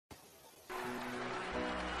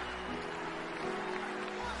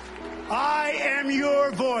I am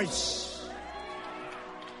your voice.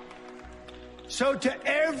 So to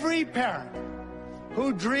every parent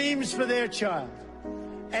who dreams for their child,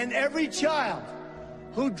 and every child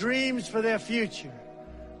who dreams for their future,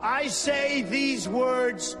 I say these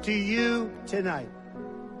words to you tonight.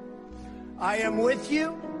 I am with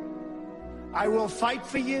you, I will fight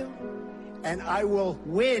for you, and I will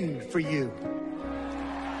win for you.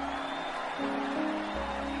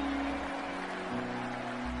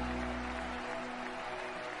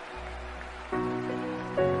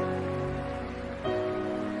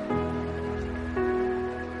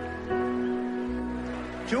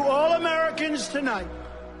 To all Americans tonight,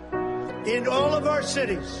 in all of our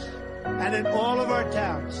cities and in all of our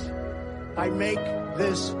towns, I make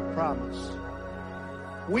this promise.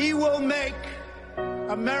 We will make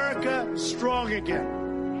America strong again.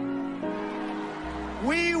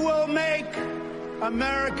 We will make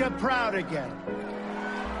America proud again.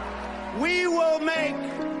 We will make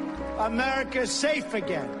America safe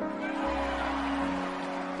again.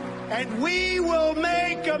 And we will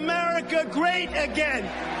make America great again.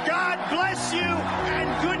 God bless you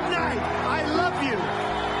and good night. I love you.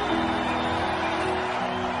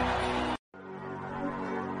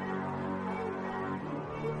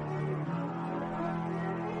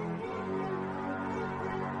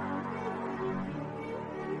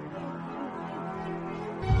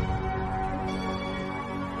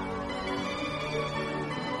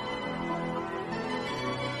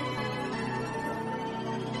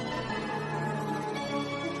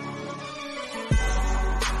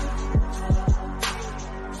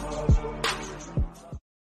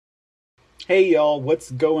 Hey y'all, what's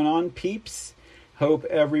going on, peeps? Hope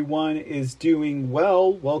everyone is doing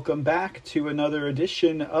well. Welcome back to another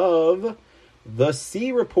edition of The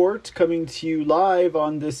C Report, coming to you live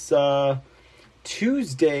on this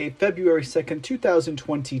Tuesday, February 2nd,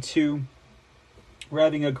 2022. We're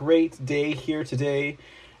having a great day here today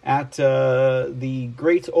at the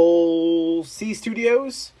great old C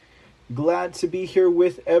Studios. Glad to be here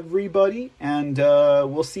with everybody, and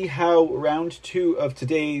we'll see how round 2 of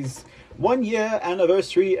today's 1-year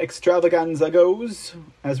anniversary extravaganza goes,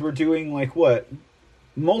 as we're doing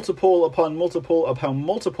multiple upon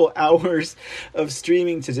multiple hours of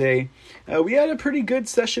streaming today. We had a pretty good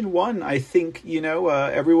session 1, I think.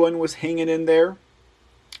 Everyone was hanging in there,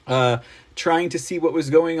 trying to see what was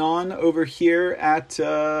going on over here at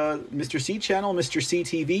Mr. C channel, Mr. C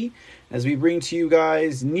TV, as we bring to you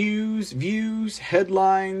guys news, views,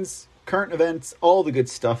 headlines, current events, all the good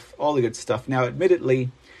stuff. Now,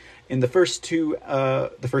 admittedly, in the first 6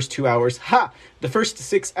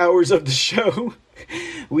 hours of the show,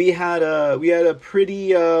 we had a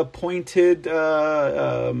pretty pointed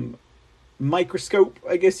microscope,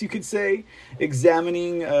 I guess you could say,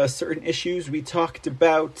 examining certain issues. We talked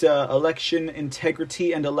about election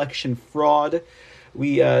integrity and election fraud.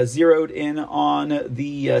 We zeroed in on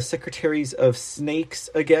the secretaries of snakes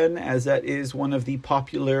again, as that is one of the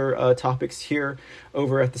popular topics here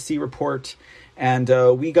over at the C Report. And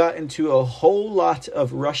we got into a whole lot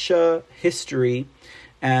of Russia history.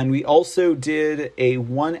 And we also did a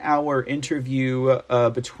 1-hour interview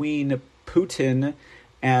between Putin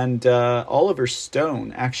and Oliver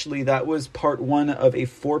Stone. Actually, that was part 1 of a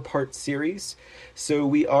 4-part series. So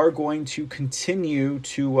we are going to continue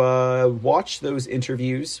to watch those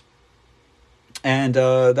interviews. And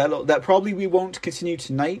that probably we won't continue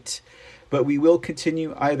tonight, but we will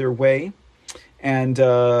continue either way. And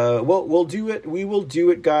we'll do it. We will do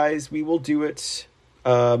it, guys. We will do it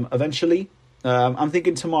eventually. I'm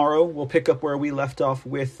thinking tomorrow we'll pick up where we left off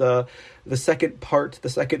with the second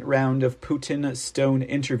round of Putin Stone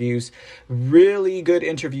interviews. Really good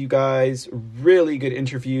interview, guys. Really good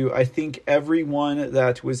interview. I think everyone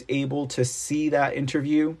that was able to see that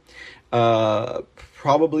interview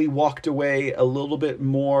probably walked away a little bit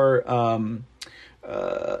more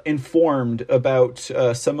informed about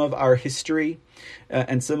some of our history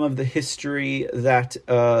and some of the history that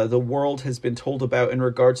the world has been told about in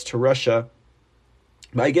regards to Russia.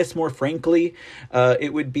 But I guess more frankly,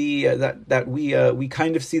 it would be that we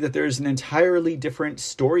kind of see that there's an entirely different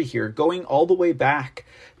story here, going all the way back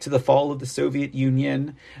to the fall of the Soviet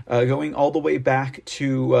Union, going all the way back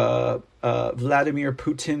to Vladimir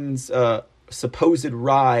Putin's supposed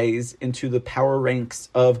rise into the power ranks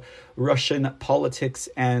of Russian politics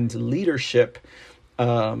and leadership.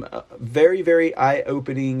 Very, very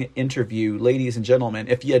eye-opening interview, ladies and gentlemen.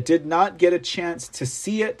 If you did not get a chance to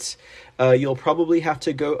see it, you'll probably have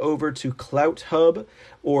to go over to Clout Hub,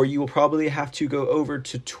 or you will probably have to go over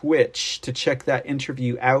to Twitch to check that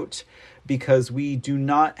interview out, because we do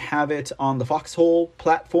not have it on the Foxhole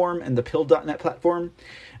platform and the Pill.net platform.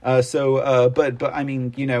 But I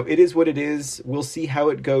mean, you know, it is what it is. We'll see how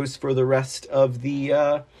it goes for the rest of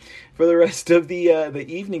the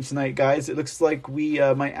evening tonight, guys. It looks like we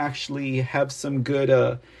might actually have some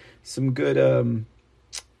good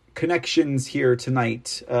connections here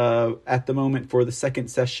tonight at the moment for the second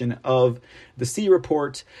session of the C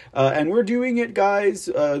Report. And we're doing it, guys.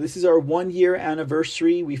 This is our 1 year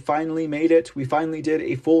anniversary. We finally made it. We finally did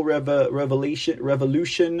a full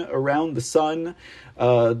revolution around the sun.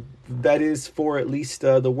 That is for at least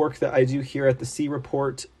the work that I do here at the C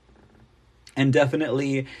Report. And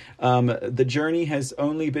definitely, the journey has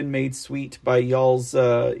only been made sweet by y'all's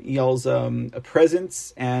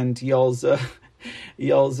presence and y'all's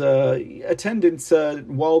attendance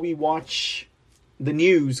while we watch the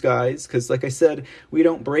news, guys. Because, like I said, we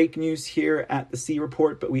don't break news here at the C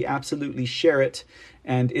Report, but we absolutely share it.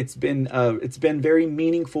 And it's been very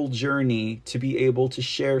meaningful journey to be able to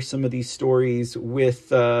share some of these stories with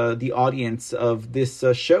the audience of this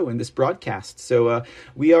show and this broadcast. So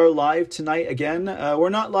we are live tonight again. We're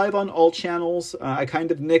not live on all channels. I kind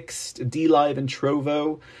of nixed DLive and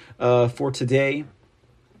Trovo for today.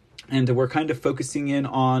 And we're kind of focusing in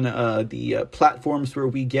on the platforms where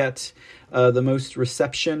we get the most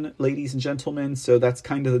reception, ladies and gentlemen. So that's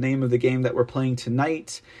kind of the name of the game that we're playing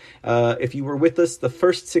tonight. If you were with us the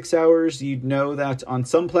first 6 hours, you'd know that on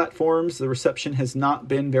some platforms, the reception has not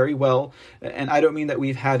been very well. And I don't mean that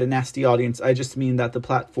we've had a nasty audience. I just mean that the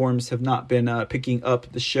platforms have not been picking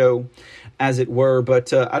up the show, as it were.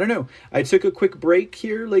 But I don't know. I took a quick break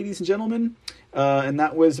here, ladies and gentlemen. And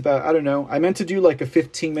that was about, I don't know, I meant to do like a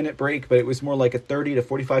 15-minute break, but it was more like a 30 to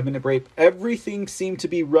 45-minute break. Everything seemed to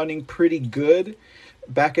be running pretty good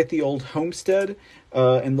back at the old homestead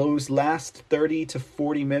in those last 30 to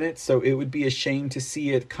 40 minutes. So it would be a shame to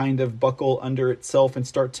see it kind of buckle under itself and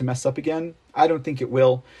start to mess up again. I don't think it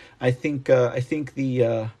will. I think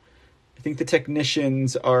the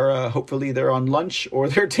technicians are, hopefully they're on lunch or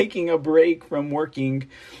they're taking a break from working,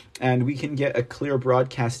 and we can get a clear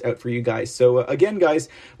broadcast out for you guys. So again, guys,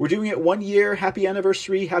 we're doing it 1 year. Happy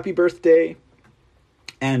anniversary. Happy birthday.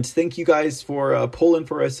 And thank you guys for pulling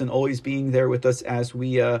for us and always being there with us as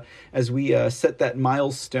we set that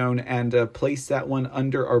milestone and place that one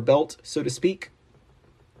under our belt, so to speak,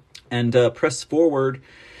 and press forward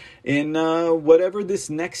in whatever this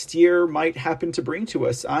next year might happen to bring to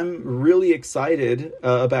us. I'm really excited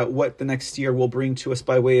about what the next year will bring to us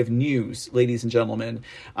by way of news, ladies and gentlemen.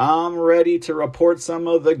 I'm ready to report some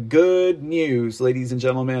of the good news, ladies and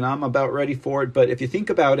gentlemen. I'm about ready for it. But if you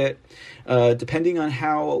think about it, depending on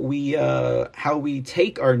how we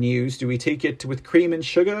take our news, do we take it with cream and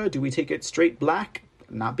sugar? Do we take it straight black?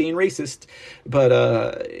 Not being racist, but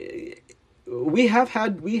we have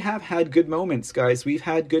had good moments, guys. We've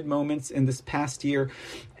had good moments in this past year,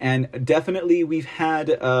 and definitely we've had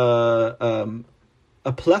a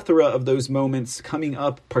plethora of those moments coming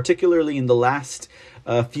up, particularly in the last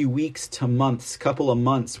few weeks to months, couple of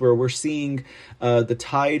months, where we're seeing the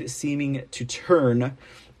tide seeming to turn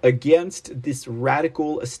against this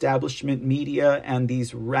radical establishment media and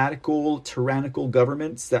these radical tyrannical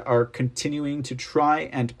governments that are continuing to try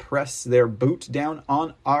and press their boot down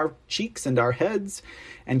on our cheeks and our heads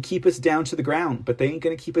and keep us down to the ground. But they ain't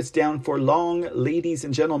going to keep us down for long, ladies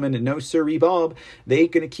and gentlemen. No sirree, Bob. They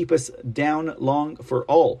ain't going to keep us down long for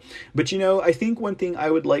all. But, you know, I think one thing I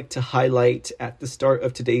would like to highlight at the start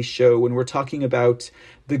of today's show, when we're talking about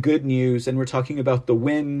the good news and we're talking about the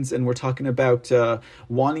wins and we're talking about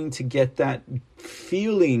wanting to get that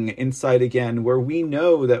feeling inside again where we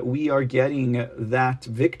know that we are getting that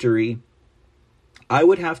victory, I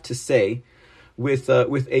would have to say, with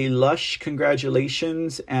a lush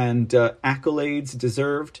congratulations and accolades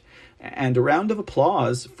deserved and a round of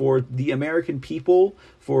applause for the American people,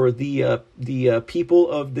 for the people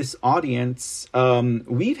of this audience,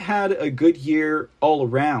 we've had a good year all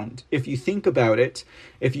around. If you think about it,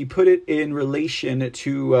 if you put it in relation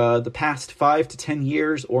to the past 5 to 10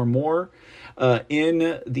 years or more,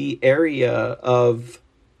 in the area of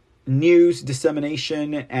news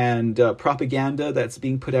dissemination and propaganda that's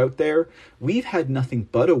being put out there, we've had nothing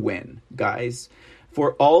but a win, guys.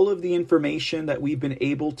 For all of the information that we've been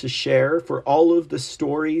able to share, for all of the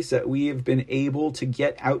stories that we have been able to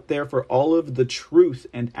get out there, for all of the truth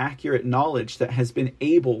and accurate knowledge that has been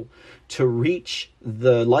able to reach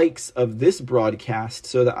the likes of this broadcast,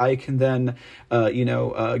 so that I can then,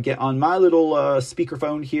 get on my little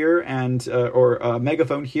speakerphone here and or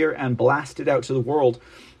megaphone here and blast it out to the world.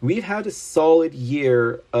 We've had a solid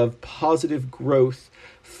year of positive growth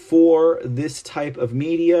for this type of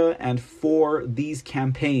media and for these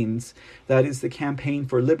campaigns. That is the campaign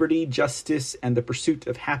for liberty, justice, and the pursuit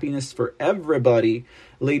of happiness for everybody.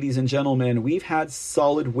 Ladies and gentlemen, we've had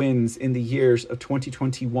solid wins in the years of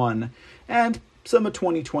 2021 and some of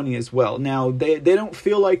 2020 as well. Now, they don't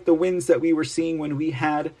feel like the wins that we were seeing when we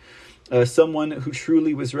had someone who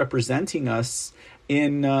truly was representing us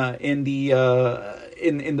in the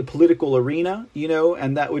political arena,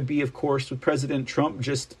 and that would be, of course, with President Trump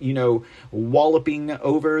just, walloping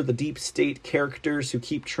over the deep state characters who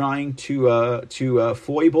keep trying to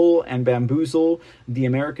foible and bamboozle the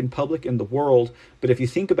American public and the world. But if you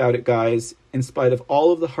think about it, guys, in spite of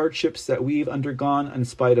all of the hardships that we've undergone, in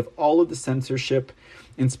spite of all of the censorship,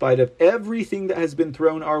 in spite of everything that has been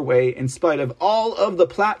thrown our way, in spite of all of the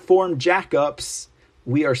platform jackups,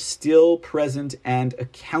 we are still present and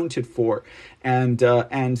accounted for. And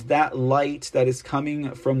that light that is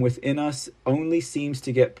coming from within us only seems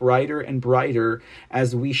to get brighter and brighter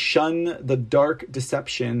as we shun the dark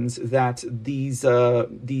deceptions that these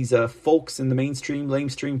folks in the mainstream,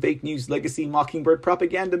 lamestream, fake news, legacy, mockingbird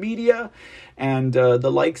propaganda media, and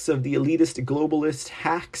the likes of the elitist, globalist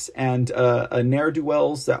hacks and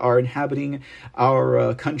ne'er-do-wells that are inhabiting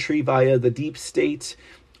our country via the deep state.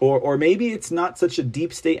 Or maybe it's not such a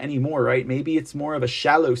deep state anymore, right? Maybe it's more of a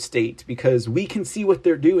shallow state because we can see what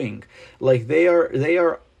they're doing. Like they are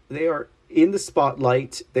in the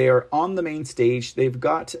spotlight. They are on the main stage. They've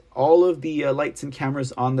got all of the lights and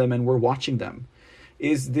cameras on them, and we're watching them.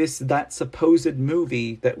 Is this that supposed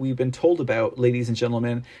movie that we've been told about, ladies and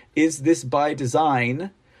gentlemen? Is this by design?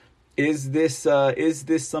 Is this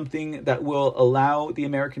something that will allow the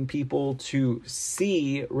American people to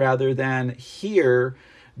see rather than hear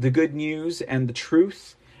the good news and the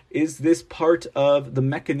truth? Is this part of the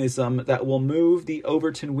mechanism that will move the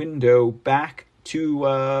Overton window back to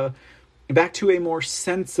a more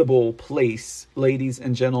sensible place, ladies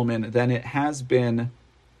and gentlemen, than it has been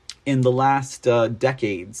in the last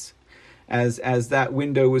decades, as that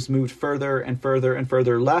window was moved further and further and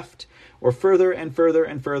further left, or further and further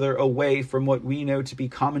and further away from what we know to be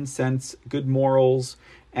common sense, good morals,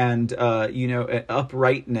 and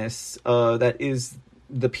uprightness that is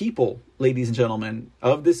the people, ladies and gentlemen,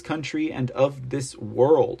 of this country and of this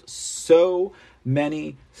world. So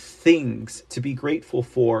many things to be grateful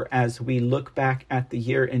for as we look back at the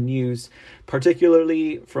year in news,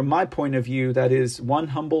 particularly from my point of view, that is one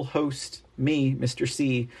humble host, me, Mr.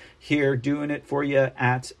 C, here doing it for you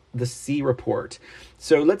at the C Report.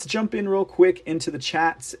 So let's jump in real quick into the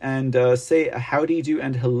chats and say a howdy do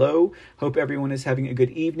and hello. Hope everyone is having a good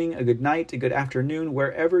evening, a good night, a good afternoon,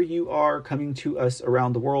 wherever you are coming to us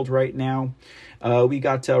around the world right now. We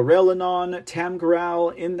got Relanon,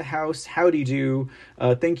 Tamgral in the house. Howdy do.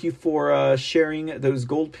 Thank you for sharing those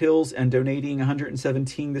gold pills and donating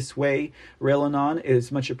 117 this way. Relanon, it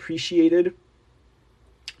is much appreciated.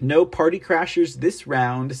 No party crashers this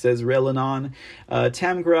round, says Relanon.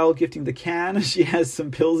 Tamgrel gifting the can. She has some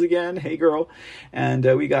pills again. Hey, girl. And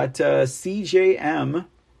we got CJM.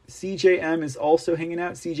 CJM is also hanging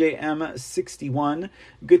out. CJM61.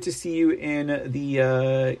 Good to see you in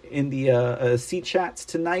the C chats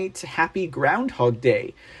tonight. Happy Groundhog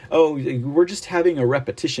Day. Oh, we're just having a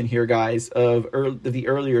repetition here, guys, of the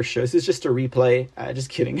earlier shows. This is just a replay. Just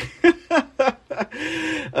kidding.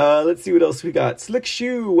 Let's see what else we got. Slick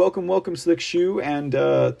Shoe, welcome Slick Shoe, and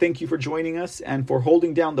thank you for joining us and for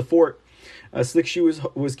holding down the fort. Slick Shoe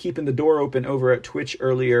was keeping the door open over at Twitch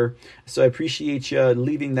earlier, so I appreciate you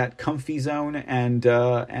leaving that comfy zone and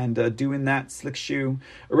doing that, Slick Shoe.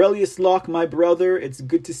 Aurelius Locke, my brother, it's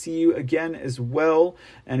good to see you again as well,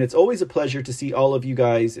 and it's always a pleasure to see all of you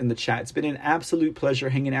guys in the chat. It's been an absolute pleasure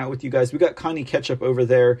hanging out with you guys. We got Connie Ketchup over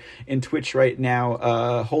there in Twitch right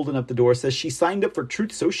now, holding up the door. Says she signed up for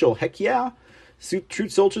Truth Social. Heck yeah!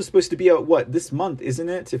 Truth Social is supposed to be out this month, isn't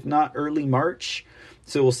it? If not early March.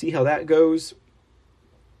 So we'll see how that goes.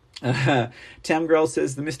 Tamgrel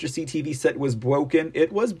says the Mr. CTV set was broken.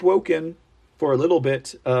 It was broken for a little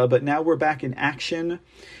bit, but now we're back in action.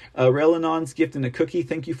 Relanon's gifting a cookie.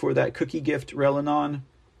 Thank you for that cookie gift, Relanon.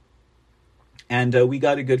 And we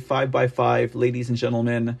got a good 5x5, ladies and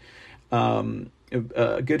gentlemen.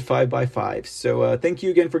 A good 5x5. So thank you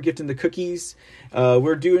again for gifting the cookies.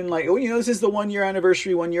 We're doing this is the 1 year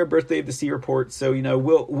anniversary, 1 year birthday of the C Report. So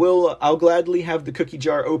I'll gladly have the cookie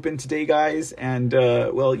jar open today, guys. And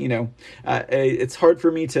it's hard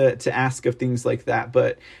for me to ask of things like that.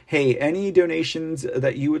 But hey, any donations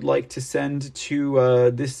that you would like to send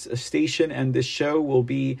to this station and this show will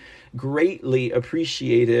be greatly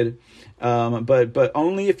appreciated. But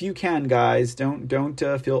only if you can, guys. Don't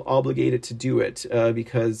feel obligated to do it,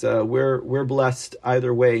 because we're blessed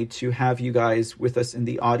either way to have you guys with us in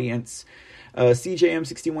the audience.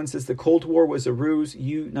 CJM61 says the Cold War was a ruse. The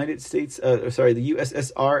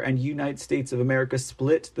USSR and United States of America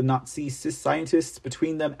split the Nazi scientists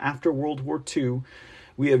between them after World War II.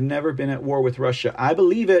 We have never been at war with Russia. I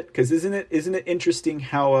believe it, because isn't it interesting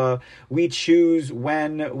how we choose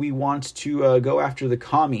when we want to go after the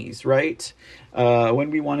commies, right?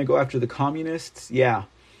 When we want to go after the communists, yeah.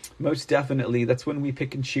 Most definitely, that's when we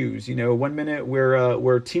pick and choose. You know, one minute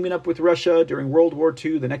we're teaming up with Russia during World War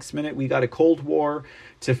II. The next minute we got a Cold War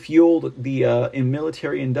to fuel the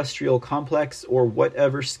military-industrial complex or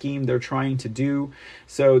whatever scheme they're trying to do.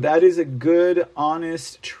 So that is a good,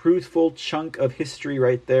 honest, truthful chunk of history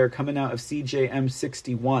right there coming out of CJM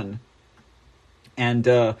 61. And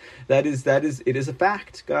it is a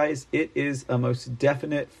fact, guys. It is a most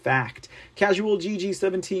definite fact. Casual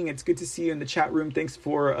GG17, it's good to see you in the chat room. Thanks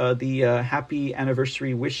for the happy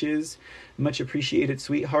anniversary wishes. Much appreciated,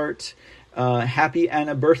 sweetheart. Happy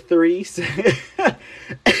anniversary, says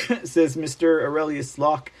Mr. Aurelius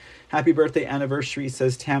Locke. Happy birthday anniversary,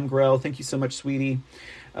 says Tam Grell. Thank you so much, sweetie.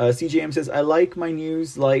 CJM says, I like my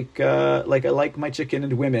news like I like my chicken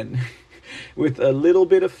and women. With a little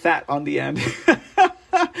bit of fat on the end.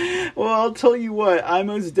 Well, I'll tell you what, I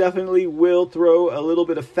most definitely will throw a little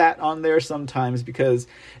bit of fat on there sometimes because,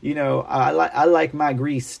 you know, I like my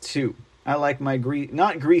grease too. I like my Grease,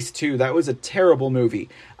 not Grease 2. That was a terrible movie.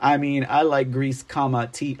 I mean, I like Grease,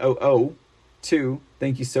 TOO too.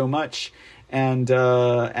 Thank you so much. And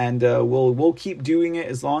we'll keep doing it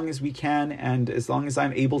as long as we can and as long as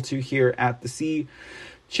I'm able to here at the C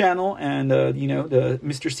channel and the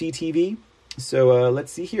Mr. C TV. So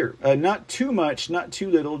let's see here. Not too much, not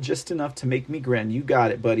too little, just enough to make me grin. You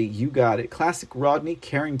got it, buddy. You got it. Classic Rodney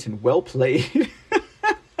Carrington. Well played.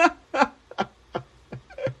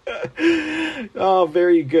 Oh,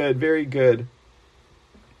 very good. Very good.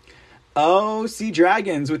 Oh, Sea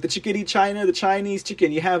Dragons with the chickadee China, the Chinese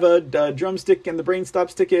chicken. You have a drumstick and the brain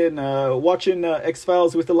stops ticking. Watching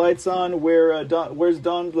X-Files with the lights on. Where's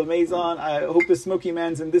Don LeMaison? I hope the Smoky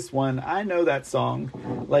Man's in this one. I know that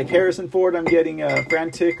song. Like Harrison Ford, I'm getting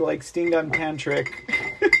frantic like Sting on Tantric.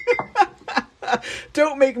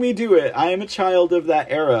 Don't make me do it. I am a child of that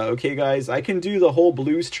era, okay, guys? I can do the whole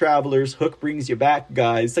Blues Travelers, Hook Brings You Back,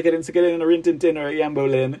 guys. Suck it in, a rintin or a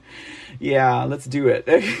yambolin. Yeah, let's do it.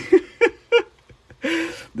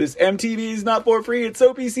 This MTV is not for free. It's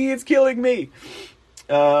OPC. It's killing me.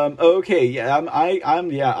 Okay, yeah,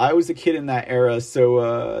 I was a kid in that era, so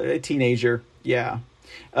a teenager. Yeah.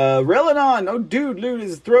 Relanon, oh dude, Lude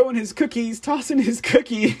is throwing his cookies, tossing his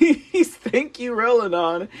cookies. Thank you,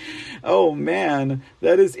 Relanon. Oh man,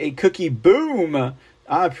 that is a cookie boom.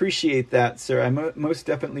 I appreciate that, sir. I most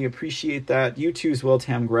definitely appreciate that. You too as well,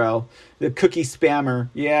 Tam Grell. The cookie spammer,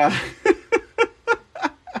 yeah.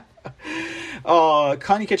 Oh,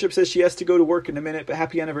 Connie Ketchup says she has to go to work in a minute, but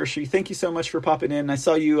happy anniversary. Thank you so much for popping in. I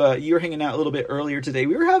saw you, you were hanging out a little bit earlier today.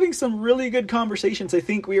 We were having some really good conversations. I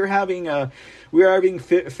think we were having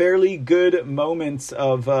fairly good moments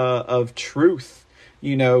of truth,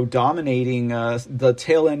 dominating the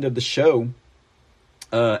tail end of the show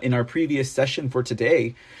in our previous session for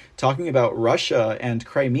today, talking about Russia and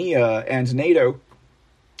Crimea and NATO.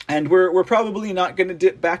 And we're probably not going to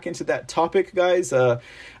dip back into that topic, guys.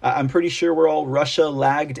 I'm pretty sure we're all Russia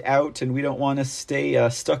lagged out, and we don't want to stay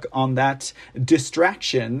stuck on that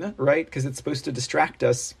distraction, right? Because it's supposed to distract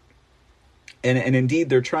us. And indeed,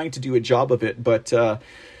 they're trying to do a job of it. But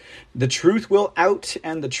the truth will out,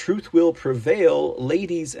 and the truth will prevail,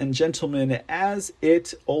 ladies and gentlemen, as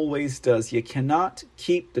it always does. You cannot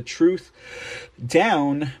keep the truth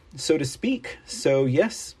down, so to speak. So,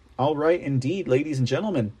 yes. All right, indeed, ladies and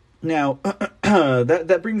gentlemen. Now,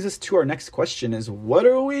 that brings us to our next question is, what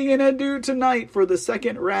are we going to do tonight for the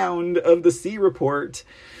second round of the C Report?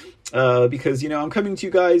 Because, I'm coming to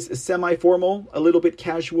you guys semi-formal, a little bit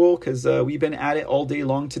casual, because we've been at it all day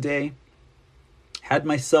long today. Had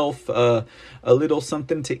myself a little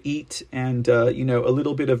something to eat and, a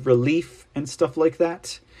little bit of relief and stuff like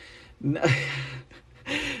that.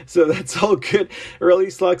 So that's all good. Early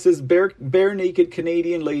Slock says, bare naked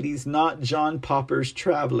Canadian ladies, not John Popper's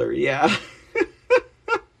Traveler. Yeah.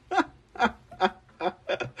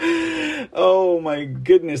 Oh my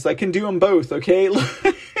goodness. I can do them both, okay?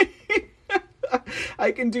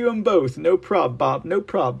 I can do them both. No prob, Bob. No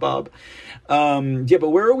prob, Bob. Yeah, but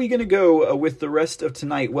where are we going to go with the rest of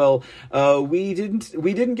tonight? Well, we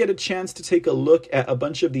didn't get a chance to take a look at a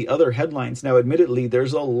bunch of the other headlines. Now, admittedly,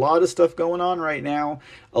 there's a lot of stuff going on right now.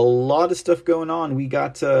 A lot of stuff going on. We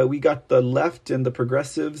got the left and the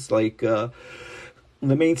progressives, like the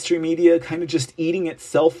mainstream media, kind of just eating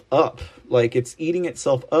itself up. Like, it's eating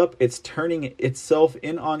itself up. It's turning itself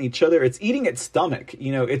in on each other. It's eating its stomach.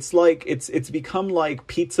 You know, it's like it's become like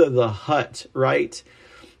Pizza the Hut, right?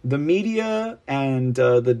 The media and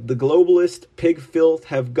the globalist pig filth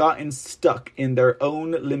have gotten stuck in their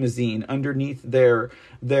own limousine underneath their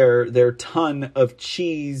ton of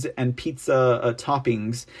cheese and pizza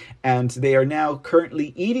toppings, and they are now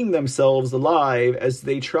currently eating themselves alive as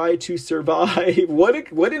they try to survive.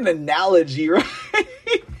 What an analogy, right?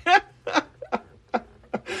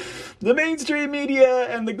 The mainstream media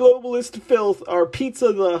and the globalist filth are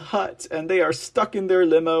Pizza the Hut, and they are stuck in their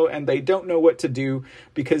limo, and they don't know what to do,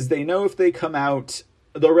 because they know if they come out,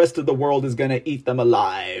 the rest of the world is going to eat them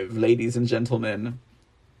alive, ladies and gentlemen.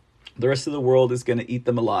 The rest of the world is going to eat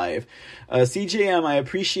them alive. CJM, I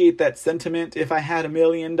appreciate that sentiment. If I had $1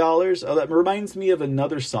 million, that reminds me of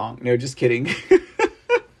another song. No, just kidding.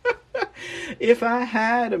 If I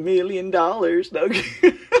had $1 million, no.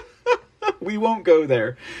 We won't go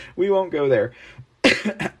there.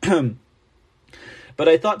 But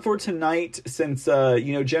I thought for tonight, since,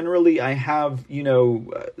 generally I have,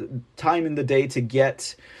 time in the day to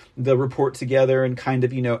get the report together and kind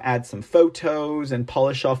of, add some photos and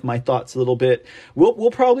polish off my thoughts a little bit.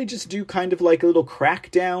 We'll probably just do kind of like a little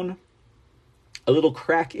crackdown, a little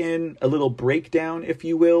crack in, a little breakdown, if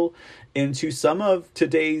you will, into some of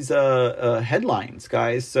today's headlines,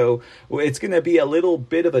 guys. So it's going to be a little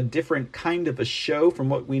bit of a different kind of a show from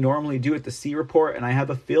what we normally do at the C Report, and I have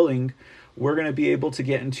a feeling we're going to be able to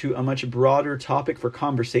get into a much broader topic for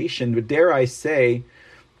conversation. But dare I say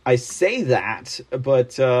that,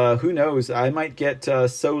 but who knows? I might get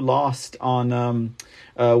so lost on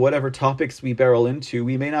whatever topics we barrel into,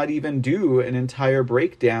 we may not even do an entire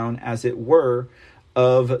breakdown, as it were,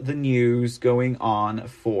 of the news going on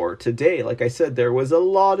for today. Like I said, there was a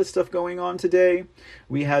lot of stuff going on today.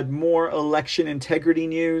 We had more election integrity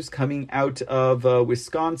news coming out of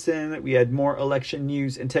Wisconsin. We had more election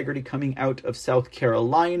news integrity coming out of South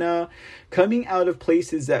Carolina, coming out of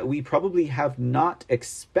places that we probably have not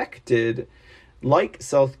expected, like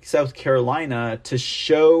South Carolina, to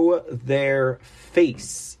show their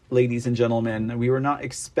face. Ladies and gentlemen, we were not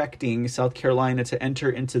expecting South Carolina to enter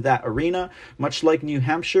into that arena, much like New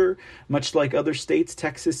Hampshire, much like other states,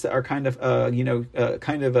 Texas, that are kind of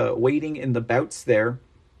waiting in the bouts there.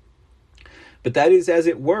 But that is as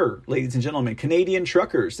it were, ladies and gentlemen. Canadian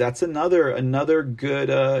truckers, that's another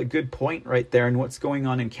good point right there in what's going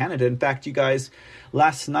on in Canada. In fact, you guys,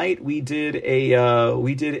 last night we did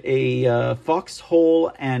a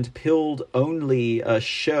foxhole and pilled only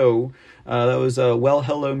show. That was Well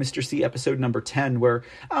Hello Mr. C episode number 10, where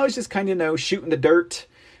I was just kind of shooting the dirt,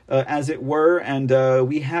 as it were, and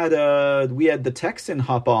we had the Texan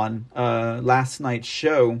hop on last night's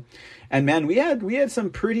show. And man, we had some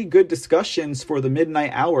pretty good discussions for the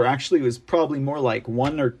midnight hour. Actually, it was probably more like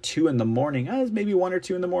 1 or 2 in the morning. It was maybe 1 or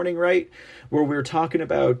 2 in the morning, right? Where we were talking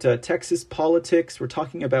about Texas politics. We're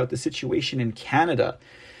talking about the situation in Canada.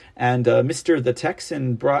 And Mr. the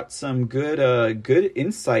Texan brought some good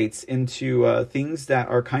insights into things that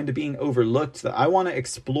are kind of being overlooked that I want to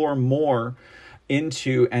explore more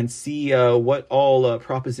into and see what all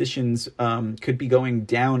propositions could be going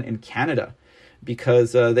down in Canada.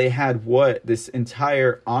 Because they had this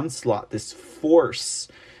entire onslaught, this force,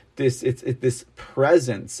 this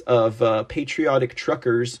presence of patriotic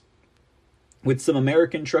truckers, with some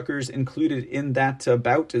American truckers included in that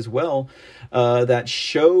bout as well, that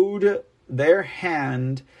showed their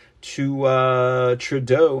hand to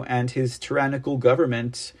Trudeau and his tyrannical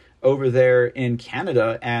government over there in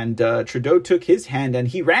Canada. And Trudeau took his hand and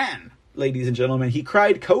he ran. Ladies and gentlemen, he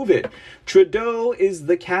cried COVID. Trudeau is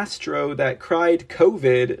the Castro that cried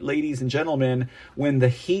COVID, ladies and gentlemen, when the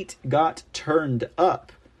heat got turned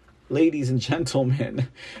up. Ladies and gentlemen,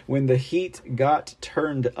 when the heat got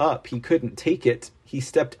turned up, he couldn't take it. He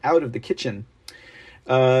stepped out of the kitchen.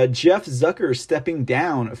 Jeff Zucker stepping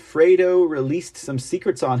down. Fredo released some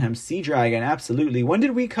secrets on him. Sea Dragon, absolutely. When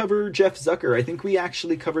did we cover Jeff Zucker? I think we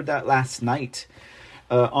actually covered that last night.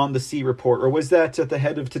 On the C Report, or was that at the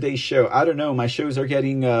head of today's show? I don't know. My shows are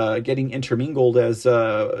getting intermingled as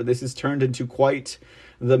this has turned into quite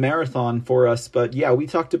the marathon for us. But yeah, we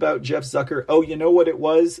talked about Jeff Zucker. Oh, you know what it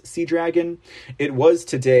was, Sea Dragon? It was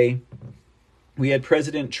today. We had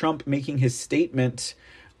President Trump making his statement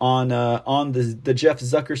on the Jeff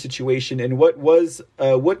Zucker situation and what was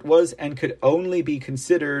and could only be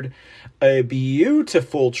considered a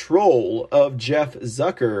beautiful troll of Jeff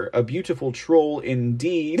Zucker, a beautiful troll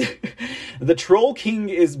indeed. The Troll King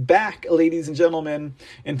is back, ladies and gentlemen.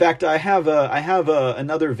 In fact, I have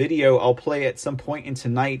another video I'll play at some point in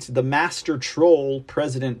tonight. The Master Troll,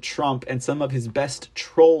 President Trump, and some of his best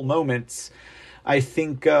troll moments. I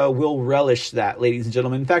think we'll relish that, ladies and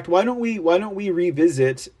gentlemen. In fact, why don't we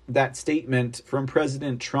revisit that statement from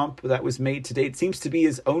President Trump that was made today? It seems to be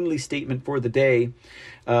his only statement for the day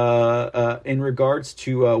in regards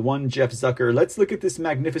to one Jeff Zucker. Let's look at this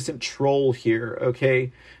magnificent troll here,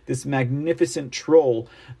 okay? This magnificent troll,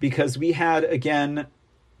 because we had again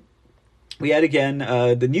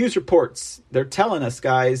the news reports. They're telling us,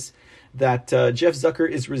 guys, that Jeff Zucker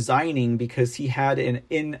is resigning because he had an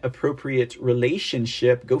inappropriate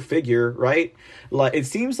relationship. Go figure, right? It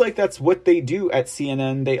seems like that's what they do at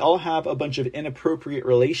CNN. They all have a bunch of inappropriate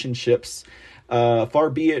relationships. Far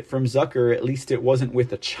be it from Zucker, at least it wasn't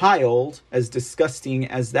with a child, as disgusting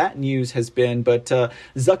as that news has been. But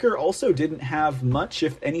Zucker also didn't have much,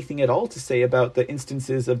 if anything at all, to say about the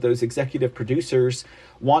instances of those executive producers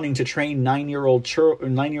wanting to train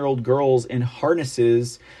 9-year-old girls in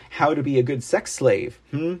harnesses how to be a good sex slave.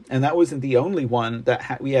 And that wasn't the only one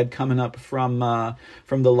that we had coming up from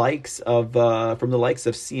the likes of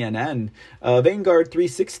CNN. Vanguard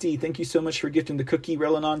 360, thank you so much for gifting the cookie.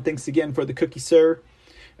 Relanon, thanks again for the cookie, sir.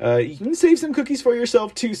 You can save some cookies for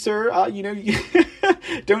yourself too, sir.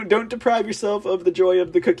 Don't deprive yourself of the joy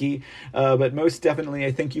of the cookie. But most definitely,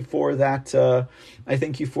 I thank you for that.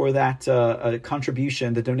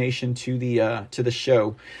 Contribution, the donation to the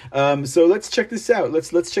show. So let's check this out.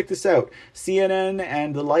 Let's check this out. CNN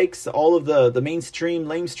and the likes, all of the mainstream,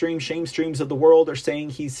 lamestream, shame streams of the world are saying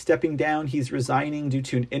he's stepping down. He's resigning due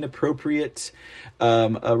to an inappropriate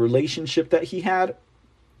a relationship that he had.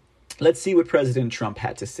 Let's see what President Trump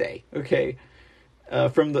had to say. Okay,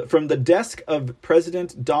 from the desk of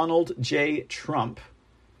President Donald J. Trump,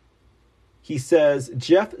 he says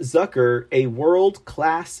Jeff Zucker, a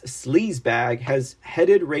world-class sleazebag, has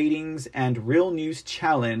headed ratings and Real News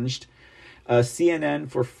challenged CNN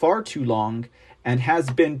for far too long and has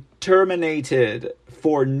been terminated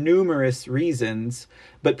for numerous reasons,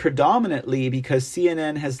 but predominantly because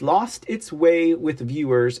CNN has lost its way with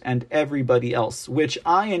viewers and everybody else, which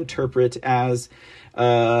I interpret as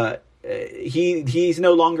he's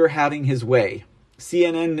no longer having his way.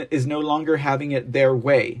 CNN is no longer having it their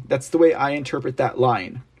way. That's the way I interpret that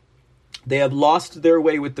line. They have lost their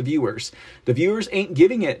way with the viewers. The viewers ain't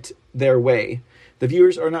giving it their way. The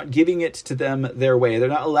viewers are not giving it to them their way. They're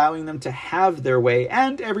not allowing them to have their way,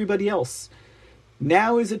 and everybody else.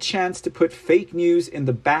 Now is a chance to put fake news in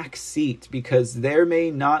the back seat, because there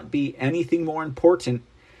may not be anything more important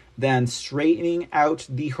than straightening out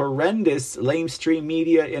the horrendous lamestream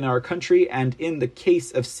media in our country, and in the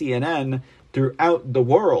case of CNN, throughout the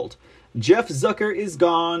world. Jeff Zucker is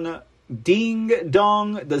gone. Ding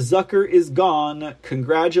dong, the Zucker is gone.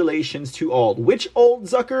 Congratulations to all. Which old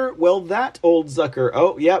Zucker? Well, that old Zucker.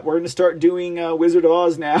 Oh, yeah, we're going to start doing Wizard of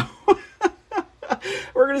Oz now.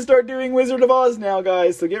 We're going to start doing Wizard of Oz now,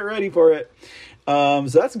 guys, so get ready for it. So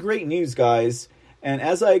that's great news, guys. And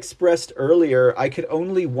as I expressed earlier, I could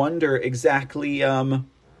only wonder exactly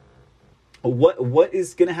what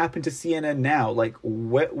is going to happen to CNN now. Like,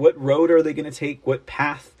 what road are they going to take? What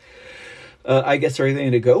path, I guess, are they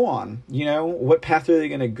going to go on? You know, what path are they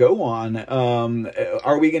going to go on?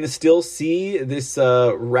 Are we going to still see this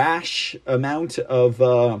rash amount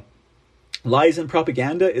of lies and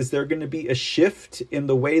propaganda? Is there going to be a shift in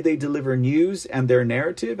the way they deliver news and their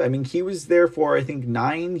narrative? I mean, he was there for, I think,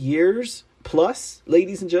 9 years plus,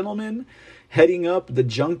 ladies and gentlemen, heading up the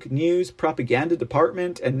junk news propaganda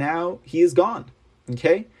department, and now he is gone.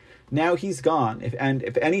 Okay? Now he's gone. If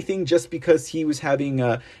anything, just because he was having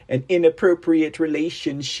an inappropriate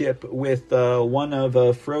relationship with one of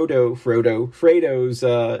Fredo's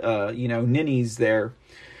ninnies there.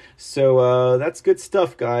 So that's good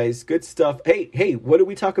stuff, guys. Good stuff. Hey, what did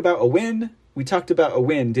we talk about? A win? We talked about a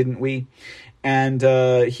win, didn't we? And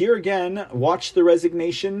here again, watch the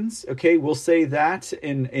resignations. Okay, we'll say that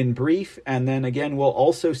in brief. And then again, we'll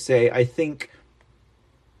also say, I think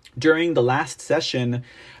during the last session,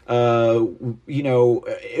 it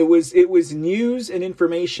was news and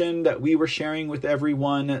information that we were sharing with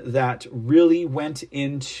everyone that really went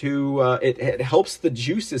into it helps the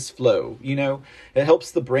juices flow. It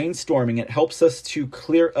helps the brainstorming. It helps us to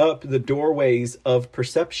clear up the doorways of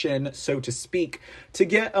perception, so to speak, to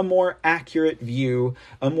get a more accurate view,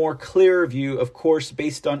 a more clear view, of course,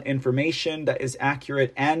 based on information that is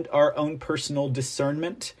accurate and our own personal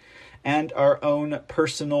discernment and our own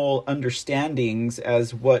personal understandings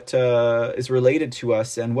as what is related to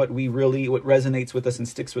us and what resonates with us and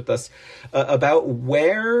sticks with us about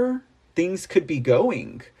where things could be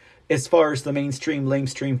going as far as the mainstream,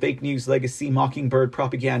 lamestream, fake news, legacy, mockingbird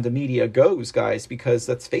propaganda media goes, guys, because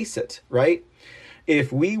let's face it, right?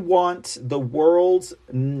 If we want the world's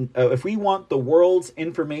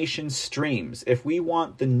information streams, if we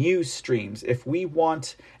want the news streams, if we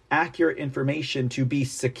want accurate information to be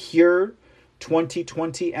secure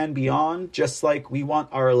 2020 and beyond, just like we want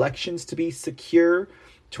our elections to be secure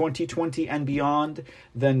 2020 and beyond,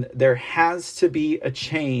 then there has to be a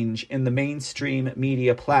change in the mainstream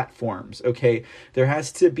media platforms, okay? There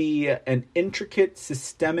has to be an intricate,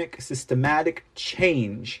 systematic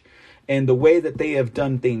change in the way that they have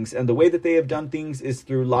done things. And the way that they have done things is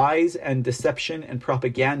through lies and deception and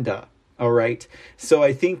propaganda. All right. So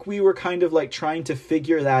I think we were kind of like trying to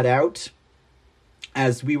figure that out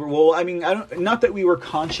as we were, not that we were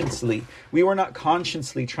not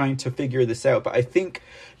consciously trying to figure this out, but I think,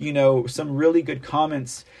 some really good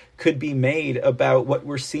comments could be made about what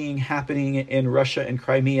we're seeing happening in Russia and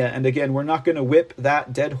Crimea. And again, we're not going to whip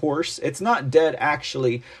that dead horse. It's not dead,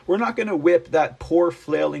 actually. We're not going to whip that poor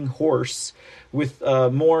flailing horse with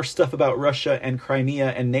more stuff about Russia and Crimea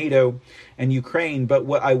and NATO and Ukraine. But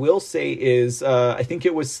what I will say is, I think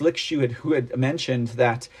it was Slickshoe who had mentioned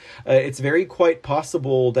that it's very quite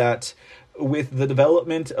possible that with the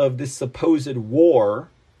development of this supposed war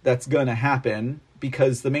that's going to happen,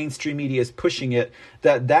 because the mainstream media is pushing it,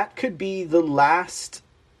 that could be the last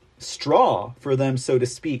straw for them, so to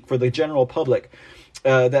speak, for the general public.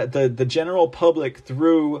 That the general public,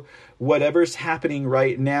 through whatever's happening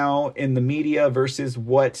right now in the media versus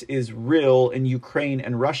what is real in Ukraine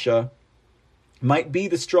and Russia, might be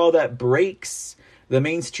the straw that breaks the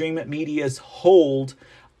mainstream media's hold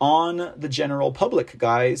on the general public,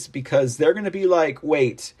 guys, because they're going to be like,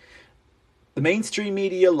 wait, the mainstream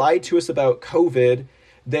media lied to us about COVID.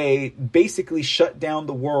 They basically shut down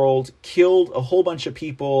the world, killed a whole bunch of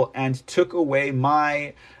people, and took away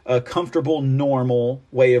my comfortable, normal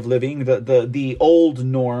way of living, the old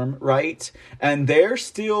norm, right? And they're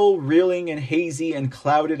still reeling and hazy and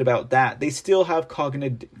clouded about that. They still have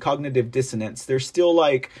cognitive dissonance. They're still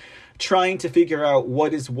like trying to figure out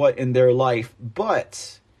what is what in their life.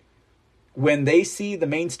 But when they see the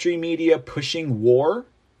mainstream media pushing war,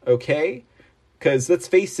 okay? Because let's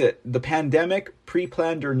face it, the pandemic,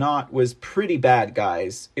 pre-planned or not, was pretty bad,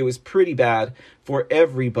 guys. It was pretty bad for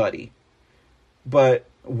everybody. But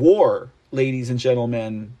war, ladies and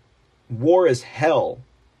gentlemen, war is hell,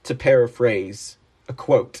 to paraphrase a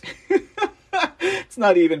quote. It's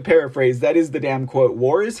not even paraphrase. That is the damn quote.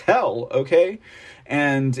 War is hell, okay?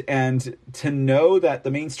 And to know that the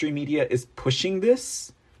mainstream media is pushing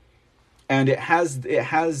this, and it has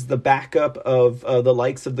the backup of the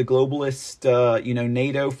likes of the globalist,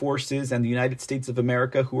 NATO forces and the United States of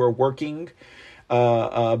America, who are working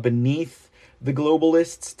beneath the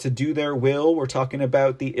globalists to do their will. We're talking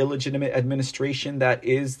about the illegitimate administration that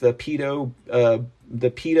is the pedo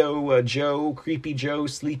Joe, creepy Joe,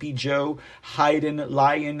 sleepy Joe, hiding,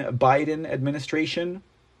 lying Biden administration.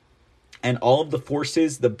 And all of the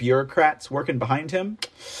forces, the bureaucrats working behind him,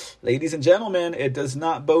 ladies and gentlemen, it does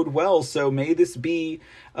not bode well. So may this be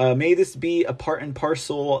a part and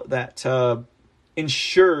parcel that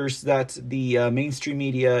ensures that the mainstream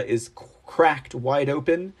media is cracked wide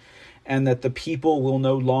open, and that the people will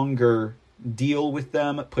no longer deal with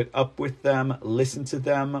them, put up with them, listen to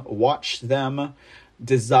them, watch them,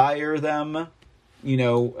 desire them,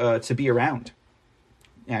 to be around.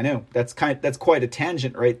 Yeah, I know that's quite a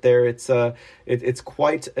tangent right there. It's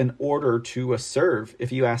quite an order to serve,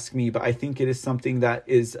 if you ask me. But I think it is something that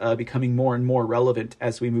is becoming more and more relevant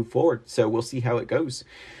as we move forward. So we'll see how it goes.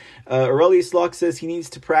 Aurelius Locke says he needs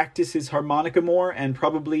to practice his harmonica more and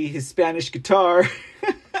probably his Spanish guitar.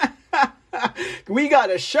 We got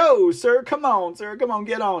a show, sir. Come on, sir. Come on,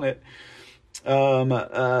 get on it.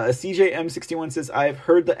 CJM61 says, I've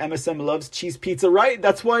heard that MSM loves cheese pizza. Right,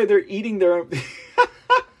 that's why they're eating their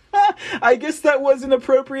I guess that was an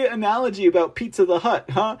appropriate analogy about Pizza the Hut,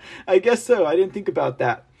 huh? I guess so. I didn't think about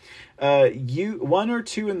that. You 1 or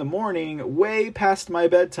 2 in the morning, way past my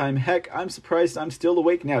bedtime. Heck, I'm surprised I'm still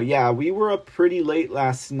awake now. Yeah, we were up pretty late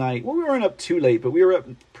last night. Well, we weren't up too late, but we were up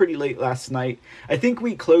pretty late last night. I think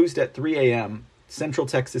we closed at 3 a.m. Central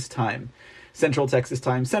Texas time. Central Texas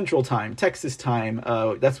time, Texas time.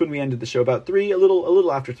 That's when we ended the show, about 3, a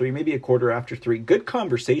little after 3, maybe a quarter after 3. Good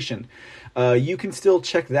conversation. You can still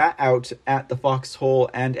check that out at the Foxhole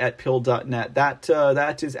and at pill.net.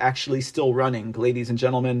 That is actually still running, ladies and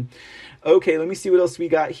gentlemen. Okay, let me see what else we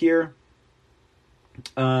got here.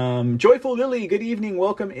 Joyful Lily, good evening,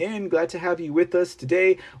 welcome in, glad to have you with us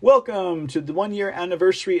today. Welcome to the 1-year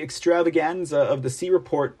anniversary extravaganza of the C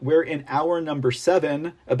Report. We're in hour number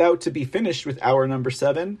 7, about to be finished with hour number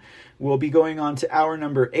 7. We'll be going on to hour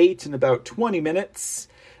number 8 in about 20 minutes.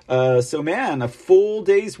 So man, a full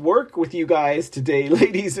day's work with you guys today,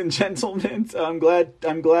 ladies and gentlemen. I'm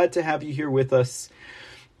glad to have you here with us.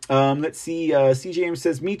 Let's see, CJM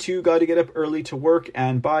says, me too, got to get up early to work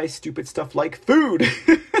and buy stupid stuff like food.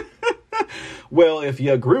 Well, if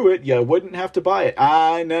you grew it, you wouldn't have to buy it.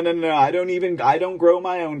 No. I don't grow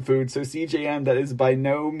my own food. So CJM, that is by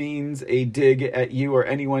no means a dig at you or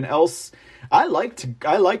anyone else. I like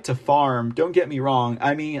to farm. Don't get me wrong.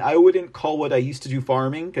 I mean, I wouldn't call what I used to do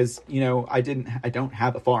farming because, I don't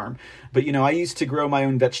have a farm. But, I used to grow my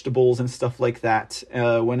own vegetables and stuff like that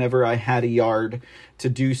whenever I had a yard to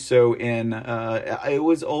do so in. It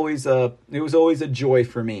was always a joy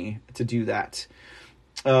for me to do that.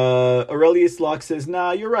 Aurelius Locke says,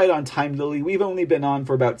 nah, you're right on time, Lily. We've only been on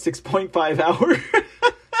for about 6.5 hours.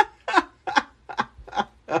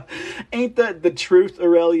 Ain't that the truth,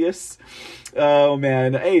 Aurelius? Oh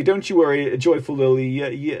man, hey, don't you worry, Joyful Lily.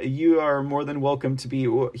 You are more than welcome to be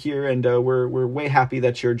here, and we're way happy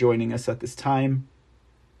that you're joining us at this time.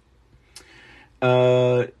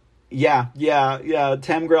 Yeah.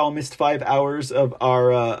 Tamgrel missed 5 hours of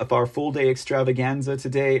our full day extravaganza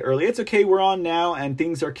today early. It's okay, we're on now, and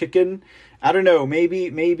things are kicking. I don't know. Maybe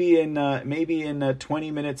in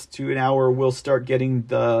 20 minutes to an hour we'll start getting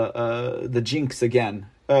the jinx again.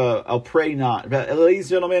 I'll pray not. But, ladies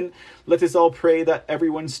and gentlemen, let us all pray that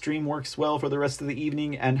everyone's stream works well for the rest of the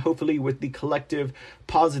evening, and hopefully with the collective,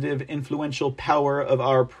 positive, influential power of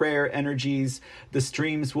our prayer energies, the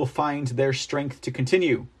streams will find their strength to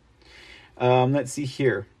continue. Let's see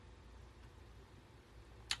here.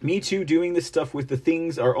 Me too, doing this stuff with the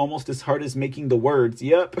things are almost as hard as making the words.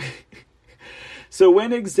 Yep. So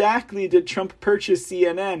when exactly did Trump purchase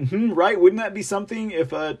CNN? Right? Wouldn't that be something if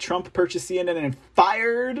Trump purchased CNN and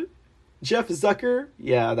fired Jeff Zucker?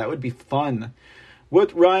 Yeah, that would be fun.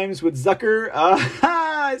 What rhymes with Zucker?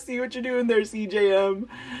 I see what you're doing there, CJM.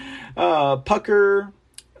 Pucker,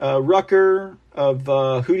 Rucker of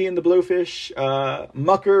Hootie and the Blowfish,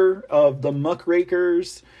 Mucker of the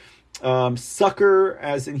Muckrakers, Sucker,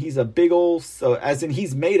 as in he's a big ol', so as in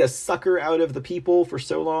he's made a sucker out of the people for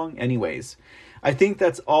so long. Anyways, I think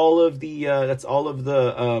that's all of the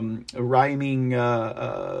rhyming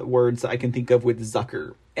words I can think of with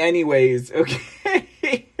Zucker. Anyways,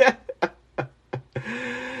 okay.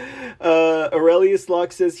 Aurelius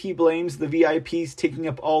Locke says he blames the VIPs taking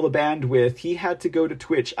up all the bandwidth. He had to go to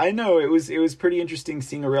Twitch. I know, it was pretty interesting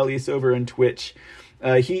seeing Aurelius over in Twitch.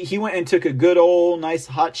 He went and took a good old nice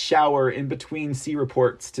hot shower in between C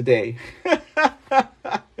reports today.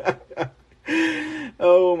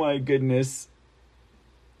 Oh my goodness.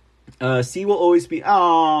 C will always be,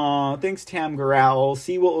 thanks Tam Garal.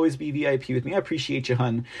 C will always be VIP with me. I appreciate you,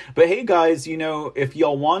 hun. But hey guys, if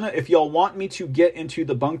y'all want me to get into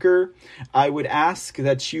the bunker, I would ask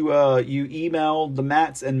that you email the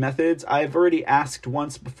mats and methods. I've already asked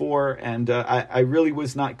once before, and I really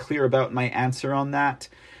was not clear about my answer on that.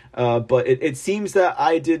 But it seems that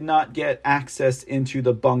I did not get access into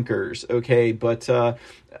the bunkers, okay? But,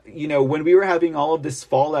 when we were having all of this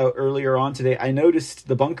fallout earlier on today, I noticed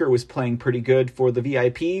the bunker was playing pretty good for the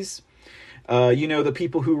VIPs. The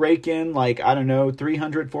people who rake in, like, I don't know,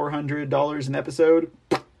 $300, $400 an episode.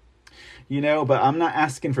 But I'm not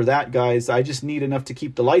asking for that, guys. I just need enough to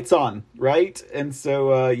keep the lights on, right? And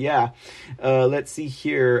so, let's see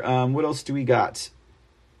here. What else do we got?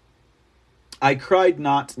 I cried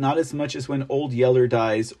not as much as when Old Yeller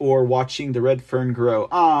dies or watching the red fern grow.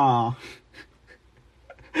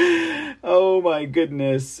 Oh my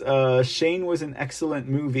goodness. Shane was an excellent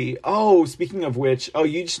movie. Oh, speaking of which,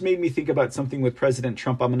 you just made me think about something with President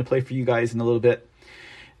Trump. I'm going to play for you guys in a little bit.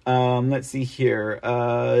 Let's see here.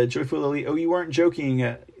 Joyful Lily, you weren't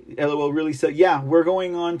joking. LOL really said, yeah, we're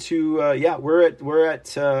going on to,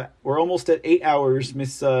 we're almost at 8 hours,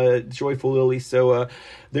 Miss Joyful Lily. So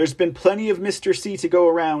there's been plenty of Mr. C to go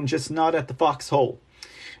around, just not at the Foxhole.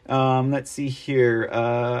 Let's see here.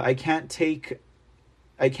 I can't take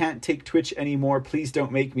Twitch anymore. Please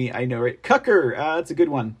don't make me. I know, right? Cucker. That's a good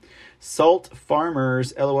one. Salt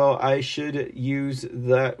farmers. LOL. I should use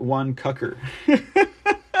that one. Cucker.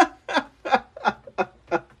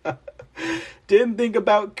 Didn't think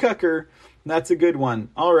about Cucker. That's a good one.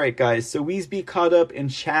 All right, guys. So Weesby caught up in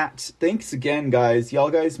chat. Thanks again, guys. Y'all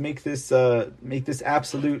guys make this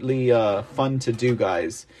absolutely fun to do,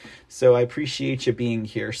 guys. So I appreciate you being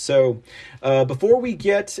here. So before we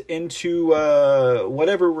get into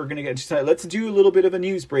whatever we're going to get into tonight, let's do a little bit of a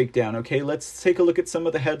news breakdown, okay? Let's take a look at some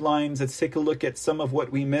of the headlines. Let's take a look at some of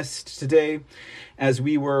what we missed today as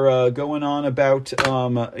we were going on about,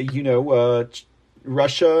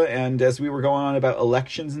 Russia, and as we were going on about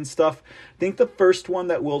elections and stuff. I think the first one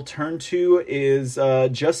that we'll turn to is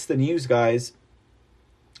just the news, guys.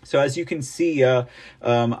 So as you can see, I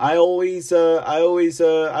always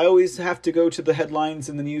have to go to the headlines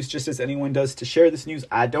in the news, just as anyone does, to share this news.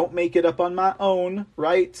 I don't make it up on my own,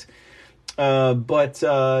 right? But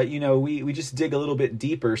we just dig a little bit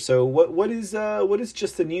deeper. So what does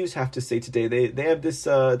just the news have to say today? They have this.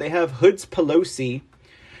 They have Hoods Pelosi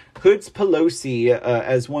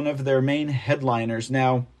as one of their main headliners.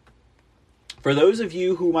 Now, for those of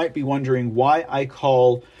you who might be wondering why I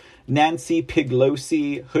call Nancy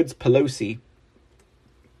Piglosi Hoods Pelosi,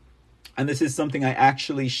 and this is something I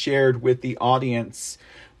actually shared with the audience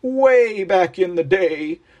way back in the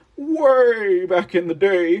day, we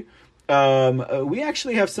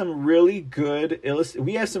actually have some really good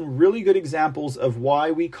examples of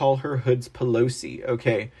why we call her Hoods Pelosi,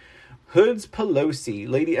 okay? Hoods Pelosi,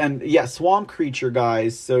 lady, and yeah, Swamp Creature,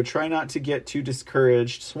 guys, so try not to get too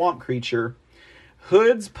discouraged. Swamp Creature.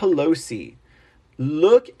 Hoods Pelosi.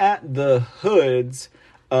 Look at the hoods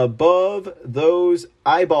above those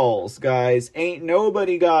eyeballs, guys. Ain't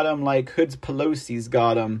nobody got them like Hoods Pelosi's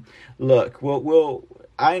got them. Look,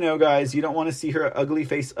 I know, guys, you don't want to see her ugly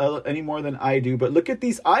face any more than I do, but look at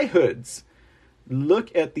these eye hoods.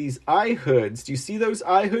 Look at these eye hoods. Do you see those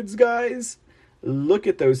eye hoods, guys? Look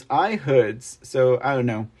at those eye hoods. So, I don't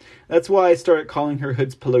know. That's why I started calling her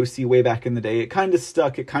Hoods Pelosi way back in the day. It kind of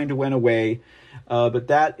stuck. It kind of went away. But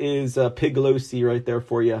that is Piglosi right there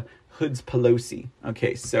for you. Hoods Pelosi.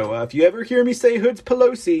 Okay, so if you ever hear me say Hoods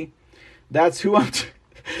Pelosi, that's who I'm...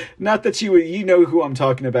 Not that you know who I'm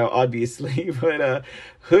talking about, obviously. But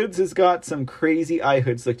Hoods has got some crazy eye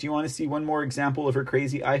hoods. Look, do you want to see one more example of her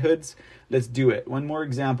crazy eye hoods? Let's do it. One more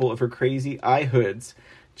example of her crazy eye hoods.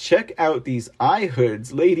 Check out these eye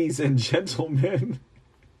hoods, ladies and gentlemen.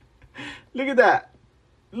 Look at that.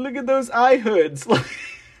 Look at those eye hoods.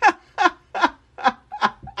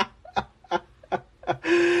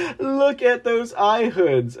 Look at those eye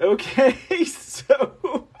hoods. Okay,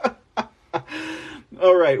 so...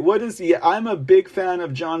 All right, I'm a big fan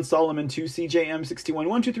of John Solomon 2,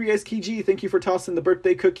 CJM61123SKG. Thank you for tossing the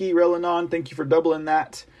birthday cookie, Relanon. Thank you for doubling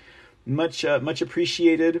that. Much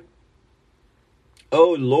appreciated.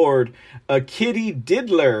 Oh, Lord. A kitty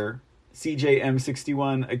diddler.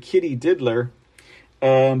 CJM61, a kitty diddler.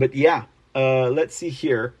 But yeah, let's see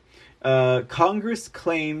here. Congress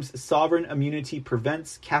claims sovereign immunity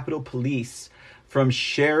prevents Capitol Police from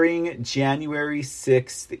sharing January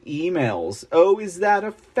 6th emails. Oh, is that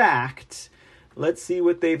a fact? Let's see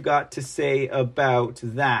what they've got to say about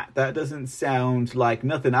that. That doesn't sound like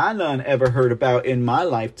nothing I none ever heard about in my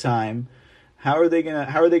lifetime. How are they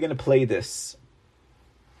gonna play this?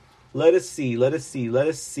 Let us see.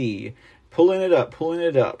 Pulling it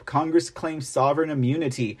up. Congress claims sovereign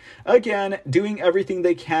immunity. Again, doing everything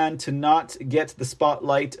they can to not get the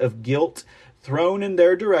spotlight of guilt thrown in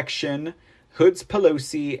their direction. Hoods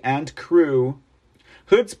Pelosi and crew.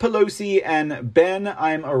 Hoods Pelosi and Ben,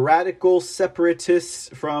 I'm a radical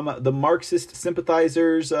separatist from the Marxist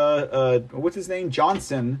sympathizers. What's his name?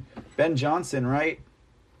 Johnson. Ben Johnson, right?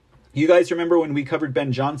 You guys remember when we covered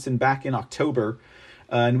Ben Johnson back in October?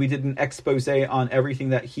 And we did an expose on everything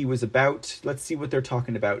that he was about. Let's see what they're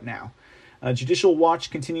talking about now. Judicial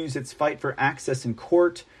Watch continues its fight for access in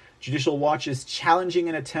court. Judicial Watch is challenging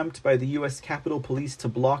an attempt by the U.S. Capitol Police to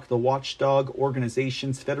block the watchdog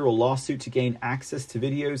organization's federal lawsuit to gain access to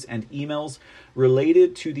videos and emails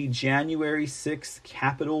related to the January 6th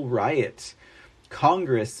Capitol riot.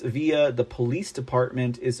 Congress, via the police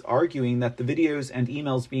department, is arguing that the videos and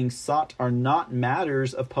emails being sought are not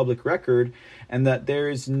matters of public record and that there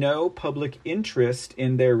is no public interest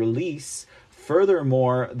in their release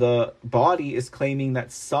Furthermore, the body is claiming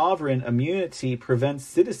that sovereign immunity prevents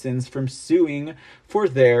citizens from suing for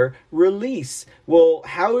their release. Well,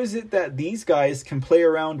 how is it that these guys can play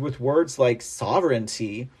around with words like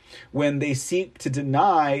sovereignty when they seek to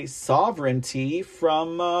deny sovereignty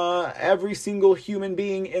from every single human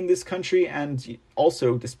being in this country and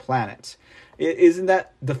also this planet? Isn't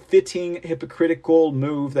that the fitting hypocritical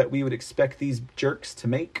move that we would expect these jerks to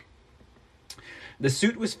make? The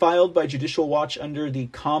suit was filed by Judicial Watch under the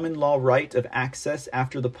common law right of access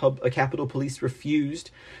after the Capitol Police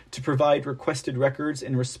refused to provide requested records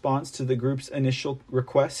in response to the group's initial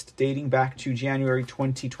request dating back to January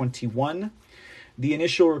 2021. The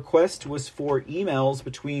initial request was for emails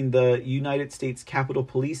between the United States Capitol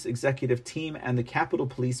Police Executive Team and the Capitol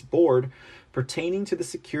Police Board pertaining to the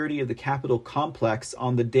security of the Capitol complex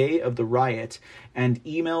on the day of the riot, and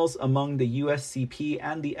emails among the USCP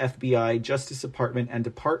and the FBI, Justice Department, and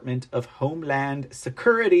Department of Homeland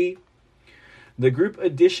Security. The group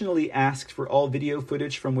additionally asked for all video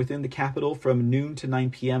footage from within the Capitol from noon to 9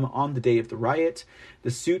 p.m. on the day of the riot.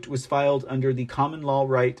 The suit was filed under the common law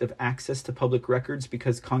right of access to public records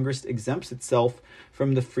because Congress exempts itself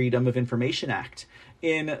from the Freedom of Information Act.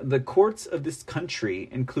 In the courts of this country,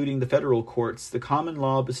 including the federal courts, the common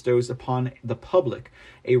law bestows upon the public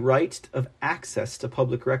a right of access to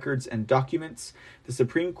public records and documents. The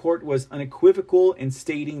Supreme Court was unequivocal in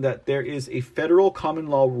stating that there is a federal common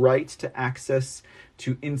law right to access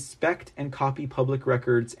to inspect and copy public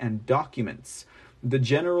records and documents. The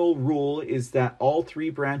general rule is that all three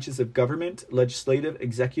branches of government, legislative,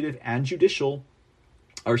 executive, and judicial,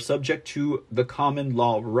 are subject to the common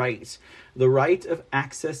law right. The right of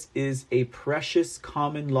access is a precious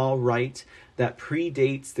common law right that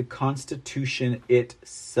predates the Constitution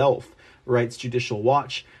itself, writes Judicial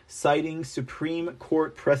Watch, citing Supreme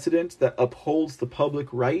Court precedent that upholds the public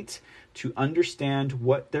right to understand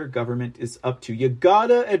what their government is up to. You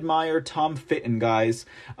gotta admire Tom Fitton, guys.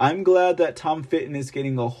 I'm glad that Tom Fitton is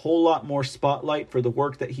getting a whole lot more spotlight for the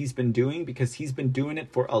work that he's been doing, because he's been doing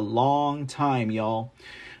it for a long time, y'all.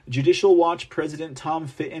 Judicial Watch President Tom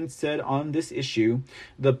Fitton said on this issue,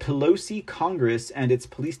 the Pelosi Congress and its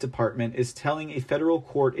police department is telling a federal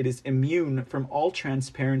court it is immune from all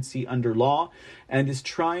transparency under law and is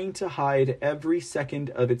trying to hide every second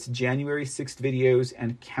of its January 6th videos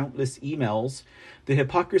and countless emails. The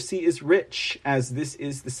hypocrisy is rich, as this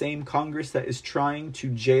is the same Congress that is trying to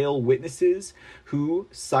jail witnesses who,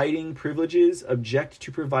 citing privileges, object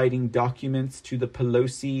to providing documents to the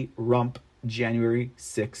Pelosi rump January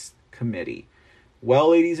 6th committee. Well,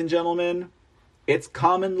 ladies and gentlemen, it's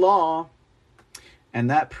common law, and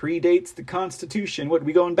that predates the Constitution. What, are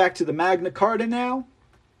we going back to the Magna Carta now?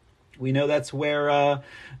 We know that's where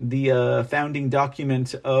the founding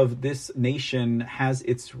document of this nation has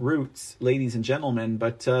its roots, ladies and gentlemen,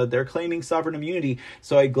 but they're claiming sovereign immunity.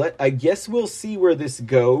 So I guess we'll see where this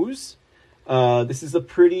goes. This is a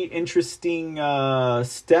pretty interesting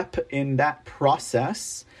step in that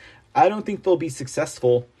process. I don't think they'll be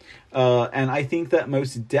successful. And I think that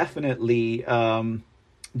most definitely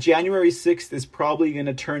January 6th is probably going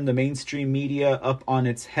to turn the mainstream media up on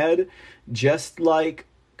its head, just like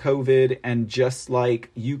COVID and just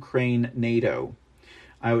like Ukraine, NATO,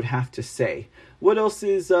 I would have to say. What else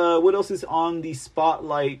is on the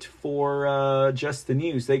spotlight for Just the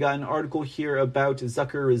News? They got an article here about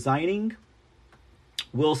Zucker resigning.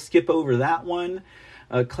 We'll skip over that one.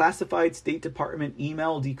 A classified State Department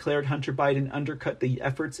email declared Hunter Biden undercut the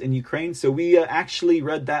efforts in Ukraine. So we actually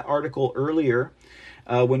read that article earlier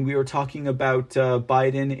when we were talking about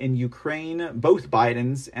Biden in Ukraine, both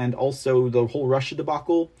Bidens, and also the whole Russia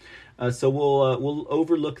debacle. So we'll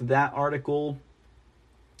overlook that article.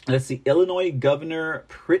 Let's see. Illinois Governor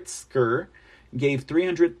Pritzker gave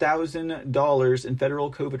 $300,000 in federal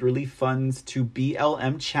COVID relief funds to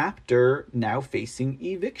BLM chapter now facing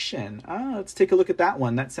eviction. Let's take a look at that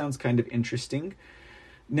one. That sounds kind of interesting.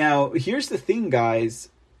 Now, here's the thing, guys.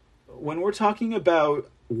 When we're talking about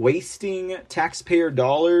wasting taxpayer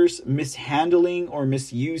dollars, mishandling or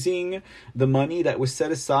misusing the money that was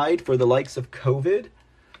set aside for the likes of COVID,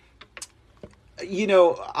 you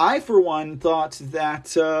know, I for one thought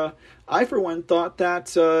that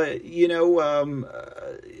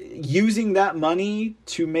using that money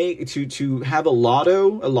to have a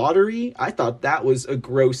lottery, I thought that was a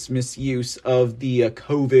gross misuse of the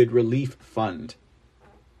COVID relief fund.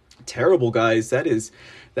 Terrible, guys. That is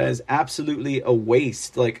absolutely a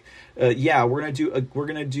waste. Like, yeah, we're gonna do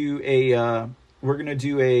a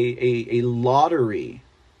lottery,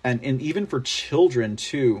 and even for children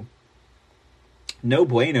too. No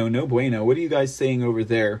bueno, no bueno. What are you guys saying over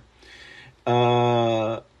there?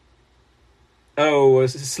 Oh,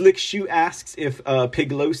 Slick Shoe asks if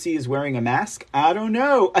Piglosi is wearing a mask. I don't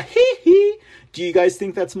know. Do you guys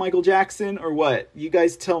think that's Michael Jackson or what? You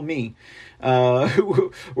guys tell me.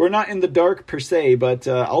 We're not in the dark per se, but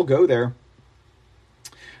I'll go there.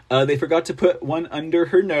 They forgot to put one under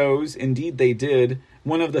her nose. Indeed, they did.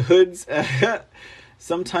 One of the hoods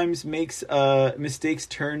sometimes makes mistakes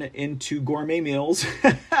turn into gourmet meals.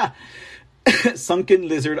 Sunken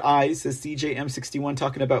lizard eyes, says CJM61,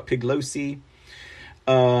 talking about Piglosi.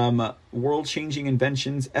 World-changing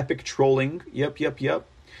inventions, epic trolling. Yep.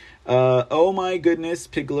 Oh my goodness,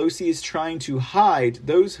 Piglosi is trying to hide.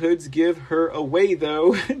 Those hoods give her away,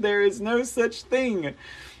 though. There is no such thing.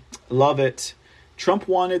 Love it. Trump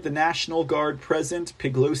wanted the National Guard present.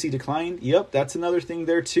 Piglosi declined. Yep, that's another thing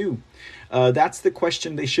there, too. That's the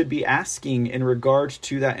question they should be asking in regard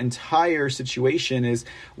to that entire situation is,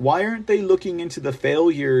 why aren't they looking into the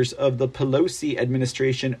failures of the Pelosi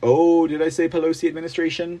administration? Oh, did I say Pelosi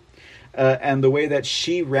administration? And the way that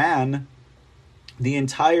she ran the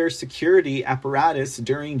entire security apparatus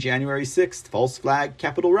during January 6th, false flag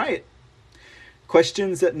Capitol riot.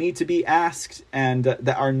 Questions that need to be asked and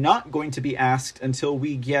that are not going to be asked until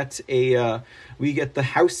we get the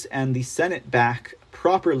House and the Senate back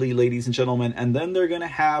properly, ladies and gentlemen, and then they're going to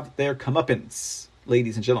have their comeuppance,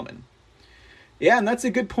 ladies and gentlemen. Yeah, and that's a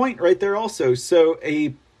good point right there also. So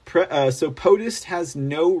POTUS has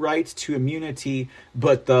no right to immunity,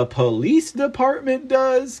 but the police department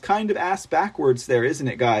does. Kind of ass backwards there, isn't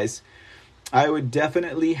it, guys? I would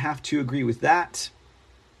definitely have to agree with that.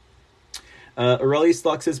 Aurelius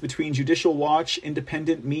Locke says, between Judicial Watch,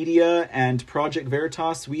 Independent Media, and Project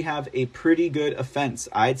Veritas, we have a pretty good offense.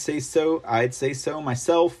 I'd say so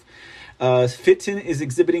myself. Fitton is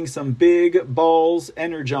exhibiting some big balls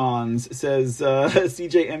energons, says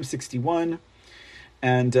CJM61.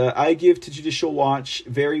 And I give to Judicial Watch,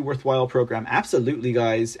 very worthwhile program. Absolutely,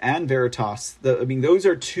 guys, and Veritas. Those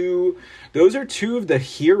are two of the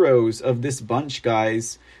heroes of this bunch,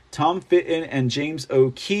 guys. Tom Fitton and James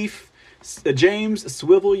O'Keefe. James,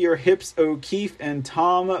 swivel your hips, O'Keefe, and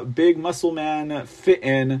Tom, big muscle man,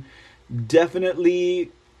 Fitton.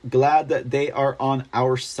 Definitely glad that they are on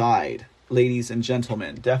our side, ladies and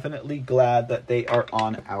gentlemen. Definitely glad that they are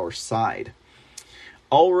on our side.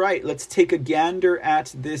 All right, let's take a gander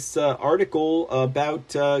at this article about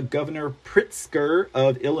Governor Pritzker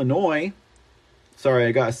of Illinois. Sorry,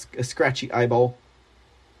 I got a scratchy eyeball.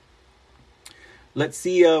 Let's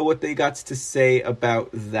see what they got to say about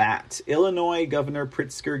that. Illinois Governor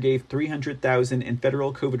Pritzker gave $300,000 in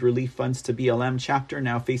federal COVID relief funds to BLM chapter,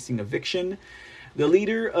 now facing eviction. The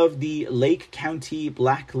leader of the Lake County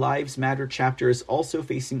Black Lives Matter chapter is also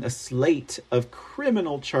facing a slate of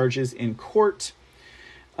criminal charges in court.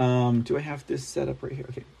 Do I have this set up right here?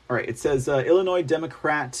 Okay. All right. It says Illinois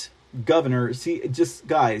Democrat governor. See, just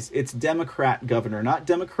guys, it's Democrat governor, not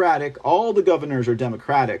Democratic. All the governors are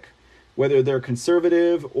Democratic. Whether they're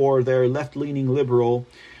conservative or they're left-leaning liberal,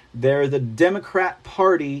 they're the Democrat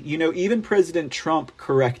Party. You know, even President Trump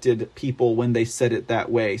corrected people when they said it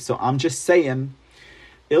that way. So I'm just saying,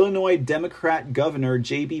 Illinois Democrat Governor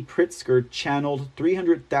J.B. Pritzker channeled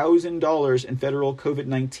 $300,000 in federal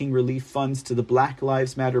COVID-19 relief funds to the Black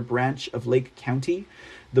Lives Matter branch of Lake County.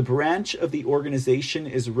 The branch of the organization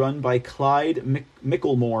is run by Clyde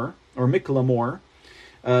Micklemore,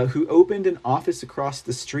 who opened an office across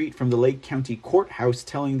the street from the Lake County Courthouse,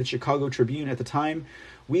 telling the Chicago Tribune at the time,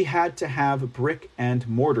 "We had to have brick and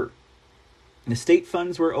mortar." The state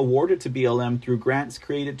funds were awarded to BLM through grants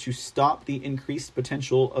created to stop the increased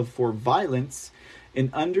potential for violence in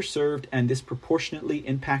underserved and disproportionately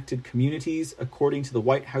impacted communities, according to the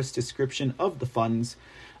White House description of the funds.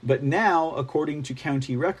 But now, according to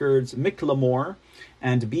county records, Micklemore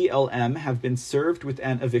and BLM have been served with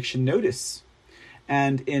an eviction notice.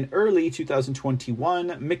 And in early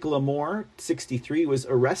 2021, Micklemore, 63, was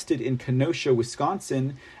arrested in Kenosha,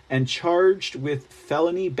 Wisconsin, and charged with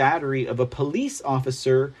felony battery of a police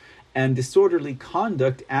officer and disorderly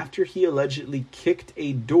conduct after he allegedly kicked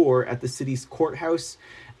a door at the city's courthouse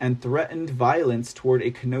and threatened violence toward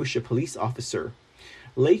a Kenosha police officer.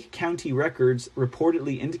 Lake County records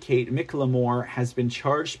reportedly indicate Micklemore has been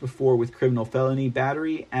charged before with criminal felony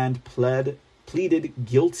battery and pleaded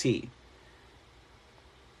guilty.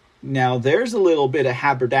 Now, there's a little bit of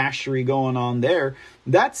haberdashery going on there.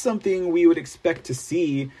 That's something we would expect to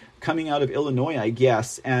see coming out of Illinois, I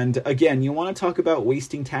guess. And again, you want to talk about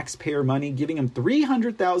wasting taxpayer money, giving him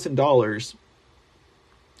 $300,000.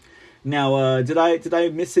 Now, did I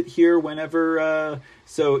miss it here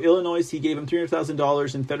so Illinois, he gave him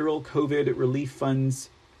 $300,000 in federal COVID relief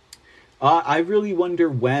funds. I really wonder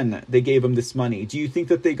when they gave him this money. Do you think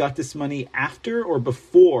that they got this money after or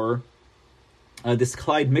before this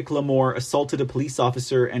Clyde McLemore assaulted a police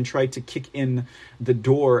officer and tried to kick in the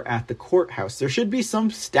door at the courthouse? There should be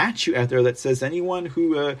some statute out there that says anyone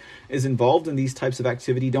who is involved in these types of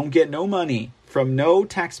activity don't get no money from no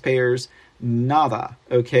taxpayers, nada,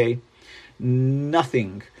 okay?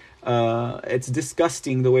 Nothing. It's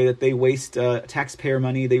disgusting the way that they waste taxpayer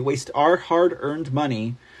money. They waste our hard-earned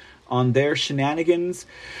money on their shenanigans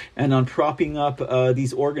and on propping up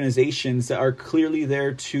these organizations that are clearly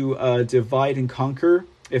there to divide and conquer,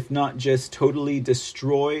 if not just totally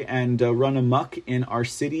destroy and run amok in our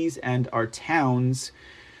cities and our towns.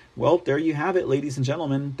 Well, there you have it, ladies and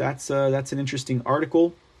gentlemen. That's an interesting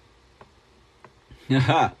article.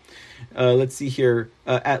 Let's see here.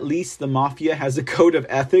 At least the mafia has a code of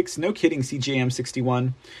ethics. No kidding,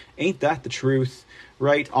 CJM61. Ain't that the truth?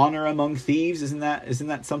 Right? Honor among thieves. Isn't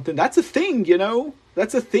that something? That's a thing, you know?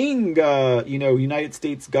 That's a thing, United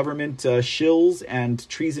States government shills and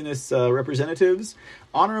treasonous representatives.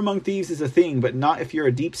 Honor among thieves is a thing, but not if you're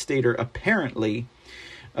a deep stater, apparently.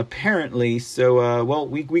 So, well,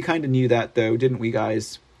 we kind of knew that, though, didn't we,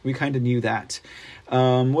 guys? We kind of knew that.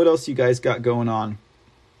 What else you guys got going on?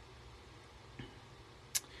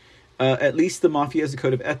 At least the mafia has a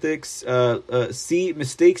code of ethics. See,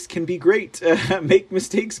 mistakes can be great. Make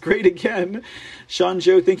mistakes great again. Sean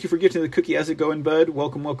Joe, thank you for gifting the cookie. How's it going, bud?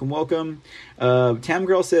 Welcome. Tam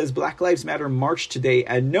Girl says, Black Lives Matter march today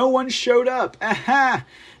and no one showed up. Aha!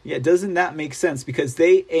 Yeah, doesn't that make sense? Because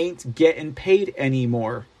they ain't getting paid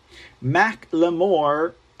anymore. Mac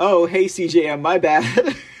Lamore. Oh, hey, CJM, my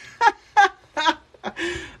bad.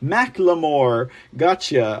 Mac Lamore.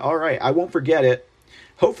 Gotcha. All right, I won't forget it.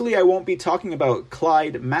 Hopefully I won't be talking about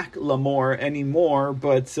Clyde McLemore anymore,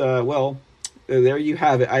 but, well, there you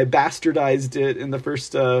have it. I bastardized it in the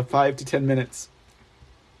first 5 to 10 minutes.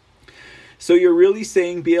 So you're really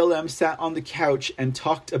saying BLM sat on the couch and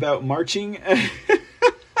talked about marching?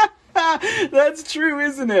 That's true,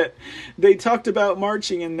 isn't it? They talked about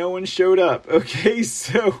marching and no one showed up. Okay,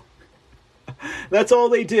 so that's all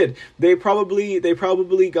they did. They probably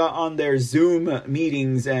got on their Zoom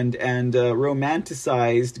meetings and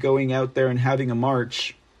romanticized going out there and having a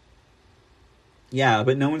march. Yeah,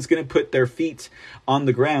 but no one's going to put their feet on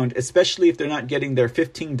the ground, especially if they're not getting their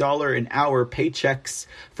 $15 an hour paychecks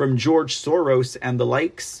from George Soros and the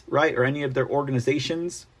likes, right? Or any of their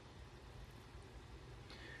organizations.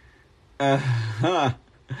 You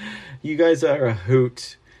guys are a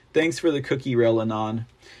hoot. Thanks for the cookie, Relanon.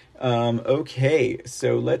 Okay,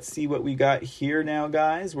 so let's see what we got here now,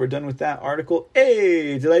 guys. We're done with that article.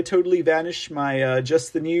 Hey, did I totally vanish my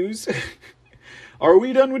Just the News? Are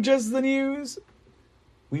we done with Just the News?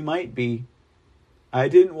 We might be. I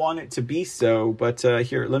didn't want it to be so, but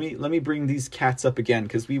here, let me bring these cats up again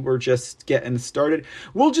because we were just getting started.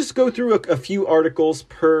 We'll just go through a few articles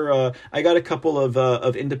per. I got a couple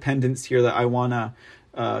of independents here that I wanna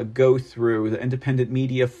go through. The independent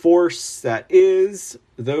media force, that is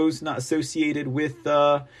those not associated with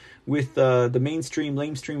the mainstream,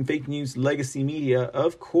 lamestream, fake news, legacy media,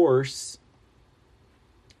 of course.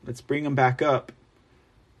 Let's bring them back up.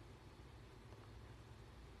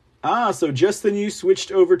 So Just the News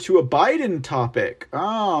switched over to a Biden topic.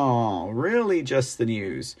 Oh, really? Just the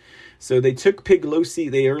News. So they took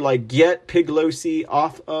Piglosi. They are like, get Piglosi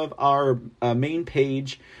off of our main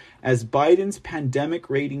page as Biden's pandemic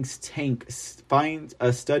ratings tank.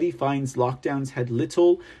 A study finds lockdowns had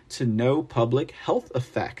little to no public health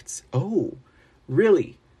effects. Oh,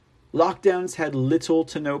 really? Lockdowns had little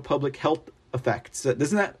to no public health effects.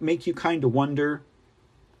 Doesn't that make you kind of wonder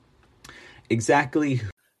exactly who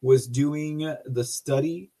was doing the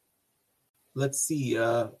study? Let's see.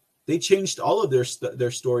 They changed all of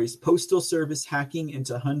their stories. Postal Service hacking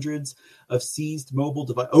into hundreds of seized mobile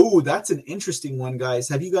devices. Oh, that's an interesting one, guys.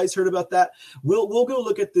 Have you guys heard about that? We'll go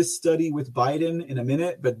look at this study with Biden in a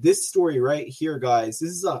minute, but this story right here, guys,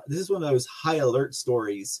 this is one of those high alert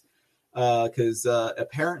stories because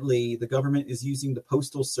apparently the government is using the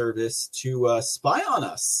Postal Service to spy on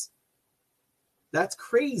us. That's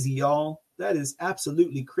crazy, y'all. That is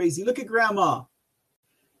absolutely crazy. Look at Grandma.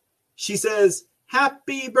 She says,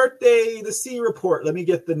 happy birthday, the C report. Let me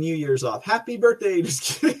get the New Year's off. Happy birthday.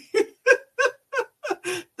 Just kidding.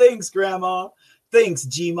 Thanks, Grandma. Thanks,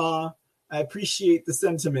 G-Ma. I appreciate the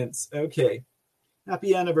sentiments. Okay.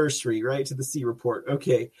 Happy anniversary, right, to the C report.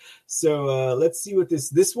 Okay. So let's see what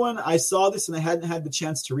this one, I saw this and I hadn't had the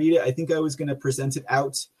chance to read it. I think I was going to present it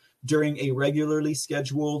out during a regularly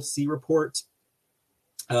scheduled C report.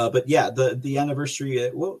 But yeah, the anniversary,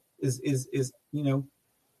 is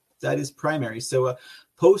That is primary. So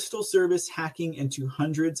Postal Service hacking into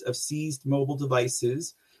hundreds of seized mobile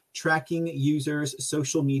devices, tracking users'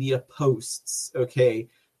 social media posts. Okay,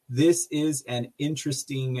 this is an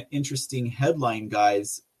interesting headline,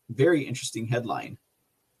 guys. Very interesting headline.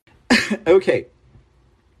 Okay.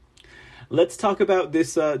 Let's talk about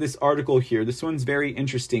this article here. This one's very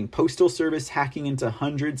interesting. Postal Service hacking into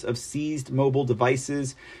hundreds of seized mobile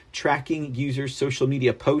devices, tracking users' social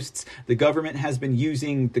media posts. The government has been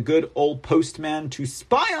using the good old postman to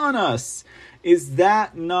spy on us. Is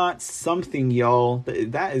that not something, y'all?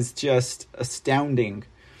 That is just astounding.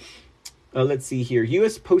 Let's see here.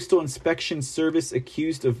 U.S. Postal Inspection Service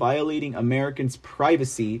accused of violating Americans'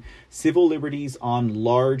 privacy, civil liberties on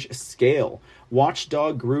large scale.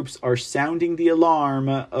 Watchdog groups are sounding the alarm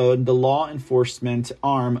on the law enforcement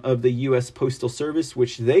arm of the U.S. Postal Service,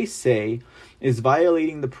 which they say is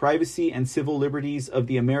violating the privacy and civil liberties of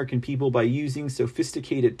the American people by using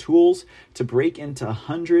sophisticated tools to break into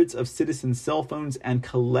hundreds of citizens' cell phones and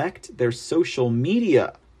collect their social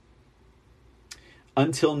media.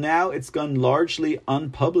 Until now, it's gone largely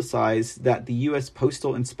unpublicized that the U.S.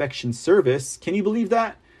 Postal Inspection Service, can you believe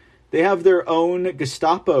that? They have their own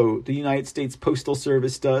Gestapo, the United States Postal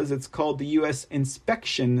Service does. It's called the U.S.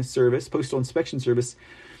 Inspection Service, Postal Inspection Service,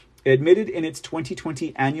 admitted in its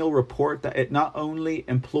 2020 annual report that it not only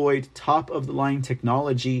employed top-of-the-line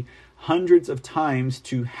technology hundreds of times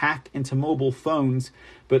to hack into mobile phones,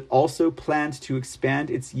 but also planned to expand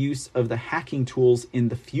its use of the hacking tools in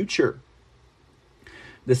the future.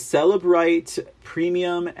 The Celebrite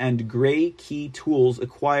Premium and Gray Key tools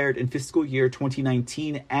acquired in fiscal year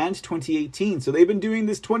 2019 and 2018. So they've been doing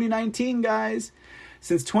this 2019, guys.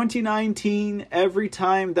 Since 2019, every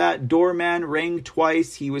time that doorman rang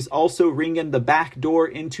twice, he was also ringing the back door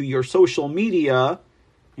into your social media.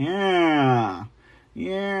 Yeah.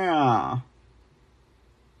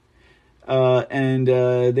 And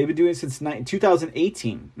they've been doing it since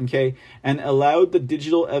 2018, okay, and allowed the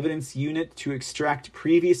Digital Evidence Unit to extract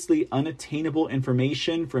previously unattainable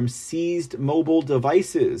information from seized mobile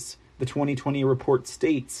devices, the 2020 report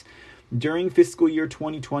states. During fiscal year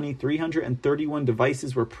 2020, 331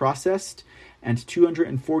 devices were processed and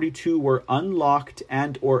 242 were unlocked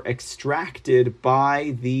and or extracted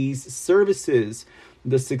by these services.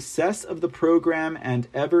 The success of the program and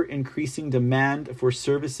ever-increasing demand for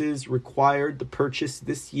services required the purchase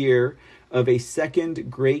this year of a second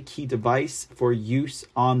Gray Key device for use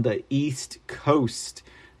on the East Coast.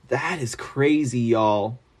 That is crazy,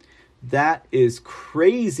 y'all. That is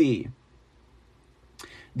crazy.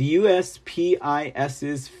 The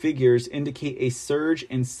USPIS's figures indicate a surge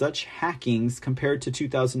in such hackings compared to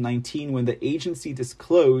 2019 when the agency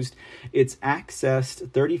disclosed it's accessed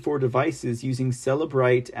 34 devices using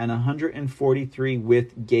Celebrite and 143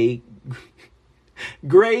 with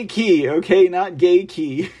Gray Key, okay, not Gay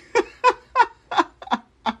Key.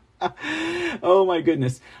 Oh my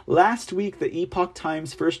goodness. Last week, the Epoch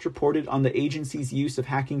Times first reported on the agency's use of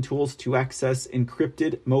hacking tools to access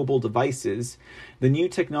encrypted mobile devices. The new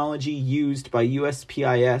technology used by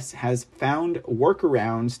USPIS has found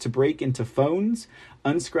workarounds to break into phones,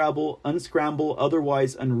 unscramble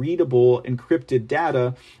otherwise unreadable encrypted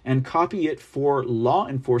data, and copy it for law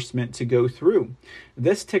enforcement to go through.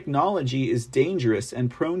 This technology is dangerous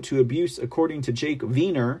and prone to abuse, according to Jake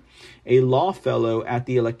Wiener, a law fellow at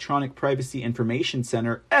the Electronic Privacy Information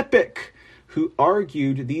Center, EPIC, who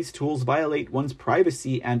argued these tools violate one's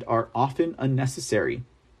privacy and are often unnecessary.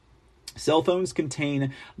 Cell phones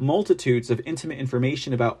contain multitudes of intimate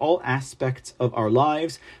information about all aspects of our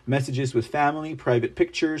lives, messages with family, private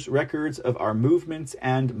pictures, records of our movements,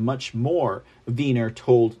 and much more, Wiener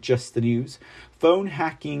told Just the News. Phone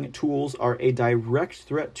hacking tools are a direct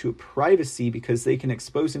threat to privacy because they can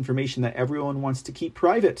expose information that everyone wants to keep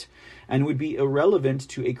private and would be irrelevant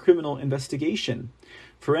to a criminal investigation.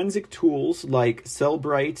 Forensic tools like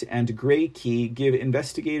Celebrite and Gray Key give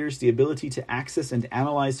investigators the ability to access and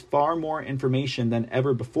analyze far more information than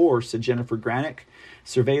ever before, said Jennifer Granick,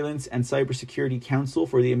 Surveillance and Cybersecurity Counsel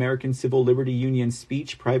for the American Civil Liberty Union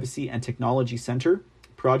Speech, Privacy and Technology Center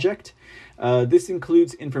project. This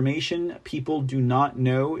includes information people do not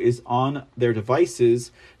know is on their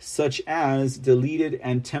devices, such as deleted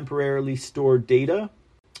and temporarily stored data.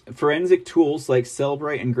 Forensic tools like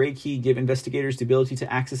Celebrite and Gray Key give investigators the ability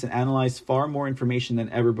to access and analyze far more information than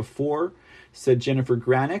ever before, said Jennifer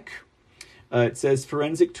Granick. It says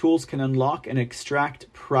forensic tools can unlock and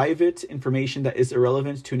extract private information that is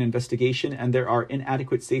irrelevant to an investigation, and there are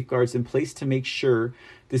inadequate safeguards in place to make sure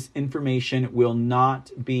this information will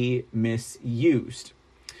not be misused.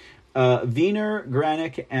 Wiener,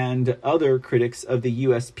 Granick, and other critics of the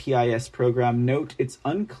USPIS program note it's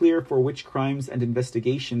unclear for which crimes and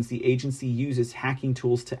investigations the agency uses hacking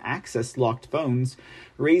tools to access locked phones,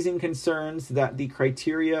 raising concerns that the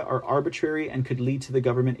criteria are arbitrary and could lead to the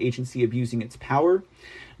government agency abusing its power.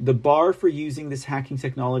 The bar for using this hacking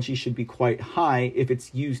technology should be quite high if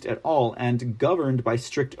it's used at all and governed by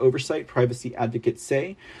strict oversight, privacy advocates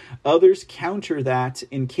say. Others counter that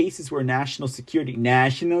in cases where national security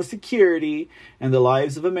and the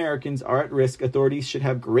lives of Americans are at risk, authorities should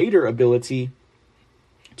have greater ability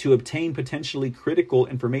to obtain potentially critical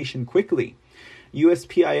information quickly.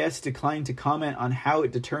 USPIS declined to comment on how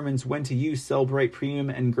it determines when to use Cellbrite Premium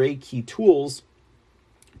and Gray Key tools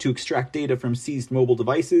to extract data from seized mobile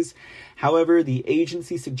devices. However, the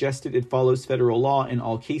agency suggested it follows federal law in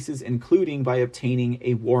all cases, including by obtaining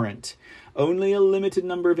a warrant. Only a limited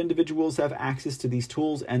number of individuals have access to these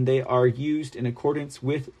tools, and they are used in accordance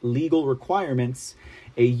with legal requirements,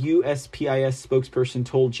 a USPIS spokesperson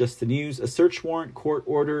told Just the News. A search warrant, court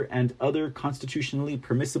order, and other constitutionally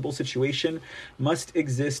permissible situation must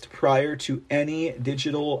exist prior to any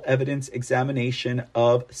digital evidence examination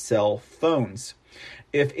of cell phones.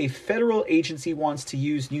 If a federal agency wants to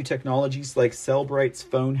use new technologies like Cellbrite's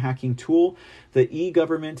phone hacking tool, the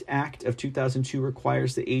E-Government Act of 2002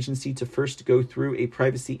 requires the agency to first go through a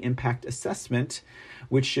privacy impact assessment,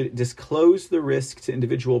 which should disclose the risk to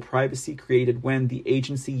individual privacy created when the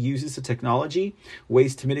agency uses the technology,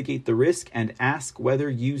 ways to mitigate the risk, and ask whether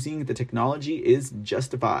using the technology is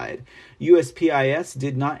justified. USPIS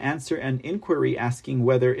did not answer an inquiry asking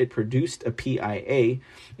whether it produced a PIA.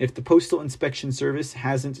 If the Postal Inspection Service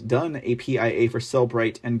hasn't done a PIA for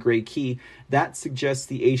Cellbrite and Gray Key, that suggests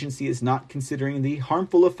the agency is not considering the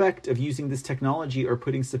harmful effect of using this technology or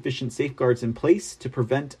putting sufficient safeguards in place to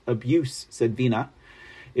prevent abuse, said Vina.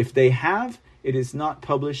 If they have, it is not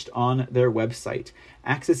published on their website.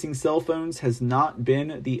 Accessing cell phones has not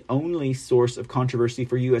been the only source of controversy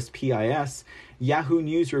for USPIS. Yahoo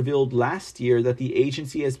News revealed last year that the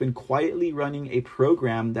agency has been quietly running a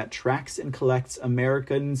program that tracks and collects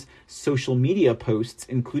Americans' social media posts,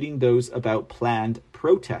 including those about planned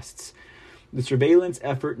protests. The surveillance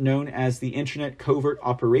effort known as the Internet Covert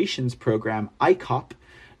Operations Program, ICOP,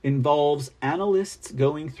 involves analysts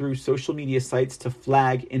going through social media sites to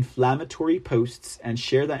flag inflammatory posts and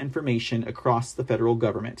share that information across the federal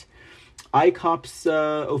government. ICOP's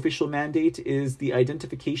official mandate is the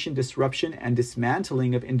identification, disruption, and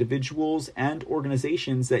dismantling of individuals and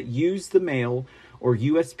organizations that use the mail or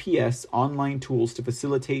USPS online tools to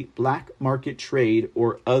facilitate black market trade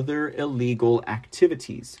or other illegal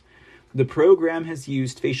activities. The program has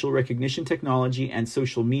used facial recognition technology and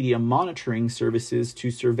social media monitoring services to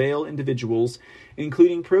surveil individuals,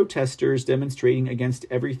 including protesters demonstrating against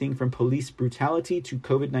everything from police brutality to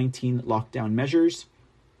COVID-19 lockdown measures.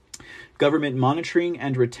 Government monitoring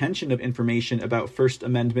and retention of information about First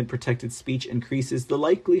Amendment protected speech increases the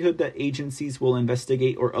likelihood that agencies will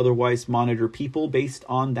investigate or otherwise monitor people based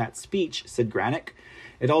on that speech, said Granick.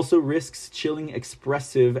 It also risks chilling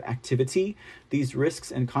expressive activity. These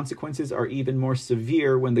risks and consequences are even more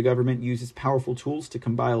severe when the government uses powerful tools to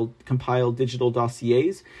compile digital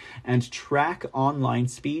dossiers and track online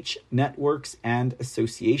speech, networks, and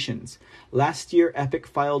associations. Last year, Epic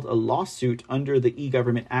filed a lawsuit under the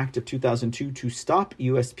E-Government Act of 2002 to stop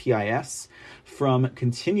USPIS from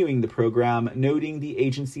continuing the program, noting the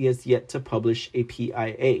agency has yet to publish a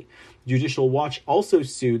PIA. Judicial Watch also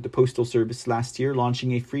sued the Postal Service last year,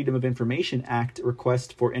 launching a Freedom of Information Act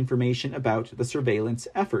request for information about the surveillance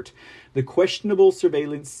effort. The questionable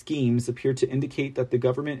surveillance schemes appear to indicate that the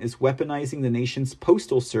government is weaponizing the nation's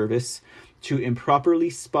postal service to improperly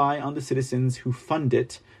spy on the citizens who fund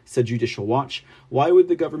it, said Judicial Watch. Why would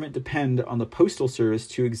the government depend on the Postal Service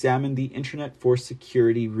to examine the internet for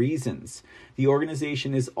security reasons? The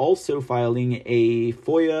organization is also filing a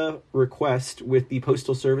FOIA request with the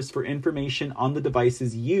Postal Service for information on the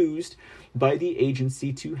devices used by the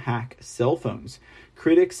agency to hack cell phones.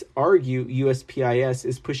 Critics argue USPIS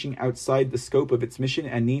is pushing outside the scope of its mission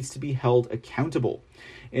and needs to be held accountable.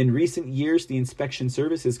 In recent years, the inspection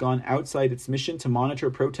service has gone outside its mission to monitor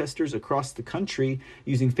protesters across the country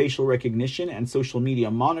using facial recognition and social media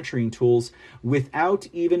monitoring tools without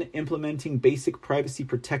even implementing basic privacy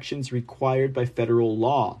protections required by federal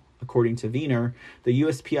law. According to Wiener, the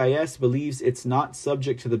USPIS believes it's not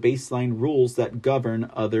subject to the baseline rules that govern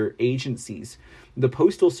other agencies. The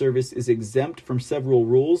Postal Service is exempt from several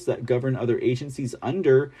rules that govern other agencies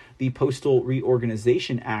under the Postal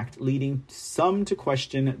Reorganization Act, leading some to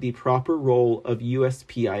question the proper role of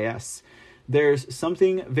USPIS. There's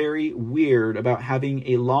something very weird about having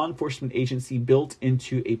a law enforcement agency built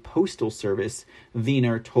into a postal service,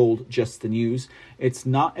 Wiener told Just the News. It's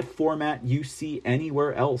not a format you see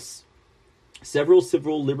anywhere else. Several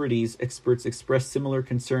civil liberties experts expressed similar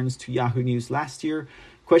concerns to Yahoo News last year,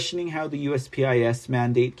 questioning how the USPIS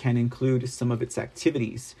mandate can include some of its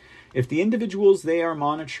activities. If the individuals they are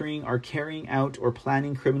monitoring are carrying out or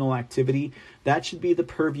planning criminal activity, that should be the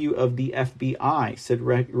purview of the FBI, said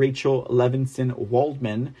Rachel Levinson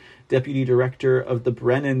Waldman, deputy director of the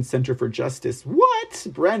Brennan Center for Justice. What?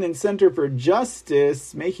 Brennan Center for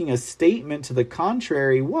Justice making a statement to the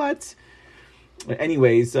contrary. What?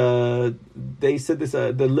 Anyways, they said this,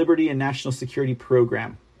 the Liberty and National Security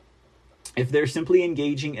Program. If they're simply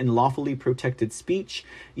engaging in lawfully protected speech,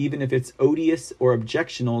 even if it's odious or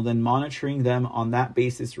objectionable, then monitoring them on that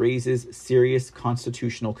basis raises serious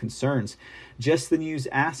constitutional concerns. Just the News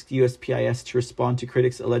asked USPIS to respond to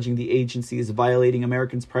critics alleging the agency is violating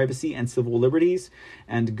Americans' privacy and civil liberties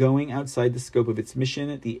and going outside the scope of its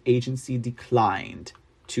mission. The agency declined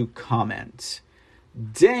to comment.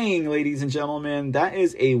 Dang, ladies and gentlemen, that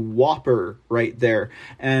is a whopper right there.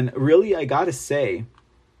 And really, I gotta say,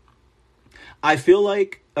 I feel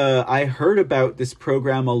like I heard about this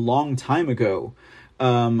program a long time ago.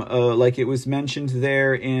 Like it was mentioned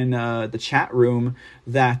there in the chat room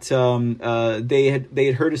that they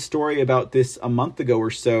had heard a story about this a month ago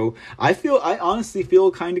or so. I honestly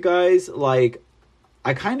feel kind of, guys, like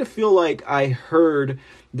I kind of feel like I heard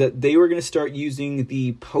that they were going to start using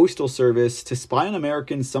the Postal Service to spy on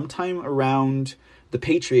Americans sometime around the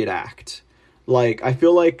Patriot Act. Like, I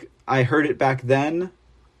feel like I heard it back then,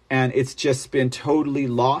 and it's just been totally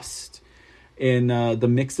lost in the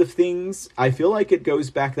mix of things. I feel like it goes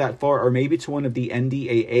back that far, or maybe to one of the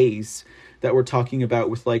NDAAs that we're talking about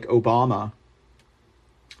with, like, Obama.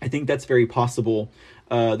 I think that's very possible.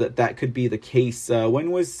 That could be the case.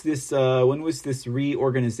 When was this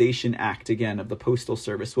Reorganization Act again of the Postal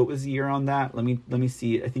Service? What was the year on that? Let me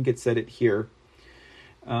see. I think it said it here.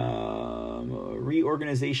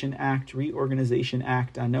 Reorganization Act.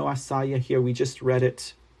 I know I saw you here. We just read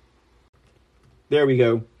it. There we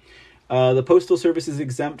go. The Postal Service is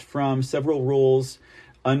exempt from several rules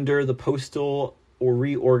under the Postal or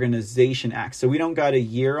Reorganization Act. So we don't got a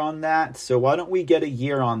year on that. So why don't we get a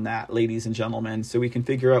year on that, ladies and gentlemen, so we can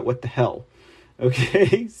figure out what the hell.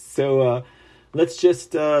 Okay, so let's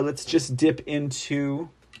just dip into.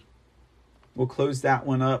 We'll close that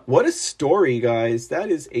one up. What a story, guys!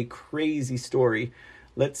 That is a crazy story.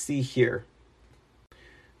 Let's see here.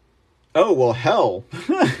 Oh well, hell.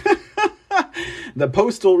 The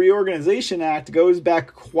Postal Reorganization Act goes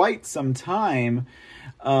back quite some time.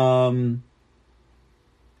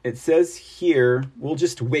 It says here, we'll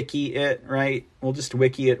just wiki it, right? We'll just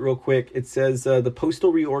wiki it real quick. It says the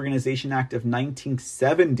Postal Reorganization Act of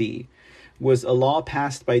 1970 was a law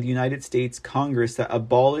passed by the United States Congress that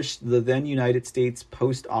abolished the then United States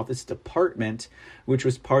Post Office Department, which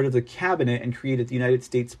was part of the cabinet, and created the United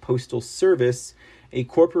States Postal Service, a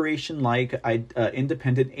corporation-like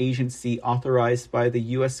independent agency authorized by the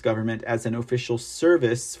U.S. government as an official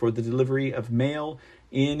service for the delivery of mail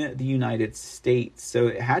in the United States. So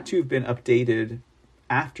it had to have been updated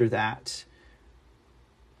after that.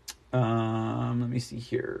 Let me see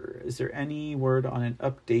here. Is there any word on an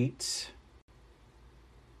update?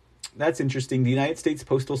 That's interesting. The United States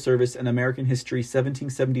Postal Service and American History,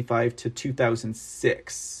 1775 to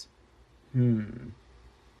 2006.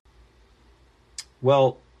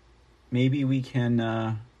 Well, maybe we can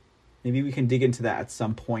dig into that at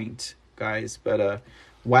some point, guys. But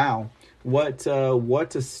wow, what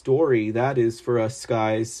a story that is for us,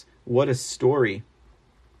 guys. What a story.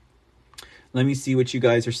 Let me see what you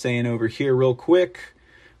guys are saying over here real quick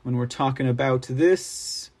when we're talking about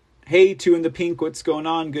this. Hey, Two in the Pink, what's going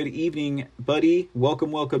on? Good evening, buddy.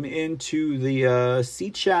 Welcome into the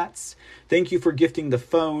C chats. Thank you for gifting the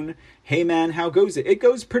phone. Hey, man, how goes it? It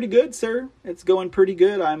goes pretty good, sir. It's going pretty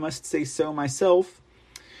good. I must say so myself.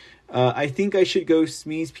 I think I should go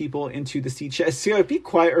sneeze people into the C chat. So be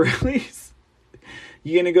quiet, early.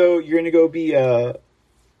 You're gonna go be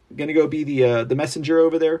the messenger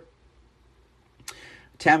over there.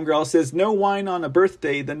 Tamgrel says, no wine on a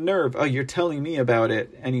birthday, the nerve. Oh, you're telling me about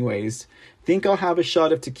it. Anyways, think I'll have a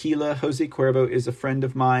shot of tequila. Jose Cuervo is a friend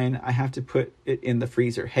of mine. I have to put it in the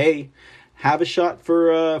freezer. Hey, have a shot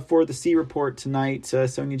for the C Report tonight,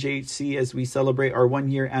 Sonia JHC, as we celebrate our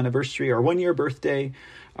 1 year anniversary, our 1 year birthday,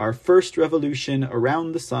 Our first revolution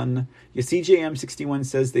around the sun. Yeah, CJM61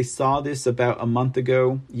 says they saw this about a month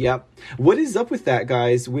ago. Yep. What is up with that,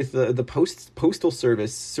 guys? With the postal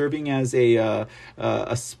service serving as a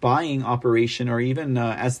spying operation, or even,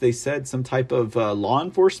 as they said, some type of law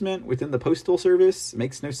enforcement within the postal service?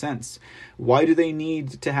 Makes no sense. Why do they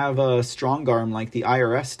need to have a strong arm like the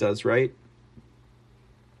IRS does, right?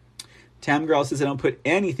 Tamgral says, I don't put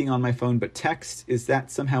anything on my phone but text. Is that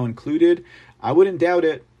somehow included? I wouldn't doubt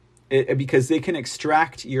it. Because they can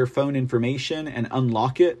extract your phone information and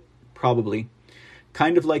unlock it, probably.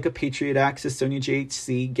 Kind of like a Patriot Access, Sonia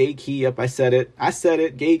JHC, gay key. Yep, I said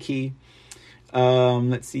it, gay key.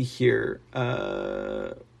 Let's see here.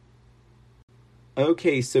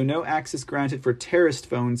 Okay, so no access granted for terrorist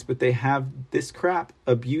phones, but they have this crap.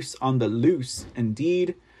 Abuse on the loose,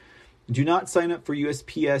 indeed. Do not sign up for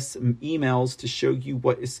USPS emails to show you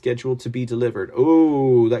what is scheduled to be delivered.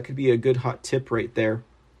 Oh, that could be a good hot tip right there.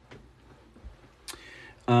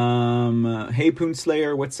 Hey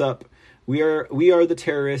Poonslayer, what's up? We are the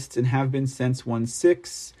terrorists and have been since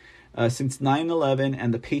 1/6, since 9/11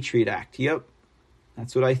 and the Patriot Act. Yep,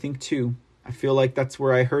 that's what I think too. I feel like that's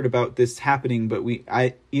where I heard about this happening, but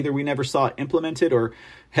either we never saw it implemented, or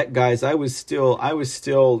heck, guys, I was still,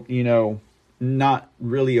 not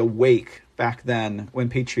really awake back then when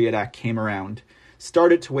Patriot Act came around.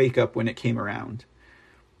 Started to wake up when it came around,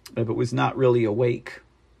 but was not really awake.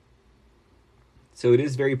 So it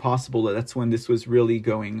is very possible that that's when this was really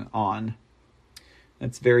going on.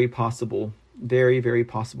 That's very possible. Very, very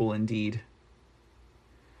possible indeed.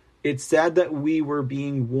 It's sad that we were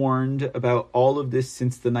being warned about all of this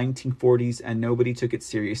since the 1940s and nobody took it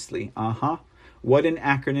seriously. Uh-huh. What an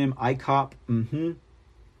acronym, ICOP. Mm-hmm.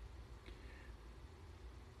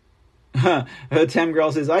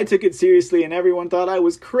 Tamgral says, I took it seriously and everyone thought I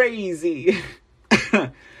was crazy.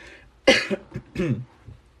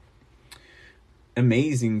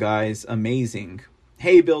 Amazing, guys. Amazing.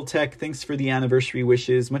 Hey, Bill Tech. Thanks for the anniversary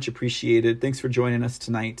wishes. Much appreciated. Thanks for joining us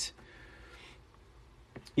tonight.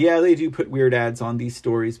 Yeah, they do put weird ads on these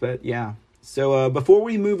stories, but yeah. So before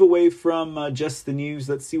we move away from just the news,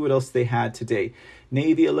 let's see what else they had today.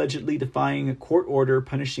 Navy allegedly defying a court order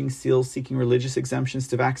punishing SEALs seeking religious exemptions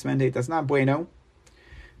to vax mandate. That's not bueno.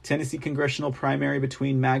 Tennessee congressional primary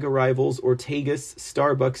between MAGA rivals Ortagus,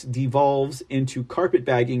 Starbucks devolves into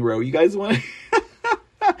carpetbagging row. You guys want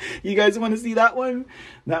to see that one?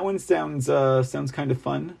 That one sounds kind of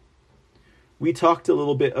fun. We talked a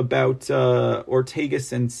little bit about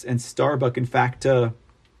Ortagus and Starbuck. In fact,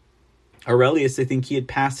 Aurelius, I think he had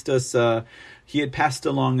passed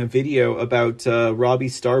along a video about Robbie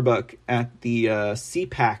Starbuck at the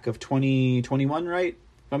CPAC of 2021, right?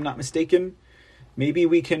 If I'm not mistaken. Maybe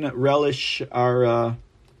we can relish our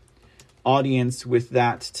audience with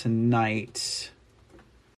that tonight.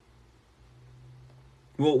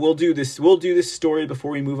 We'll do this. We'll do this story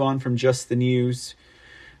before we move on from just the news.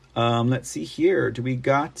 Let's see here. Do we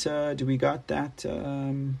got that?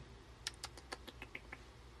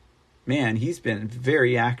 Man, he's been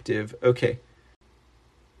very active. Okay,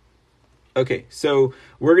 so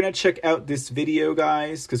we're gonna check out this video,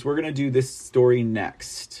 guys, because we're gonna do this story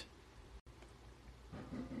next.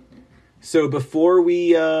 So before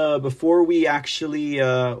we actually,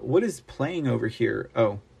 what is playing over here?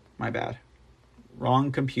 Oh, my bad.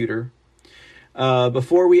 Wrong computer.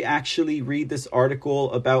 Before we actually read this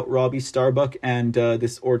article about Robbie Starbuck and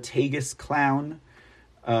this Ortagus clown,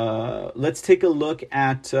 let's take a look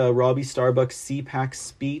at Robbie Starbuck's CPAC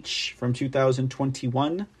speech from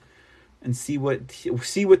 2021 and see what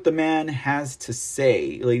the man has to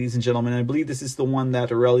say, ladies and gentlemen. I believe this is the one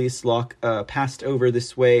that Aurelius Locke passed over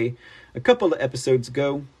this way a couple of episodes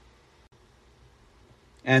ago.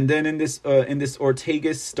 And then in this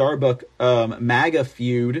Ortagus Starbuck MAGA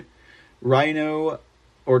feud, Rhino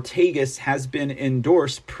Ortagus has been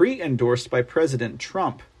pre-endorsed by President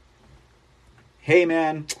Trump. Hey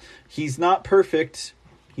man, he's not perfect,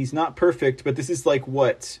 but this is like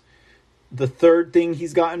what? The third thing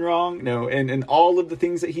he's gotten wrong? No, and all of the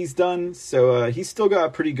things that he's done. So he's still got a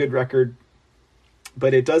pretty good record.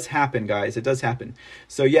 But it does happen, guys. It does happen.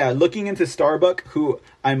 So yeah, looking into Starbuck, who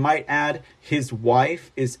I might add, his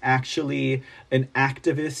wife is actually an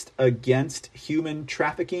activist against human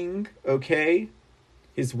trafficking, okay?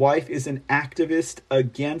 His wife is an activist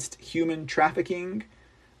against human trafficking,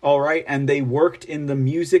 all right? And they worked in the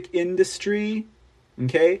music industry,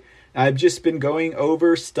 okay? I've just been going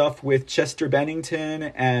over stuff with Chester Bennington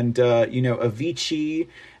and, Avicii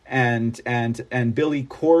and Billy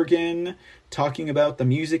Corgan, talking about the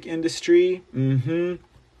music industry.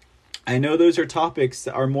 I know those are topics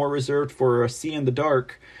that are more reserved for See in the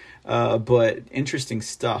Dark, but interesting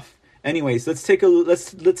stuff. Anyways, let's take a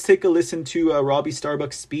listen to Robbie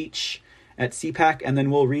Starbuck's speech at CPAC, and then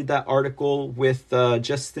we'll read that article with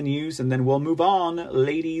just the news, and then we'll move on,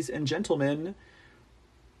 ladies and gentlemen.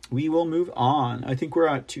 We will move on. I think we're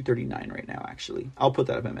at 2:39 right now, actually. I'll put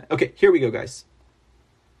that up in a minute. Okay, here we go, guys.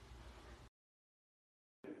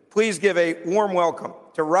 Please give a warm welcome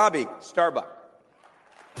to Robbie Starbuck.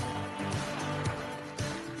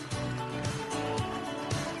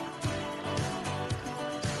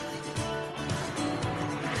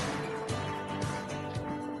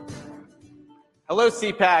 Hello,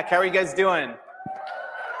 CPAC. How are you guys doing?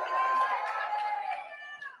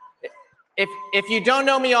 If you don't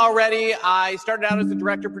know me already, I started out as a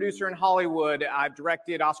director-producer in Hollywood. I've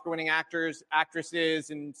directed Oscar-winning actors, actresses,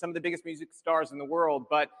 and some of the biggest music stars in the world.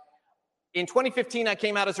 But in 2015, I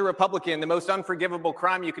came out as a Republican, the most unforgivable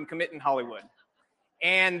crime you can commit in Hollywood.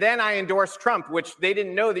 And then I endorsed Trump, which they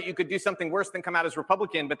didn't know that you could do something worse than come out as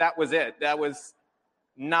Republican, but that was it. That was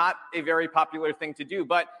not a very popular thing to do.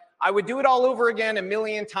 But I would do it all over again a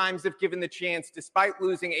million times if given the chance, despite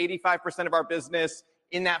losing 85% of our business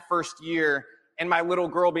in that first year and my little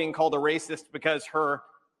girl being called a racist because her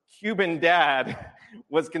Cuban dad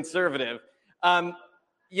was conservative. And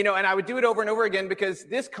I would do it over and over again because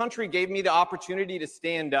this country gave me the opportunity to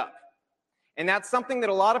stand up. And that's something that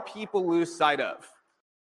a lot of people lose sight of.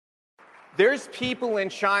 There's people in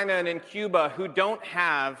China and in Cuba who don't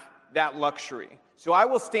have that luxury. So I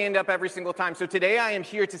will stand up every single time. So today I am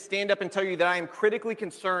here to stand up and tell you that I am critically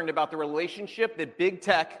concerned about the relationship that big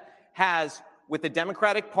tech has with the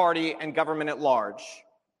Democratic Party and government at large.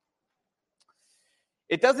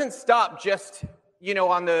 It doesn't stop just,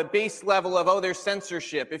 on the base level of, there's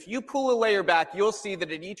censorship. If you pull a layer back, you'll see that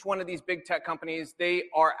at each one of these big tech companies, they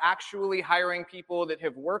are actually hiring people that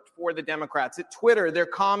have worked for the Democrats. At Twitter, their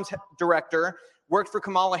comms director worked for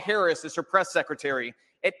Kamala Harris as her press secretary.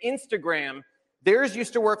 At Instagram, theirs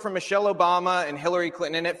used to work for Michelle Obama and Hillary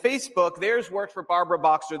Clinton. And at Facebook, theirs worked for Barbara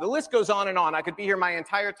Boxer. The list goes on and on. I could be here my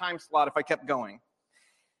entire time slot if I kept going.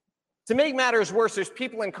 To make matters worse, there's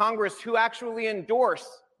people in Congress who actually endorse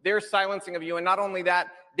their silencing of you. And not only that,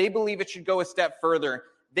 they believe it should go a step further.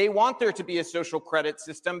 They want there to be a social credit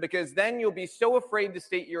system because then you'll be so afraid to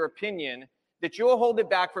state your opinion that you'll hold it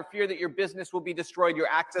back for fear that your business will be destroyed, your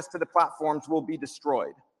access to the platforms will be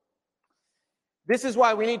destroyed. This is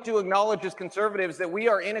why we need to acknowledge as conservatives that we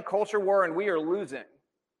are in a culture war and we are losing.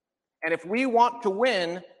 And if we want to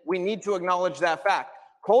win, we need to acknowledge that fact.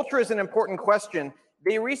 Culture is an important question.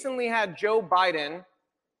 They recently had Joe Biden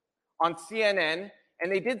on CNN,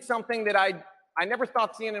 and they did something that I never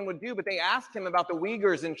thought CNN would do, but they asked him about the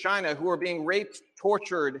Uyghurs in China who are being raped,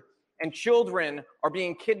 tortured, and children are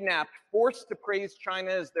being kidnapped, forced to praise China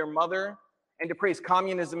as their mother and to praise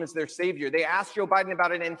communism as their savior. They asked Joe Biden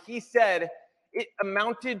about it, and he said, it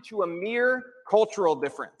amounted to a mere cultural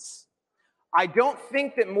difference. I don't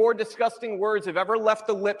think that more disgusting words have ever left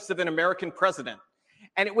the lips of an American president.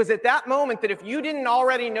 And it was at that moment that if you didn't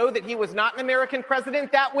already know that he was not an American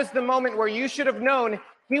president, that was the moment where you should have known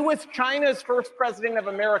he was China's first president of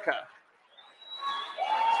America.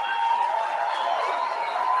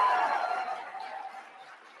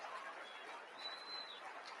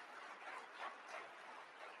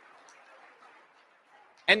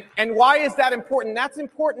 And why is that important? That's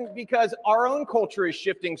important because our own culture is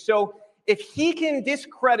shifting. So if he can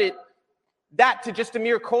discredit that to just a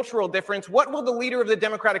mere cultural difference, what will the leader of the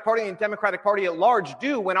Democratic Party and the Democratic Party at large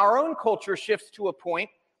do when our own culture shifts to a point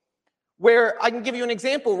where, I can give you an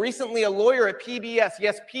example. Recently, a lawyer at PBS,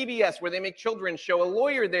 yes, PBS, where they make children's show, a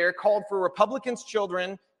lawyer there called for Republicans'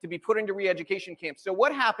 children to be put into re-education camps. So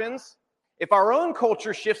what happens if our own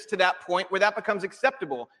culture shifts to that point where that becomes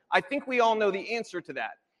acceptable? I think we all know the answer to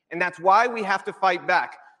that. And that's why we have to fight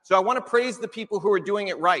back. So I want to praise the people who are doing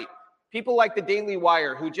it right. People like the Daily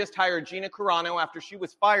Wire, who just hired Gina Carano after she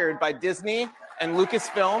was fired by Disney and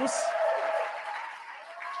Lucasfilms.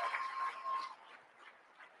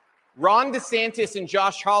 Ron DeSantis and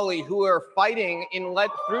Josh Hawley, who are fighting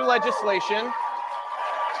through legislation.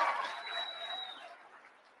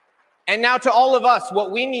 And now to all of us,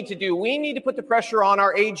 what we need to do, we need to put the pressure on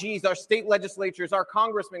our AGs, our state legislatures, our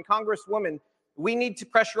congressmen, congresswomen. We need to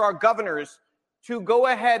pressure our governors to go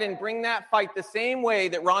ahead and bring that fight the same way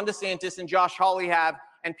that Ron DeSantis and Josh Hawley have,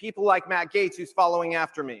 and people like Matt Gaetz, who's following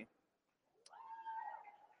after me.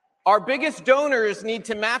 Our biggest donors need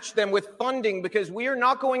to match them with funding because we are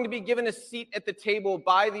not going to be given a seat at the table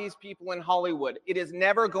by these people in Hollywood. It is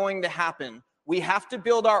never going to happen. We have to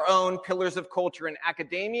build our own pillars of culture in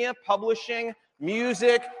academia, publishing,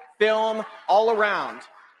 music, film, all around.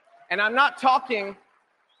 And I'm not talking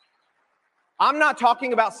I'm not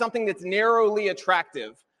talking about something that's narrowly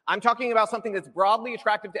attractive. I'm talking about something that's broadly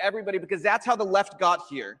attractive to everybody, because that's how the left got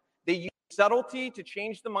here. They used subtlety to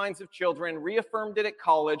change the minds of children, reaffirmed it at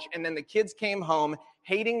college, and then the kids came home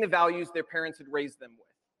hating the values their parents had raised them with.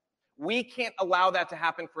 We can't allow that to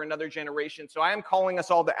happen for another generation. So I am calling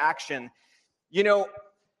us all to action. You know,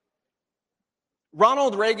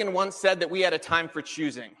 Ronald Reagan once said that we had a time for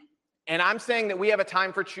choosing. And I'm saying that we have a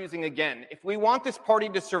time for choosing again. If we want this party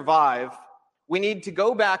to survive, we need to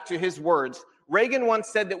go back to his words. Reagan once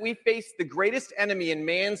said that we face the greatest enemy in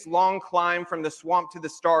man's long climb from the swamp to the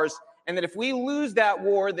stars, and that if we lose that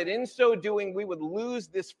war, that in so doing, we would lose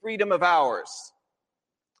this freedom of ours.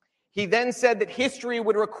 He then said that history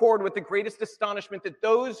would record with the greatest astonishment that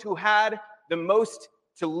those who had the most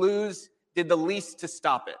to lose did the least to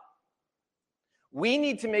stop it. We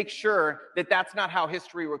need to make sure that that's not how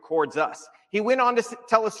history records us. He went on to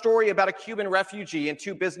tell a story about a Cuban refugee and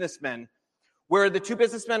two businessmen, where the two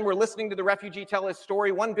businessmen were listening to the refugee tell his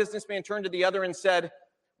story. One businessman turned to the other and said,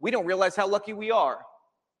 "We don't realize how lucky we are."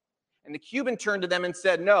 And the Cuban turned to them and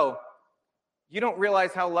said, "No, you don't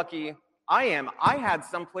realize how lucky I am. I had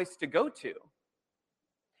someplace to go to."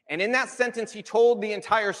 And in that sentence, he told the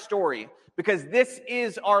entire story, because this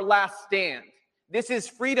is our last stand. This is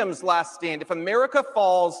freedom's last stand. If America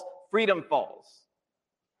falls, freedom falls.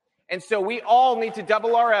 And so we all need to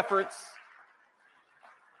double our efforts.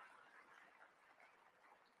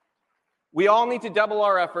 We all need to double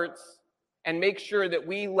our efforts and make sure that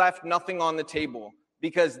we left nothing on the table,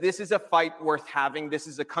 because this is a fight worth having. This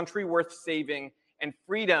is a country worth saving. And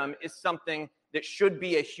freedom is something that should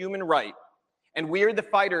be a human right. And we are the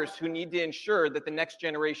fighters who need to ensure that the next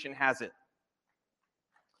generation has it.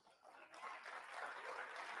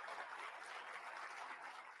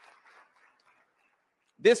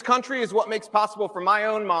 This country is what makes possible for my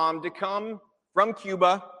own mom to come from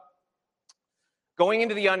Cuba, going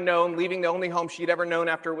into the unknown, leaving the only home she'd ever known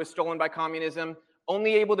after it was stolen by communism,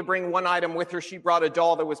 only able to bring one item with her. She brought a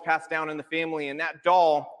doll that was passed down in the family, and that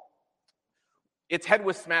doll, its head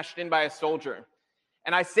was smashed in by a soldier.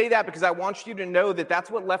 And I say that because I want you to know that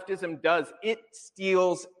that's what leftism does. It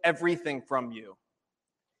steals everything from you.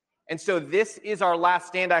 And so this is our last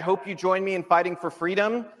stand. I hope you join me in fighting for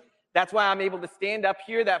freedom. That's why I'm able to stand up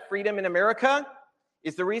here. That freedom in America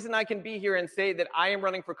is the reason I can be here and say that I am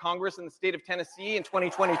running for Congress in the state of Tennessee in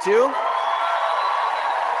 2022.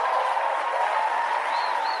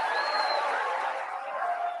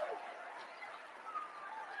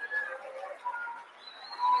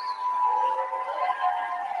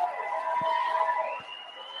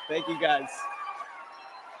 Thank you, guys.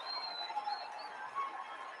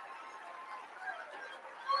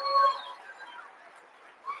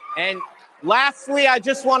 And lastly, I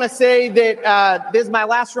just want to say that this is my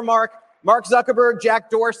last remark. Mark Zuckerberg, Jack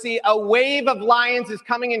Dorsey, a wave of lions is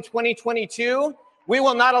coming in 2022. We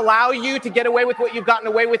will not allow you to get away with what you've gotten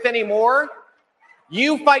away with anymore.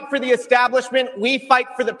 You fight for the establishment. We fight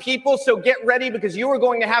for the people. So get ready, because you are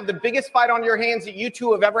going to have the biggest fight on your hands that you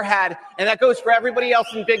two have ever had. And that goes for everybody else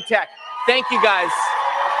in big tech. Thank you, guys.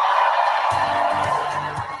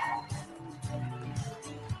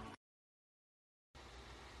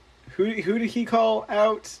 Who did he call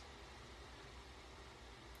out?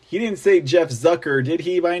 He didn't say Jeff Zucker, did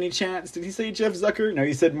he, by any chance? Did he say Jeff Zucker? No,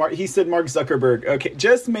 he said Mark Zuckerberg. Okay,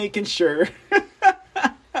 just making sure.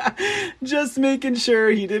 Just making sure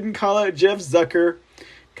he didn't call out Jeff Zucker,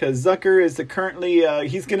 because Zucker is currently,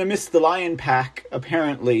 he's going to miss the Lion Pack,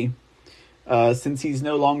 apparently, since he's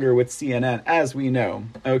no longer with CNN, as we know.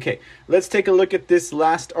 Okay, let's take a look at this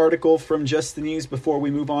last article from Just the News before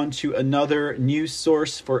we move on to another news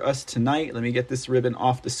source for us tonight. Let me get this ribbon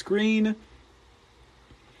off the screen.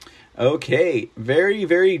 Okay, very,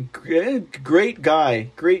 very great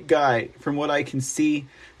guy from what I can see.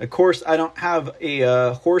 Of course, I don't have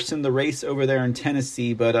a horse in the race over there in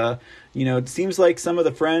Tennessee, but, it seems like some of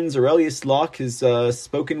the friends, Aurelius Locke has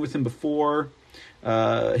spoken with him before.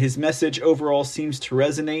 His message overall seems to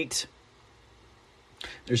resonate.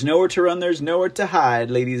 There's nowhere to run, there's nowhere to hide,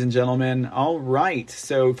 ladies and gentlemen. All right,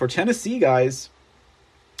 so for Tennessee, guys,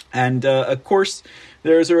 and of course,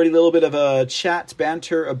 there's already a little bit of a chat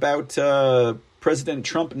banter about President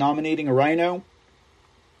Trump nominating a rhino.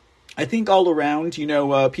 I think all around,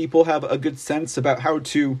 people have a good sense about how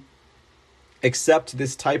to accept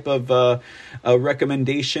this type of a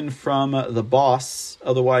recommendation from the boss,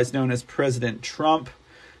 otherwise known as President Trump.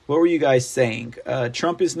 What were you guys saying?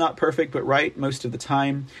 Trump is not perfect, but right most of the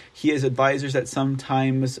time. He has advisors that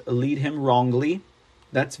sometimes lead him wrongly.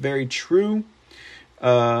 That's very true.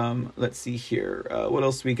 Let's see here. What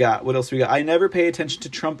else we got? I never pay attention to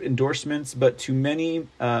Trump endorsements, but been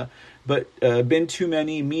too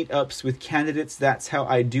many meetups with candidates. That's how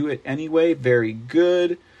I do it anyway. Very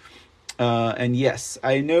good. And yes,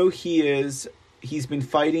 I know he's been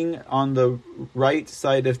fighting on the right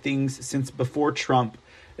side of things since before Trump,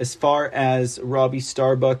 as far as Robbie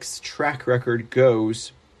Starbuck's track record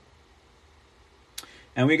goes.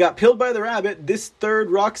 And we got Pilled by the Rabbit. This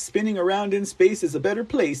third rock spinning around in space is a better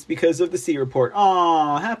place because of the C report.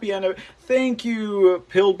 Aw, happy anniversary. Thank you,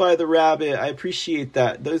 Pilled by the Rabbit. I appreciate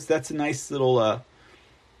that. That's a nice little,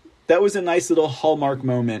 that was a nice little Hallmark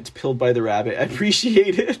moment, Pilled by the Rabbit. I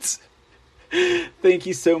appreciate it. Thank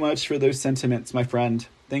you so much for those sentiments, my friend.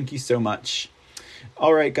 Thank you so much.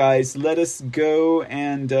 All right, guys, let us go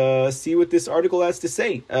and see what this article has to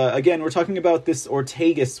say. Again, we're talking about this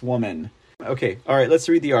Ortagus woman. Okay, all right, let's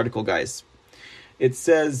read the article, guys. It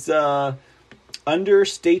says, under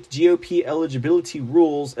state GOP eligibility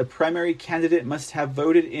rules, a primary candidate must have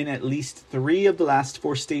voted in at least 3 of the last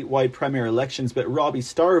 4 statewide primary elections, but Robbie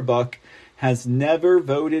Starbuck has never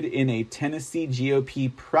voted in a Tennessee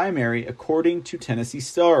GOP primary, according to Tennessee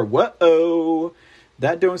Star. Whoa,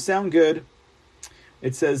 that don't sound good.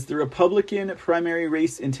 It says, the Republican primary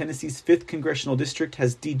race in Tennessee's 5th congressional district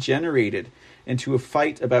has degenerated into a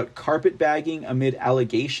fight about carpetbagging amid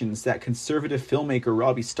allegations that conservative filmmaker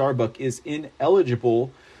Robbie Starbuck is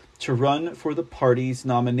ineligible to run for the party's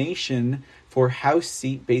nomination for House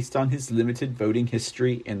seat based on his limited voting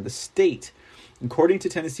history in the state. According to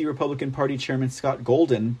Tennessee Republican Party Chairman Scott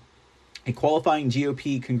Golden, a qualifying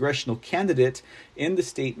GOP congressional candidate in the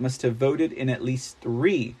state must have voted in at least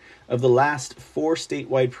 3 of the last 4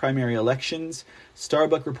 statewide primary elections.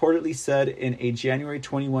 Starbuck reportedly said in a January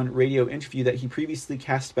 21 radio interview that he previously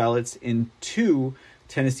cast ballots in 2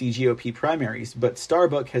 Tennessee GOP primaries, but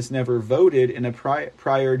Starbuck has never voted in a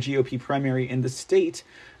prior GOP primary in the state,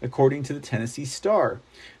 according to the Tennessee Star.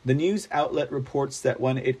 The news outlet reports that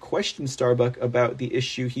when it questioned Starbuck about the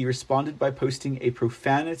issue, he responded by posting a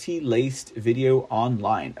profanity-laced video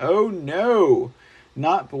online. Oh no,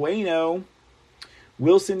 not bueno.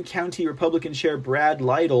 Wilson County Republican Chair Brad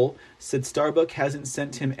Lytle said Starbuck hasn't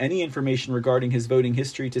sent him any information regarding his voting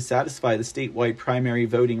history to satisfy the statewide primary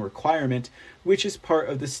voting requirement, which is part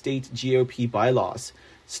of the state GOP bylaws.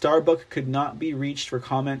 Starbuck could not be reached for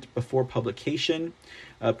comment before publication.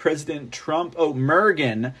 President Trump,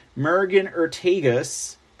 Mergen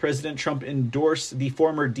Ortagus, President Trump endorsed the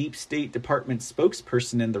former Deep State Department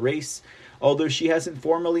spokesperson in the race. Although she hasn't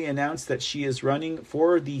formally announced that she is running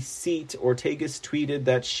for the seat, Ortagus tweeted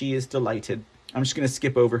that she is delighted. I'm just going to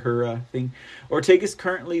skip over her thing. Ortagus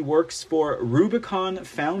currently works for Rubicon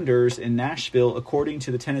Founders in Nashville, according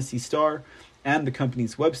to the Tennessee Star and the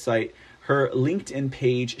company's website. Her LinkedIn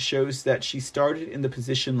page shows that she started in the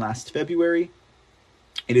position last February.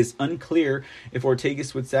 It is unclear if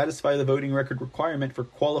Ortagus would satisfy the voting record requirement for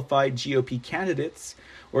qualified GOP candidates.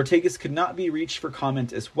 Ortagus could not be reached for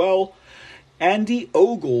comment as well. Andy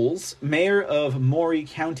Ogles, mayor of Maury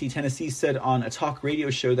County, Tennessee, said on a talk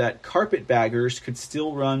radio show that carpetbaggers could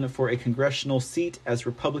still run for a congressional seat as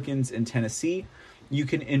Republicans in Tennessee. You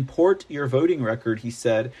can import your voting record, he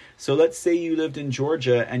said. So let's say you lived in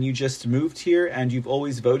Georgia and you just moved here and you've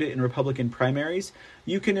always voted in Republican primaries.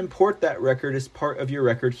 You can import that record as part of your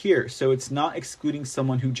record here. So it's not excluding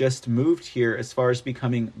someone who just moved here as far as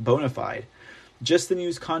becoming bona fide. Just the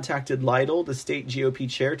News contacted Lytle, the state GOP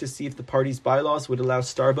chair, to see if the party's bylaws would allow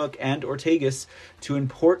Starbuck and Ortagus to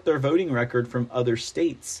import their voting record from other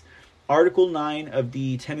states. Article 9 of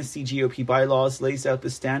the Tennessee GOP bylaws lays out the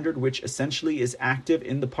standard, which essentially is active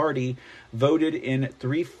in the party, voted in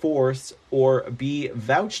 3/4 or be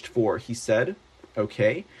vouched for, he said.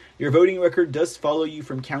 Okay. Your voting record does follow you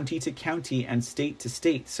from county to county and state to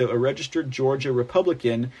state. So a registered Georgia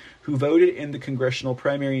Republican who voted in the congressional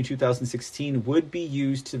primary in 2016 would be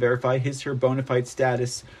used to verify his/her bona fide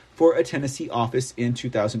status for a Tennessee office in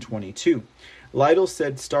 2022. Lytle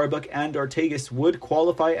said Starbuck and Ortagus would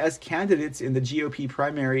qualify as candidates in the GOP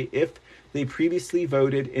primary if they previously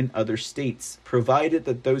voted in other states, provided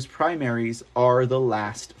that those primaries are the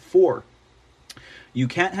last 4. You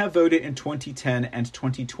can't have voted in 2010 and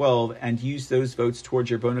 2012 and use those votes towards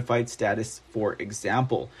your bona fide status, for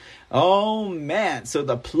example. Oh man, so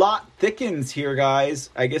the plot thickens here, guys.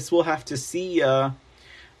 I guess we'll have to see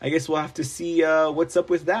what's up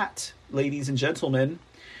with that, ladies and gentlemen.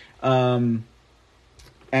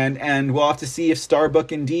 And we'll have to see if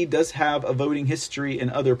Starbuck indeed does have a voting history in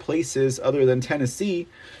other places other than Tennessee.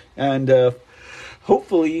 And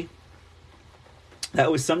hopefully that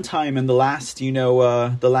was sometime in the last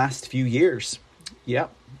few years. Yep.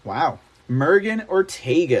 Wow. Mergen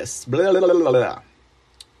Ortagus. Blah, blah, blah, blah, blah.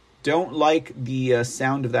 Don't like the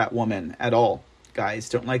sound of that woman at all, guys.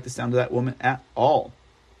 Don't like the sound of that woman at all.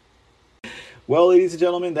 Well, ladies and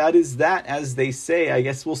gentlemen, that is that, as they say. I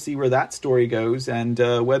guess we'll see where that story goes, and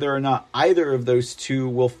whether or not either of those two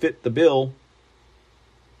will fit the bill.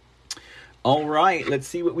 All right, let's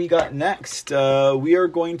see what we got next. We are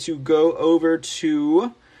going to go over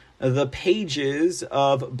to the pages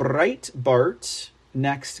of Breitbart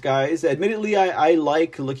next, guys. Admittedly, I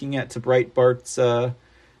like looking at Breitbart's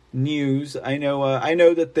news. I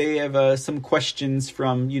know that they have some questions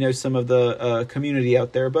from some of the community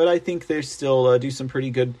out there, but I think they still do some pretty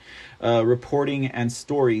good reporting and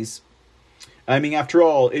stories. I mean, after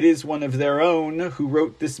all, it is one of their own who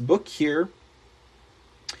wrote this book here.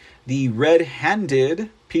 The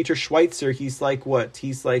red-handed Peter Schweitzer. He's like what?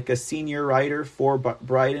 He's like a senior writer for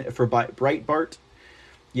Breitbart.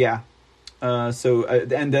 Yeah.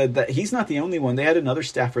 He's not the only one. They had another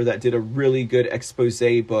staffer that did a really good expose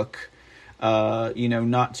book,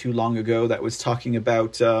 not too long ago, that was talking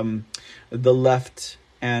about the left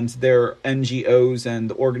and their NGOs and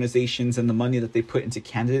the organizations and the money that they put into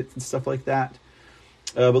candidates and stuff like that.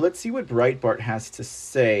 But let's see what Breitbart has to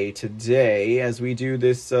say today as we do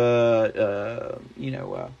this,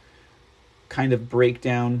 kind of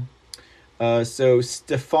breakdown. So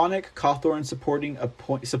Stefanik Cawthorn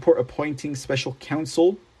support appointing special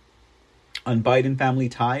counsel on Biden family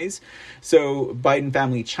ties. So Biden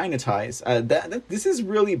family China ties. This is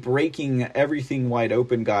really breaking everything wide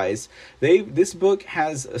open, guys. This book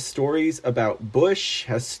has stories about Bush,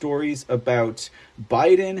 has stories about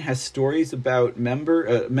Biden, has stories about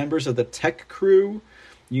members of the tech crew,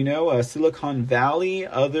 Silicon Valley,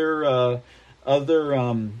 other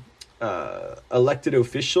elected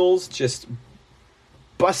officials, just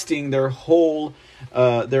busting their whole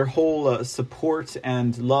support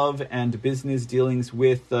and love and business dealings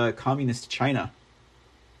with communist China.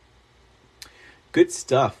 Good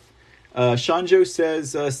stuff. Shanjo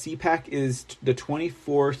says CPAC is the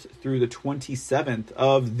 24th through the 27th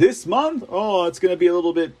of this month. Oh, it's going to be a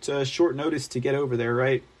little bit short notice to get over there,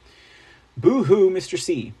 right? Boo-hoo, Mr.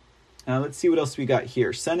 C. Let's see what else we got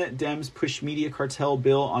here. Senate Dems push media cartel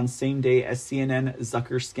bill on same day as CNN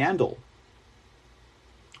Zucker scandal.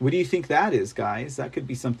 What do you think that is, guys? That could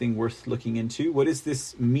be something worth looking into. What is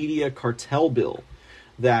this media cartel bill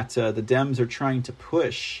that the Dems are trying to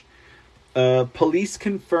push? Police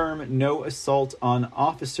confirm no assault on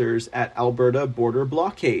officers at Alberta border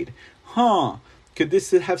blockade. Could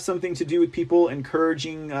this have something to do with people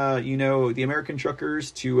encouraging, the American truckers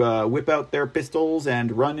to whip out their pistols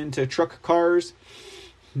and run into truck cars?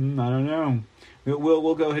 I don't know.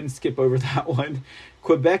 We'll go ahead and skip over that one.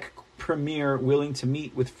 Quebec Premier willing to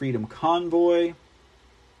meet with Freedom Convoy.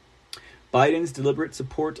 Biden's deliberate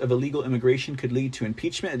support of illegal immigration could lead to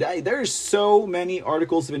impeachment. There's so many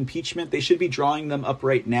articles of impeachment. They should be drawing them up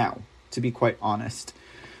right now, to be quite honest.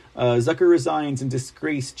 Zucker resigns in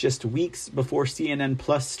disgrace just weeks before CNN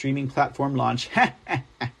Plus streaming platform launch.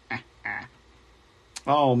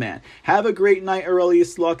 Oh, man. Have a great night,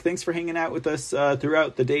 Aurelius Luck. Thanks for hanging out with us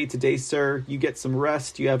throughout the day today, sir. You get some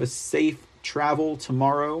rest. You have a safe travel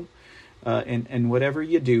tomorrow. And whatever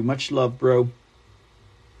you do. Much love, bro.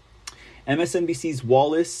 MSNBC's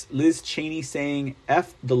Wallace, Liz Cheney saying,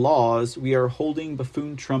 F the laws, we are holding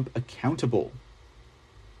buffoon Trump accountable.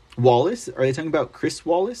 Wallace? Are they talking about Chris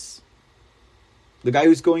Wallace? The guy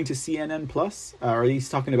who's going to CNN Plus? Or he's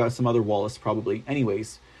talking about some other Wallace, probably.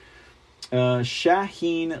 Anyways.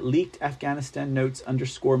 Shaheen leaked Afghanistan notes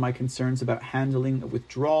underscore my concerns about handling of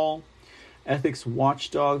withdrawal. Ethics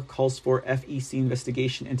watchdog calls for FEC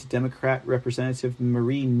investigation into Democrat Representative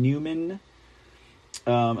Marie Newman.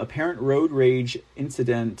 Apparent road rage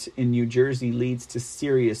incident in New Jersey leads to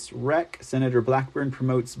serious wreck. Senator Blackburn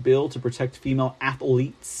promotes bill to protect female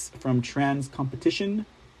athletes from trans competition.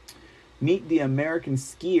 Meet the American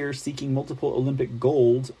skier seeking multiple Olympic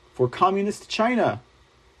gold for communist China.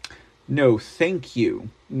 No, thank you.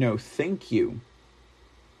 No, thank you.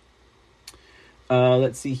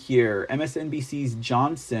 Let's see here. MSNBC's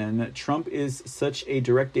Johnson. Trump is such a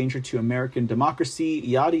direct danger to American democracy.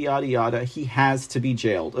 Yada, yada, yada. He has to be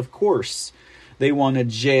jailed. Of course, they want to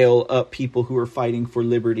jail up people who are fighting for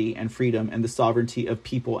liberty and freedom and the sovereignty of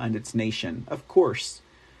people and its nation. Of course.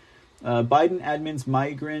 Biden admins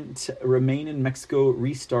migrant remain in Mexico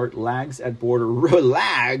restart lags at border.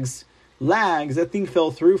 Lags? That thing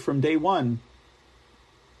fell through from day one.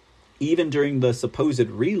 Even during the supposed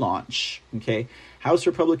relaunch, okay? House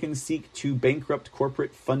Republicans seek to bankrupt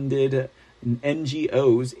corporate-funded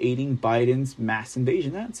NGOs aiding Biden's mass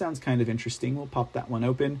invasion. That sounds kind of interesting. We'll pop that one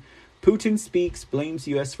open. Putin speaks, blames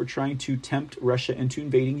U.S. for trying to tempt Russia into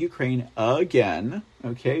invading Ukraine again.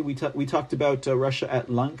 Okay, we talked about Russia at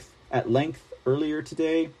length earlier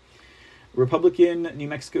today. Republican New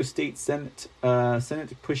Mexico State Senate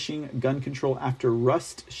pushing gun control after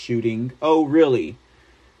Rust shooting. Oh, really?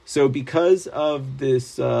 So because of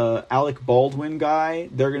this Alec Baldwin guy,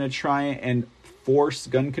 they're going to try and force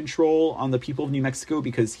gun control on the people of New Mexico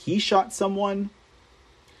because he shot someone?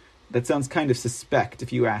 That sounds kind of suspect,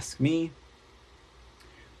 if you ask me.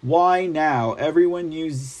 Why now? Everyone knew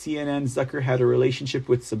CNN Zucker had a relationship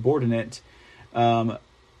with subordinate. One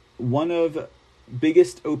of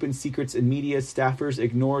biggest open secrets in media staffers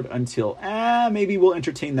ignored until... maybe we'll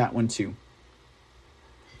entertain that one too.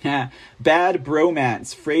 Bad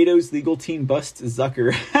bromance. Fredo's legal team busts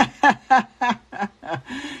Zucker.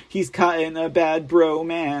 He's caught in a bad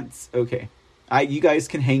bromance. Okay. You guys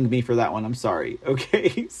can hang me for that one. I'm sorry.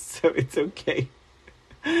 Okay. So it's okay.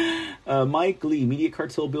 Mike Lee. Media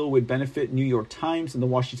cartel bill would benefit New York Times and the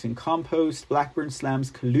Washington Compost. Blackburn slams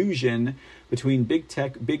collusion between big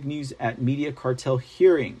tech, big news at media cartel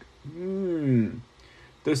hearing.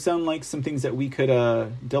 Those sound like some things that we could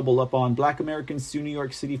double up on. Black Americans sue New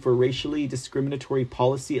York City for racially discriminatory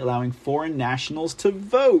policy allowing foreign nationals to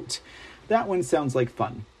vote. That one sounds like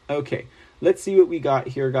fun. Okay, let's see what we got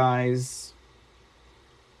here, guys.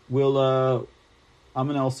 I'm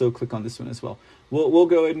gonna also click on this one as well. We'll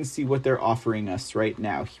go ahead and see what they're offering us right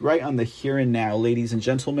now, right on the here and now, ladies and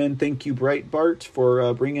gentlemen. Thank you, Breitbart,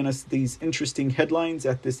 for bringing us these interesting headlines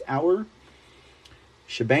at this hour.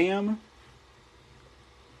 Shabam.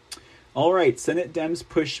 All right, Senate Dems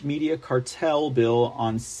push media cartel bill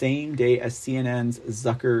on same day as CNN's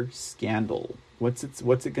Zucker scandal. What's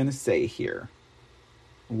it going to say here?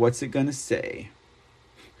 What's it going to say?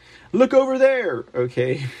 Look over there.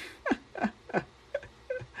 Okay.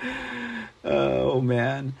 Oh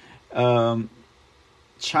man.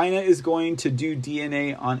 China is going to do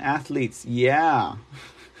DNA on athletes. Yeah.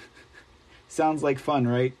 Sounds like fun,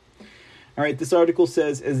 right? All right, this article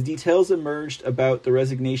says, as details emerged about the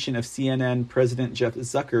resignation of CNN President Jeff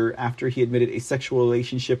Zucker after he admitted a sexual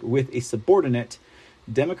relationship with a subordinate,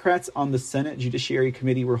 Democrats on the Senate Judiciary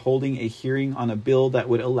Committee were holding a hearing on a bill that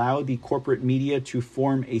would allow the corporate media to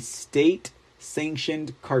form a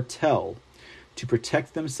state-sanctioned cartel to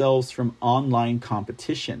protect themselves from online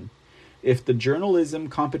competition. If the Journalism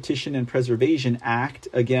Competition and Preservation Act,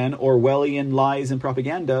 again, Orwellian lies and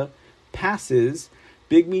propaganda, passes,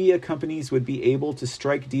 big media companies would be able to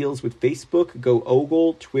strike deals with Facebook,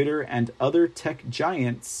 Google, Twitter, and other tech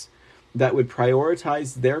giants that would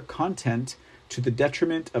prioritize their content to the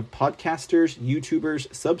detriment of podcasters, YouTubers,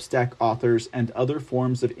 Substack authors, and other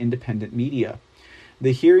forms of independent media.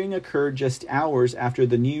 The hearing occurred just hours after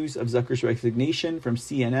the news of Zucker's resignation from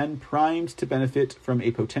CNN, primed to benefit from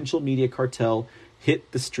a potential media cartel,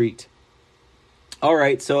 hit the street. All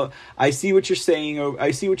right, so I see what you're saying.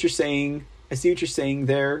 I see what you're saying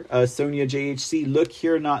there, Sonia JHC. Look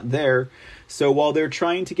here, not there. So while they're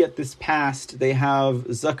trying to get this passed, they have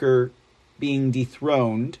Zucker being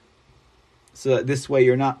dethroned. So that this way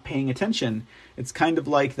you're not paying attention. It's kind of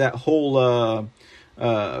like that whole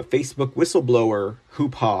Facebook whistleblower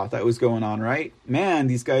hoo-ha that was going on, right? Man,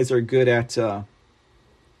 these guys are good at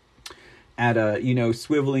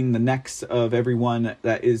swiveling the necks of everyone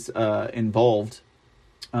that is involved.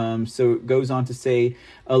 So it goes on to say,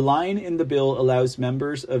 a line in the bill allows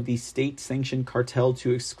members of the state-sanctioned cartel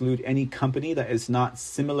to exclude any company that is not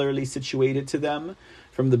similarly situated to them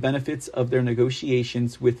from the benefits of their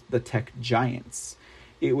negotiations with the tech giants.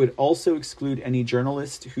 It would also exclude any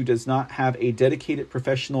journalist who does not have a dedicated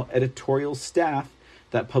professional editorial staff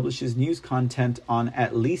that publishes news content on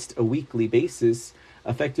at least a weekly basis,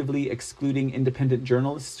 effectively excluding independent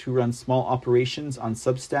journalists who run small operations on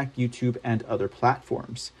Substack, YouTube, and other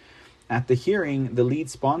platforms. At the hearing, the lead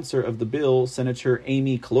sponsor of the bill, Senator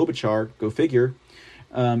Amy Klobuchar, go figure,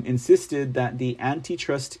 insisted that the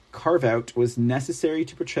antitrust carve-out was necessary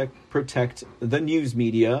to protect the news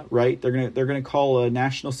media, right? They're gonna call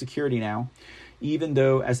national security now, even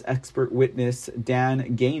though, as expert witness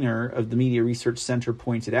Dan Gaynor of the Media Research Center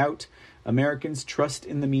pointed out, Americans' trust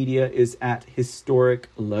in the media is at historic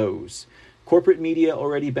lows. Corporate media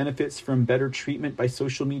already benefits from better treatment by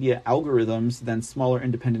social media algorithms than smaller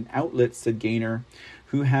independent outlets, said Gaynor,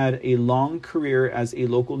 who had a long career as a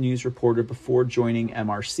local news reporter before joining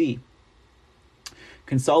MRC.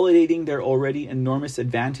 Consolidating their already enormous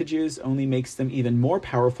advantages only makes them even more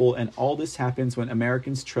powerful, and all this happens when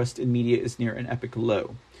Americans' trust in media is near an epic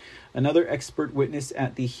low. Another expert witness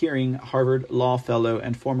at the hearing, Harvard Law Fellow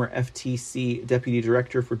and former FTC Deputy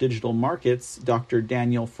Director for Digital Markets, Dr.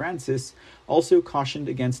 Daniel Francis, also cautioned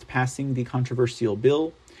against passing the controversial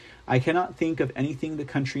bill. I cannot think of anything the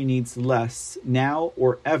country needs less, now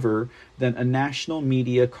or ever, than a national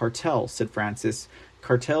media cartel, said Francis.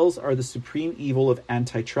 Cartels are the supreme evil of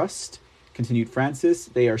antitrust. Continued Francis,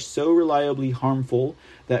 they are so reliably harmful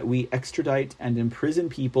that we extradite and imprison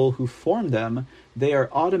people who form them. They are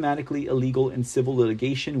automatically illegal in civil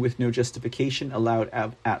litigation with no justification allowed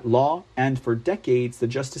at law, and for decades the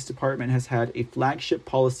Justice Department has had a flagship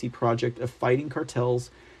policy project of fighting cartels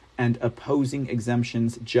and opposing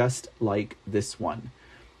exemptions just like this one.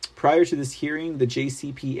 Prior to this hearing, the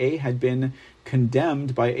JCPA had been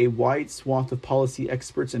condemned by a wide swath of policy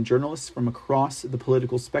experts and journalists from across the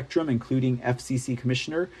political spectrum, including FCC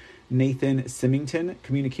Commissioner Nathan Symington,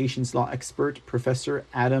 communications law expert Professor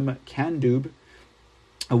Adam Kandub,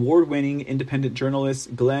 award-winning independent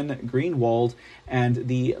journalist Glenn Greenwald, and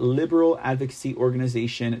the liberal advocacy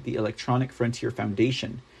organization, the Electronic Frontier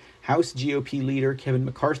Foundation. House GOP leader Kevin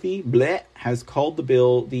McCarthy has called the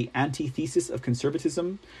bill the antithesis of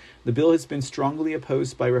conservatism. The bill has been strongly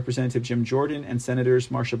opposed by Representative Jim Jordan and Senators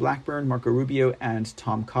Marsha Blackburn, Marco Rubio, and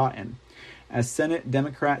Tom Cotton. As Senate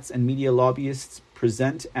Democrats and media lobbyists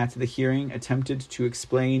present at the hearing attempted to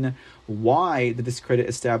explain why the discredit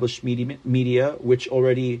established media, which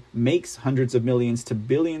already makes hundreds of millions to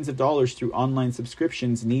billions of dollars through online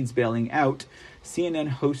subscriptions, needs bailing out, CNN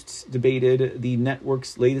hosts debated the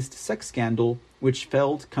network's latest sex scandal, which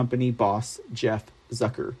felled company boss Jeff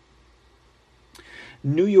Zucker.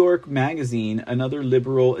 New York Magazine, another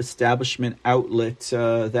liberal establishment outlet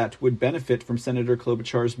that would benefit from Senator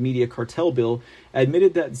Klobuchar's media cartel bill,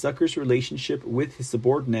 admitted that Zucker's relationship with his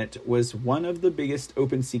subordinate was one of the biggest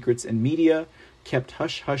open secrets in media, kept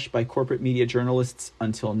hush-hush by corporate media journalists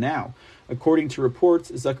until now. According to reports,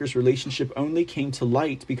 Zucker's relationship only came to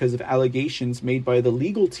light because of allegations made by the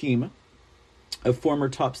legal team of former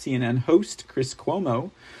top CNN host Chris Cuomo,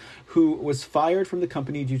 who was fired from the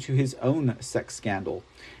company due to his own sex scandal.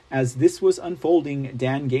 As this was unfolding,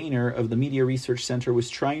 Dan Gaynor of the Media Research Center was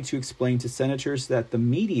trying to explain to senators that the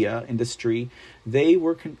media industry they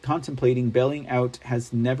were contemplating bailing out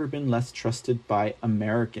has never been less trusted by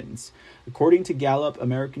Americans. According to Gallup,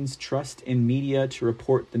 Americans' trust in media to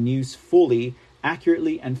report the news fully,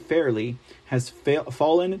 accurately, and fairly has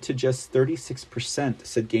fallen to just 36%,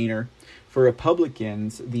 said Gaynor. For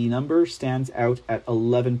Republicans, the number stands out at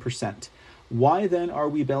 11%. Why then are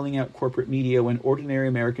we bailing out corporate media when ordinary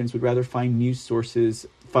Americans would rather find new sources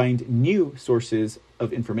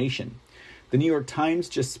of information? The New York Times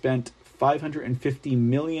just spent $550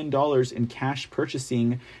 million in cash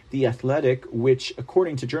purchasing The Athletic, which,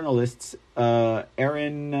 according to journalists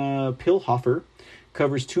Aaron Pilhofer,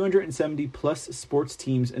 covers 270 plus sports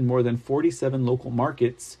teams in more than 47 local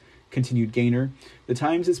markets. Continued Gaynor, the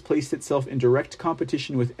Times has placed itself in direct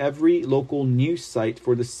competition with every local news site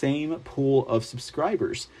for the same pool of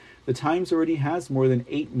subscribers. The Times already has more than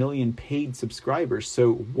 8 million paid subscribers,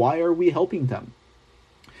 so why are we helping them?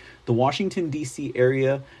 The Washington, D.C.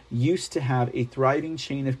 area used to have a thriving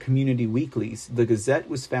chain of community weeklies. The Gazette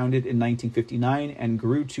was founded in 1959 and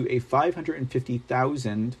grew to a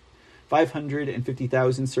 550,000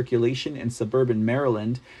 circulation in suburban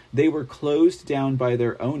Maryland. They were closed down by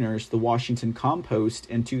their owners, the Washington Compost,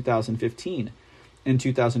 in 2015. In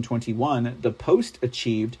 2021, the Post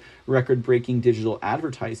achieved record-breaking digital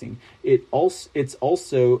advertising. It's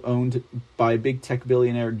also owned by big tech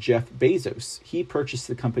billionaire Jeff Bezos. He purchased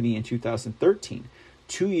the company in 2013,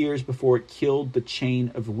 2 years before it killed the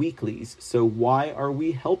chain of weeklies. So why are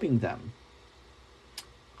we helping them?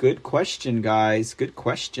 Good question, guys. Good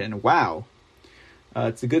question. Wow.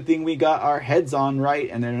 It's a good thing we got our heads on right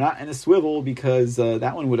and they're not in a swivel, because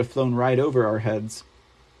that one would have flown right over our heads.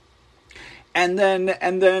 And then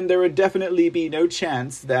there would definitely be no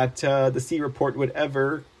chance that the C report would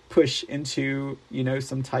ever push into,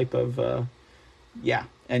 some type of,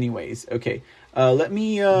 anyways. Okay. Let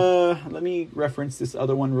me reference this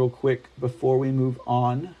other one real quick before we move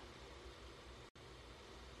on.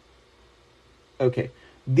 Okay.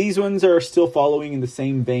 These ones are still following in the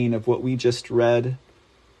same vein of what we just read.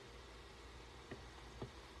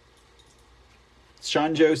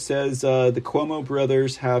 Shanjo says, the Cuomo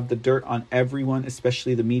brothers have the dirt on everyone,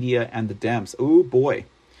 especially the media and the Dems. Oh, boy.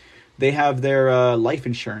 They have their life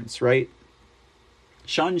insurance, right?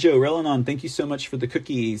 Shanjo, Relanon, thank you so much for the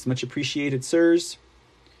cookies. Much appreciated, sirs.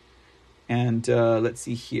 And let's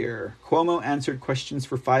see here. Cuomo answered questions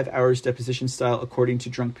for 5 hours deposition style, according to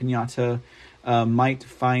Drunk Pinata. Might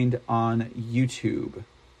find on YouTube.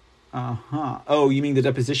 Oh, you mean the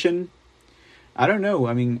deposition? I don't know.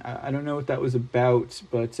 I mean, I don't know what that was about,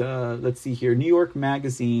 but let's see here. New York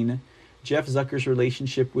Magazine, Jeff Zucker's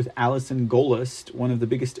relationship with Alison Gollust, one of the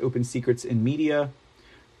biggest open secrets in media.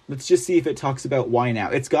 Let's just see if it talks about why now.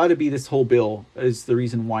 It's got to be this whole bill is the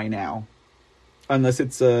reason why now. Unless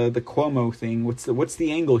it's the Cuomo thing. What's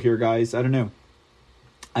the angle here, guys? I don't know.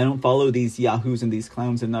 I don't follow these yahoos and these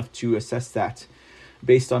clowns enough to assess that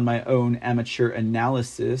based on my own amateur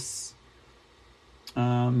analysis.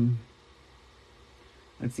 Let's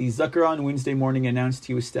see. Zucker on Wednesday morning announced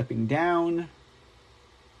he was stepping down.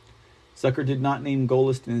 Zucker did not name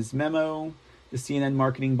Gollust in his memo. The CNN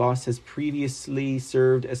marketing boss has previously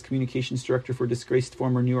served as communications director for disgraced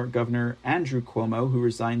former New York Governor Andrew Cuomo, who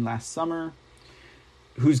resigned last summer,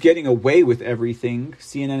 who's getting away with everything.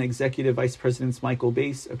 CNN executive vice president Michael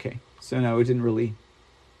Bass. Okay, so no, it didn't really.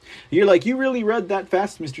 You're like, you really read that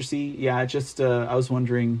fast, Mr. C. Yeah, I was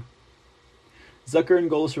wondering. Zucker and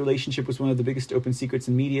Gollust's relationship was one of the biggest open secrets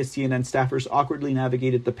in media. CNN staffers awkwardly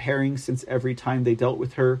navigated the pairing since every time they dealt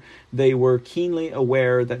with her, they were keenly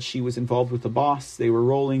aware that she was involved with the boss. They were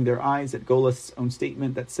rolling their eyes at Gollust's own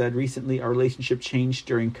statement that said, recently our relationship changed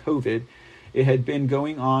during COVID. It had been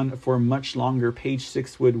going on for much longer. Page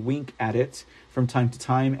Six would wink at it from time to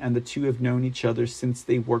time, and the two have known each other since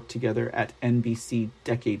they worked together at NBC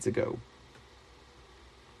decades ago.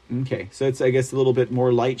 Okay, so it's, I guess, a little bit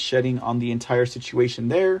more light shedding on the entire situation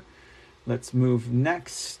there. Let's move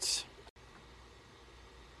next.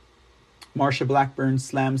 Marsha Blackburn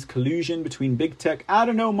slams collusion between big tech. I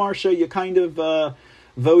don't know, Marsha, you kind of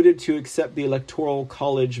voted to accept the Electoral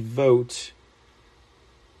College vote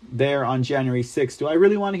there on January 6th. Do I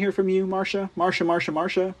really want to hear from you, Marsha?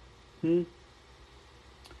 Marsha?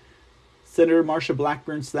 Senator Marsha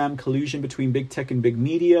Blackburn slammed collusion between big tech and big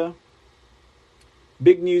media.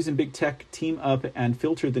 Big news and big tech team up and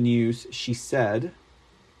filter the news, she said,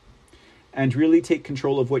 and really take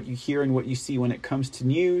control of what you hear and what you see when it comes to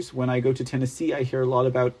news. When I go to Tennessee, I hear a lot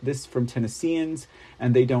about this from Tennesseans,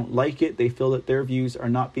 and they don't like it. They feel that their views are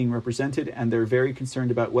not being represented, and they're very concerned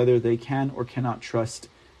about whether they can or cannot trust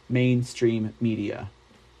mainstream media.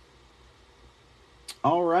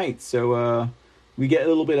 All right, so we get a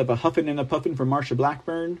little bit of a huffing and a puffing from Marsha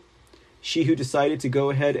Blackburn, she who decided to go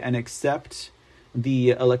ahead and accept the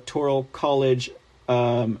Electoral College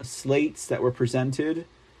slates that were presented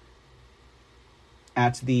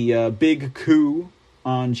at the big coup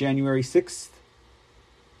on January 6th.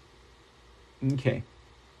 Okay.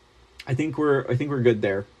 I think we're good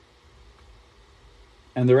there.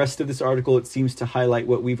 And the rest of this article, it seems to highlight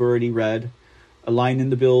what we've already read. A line in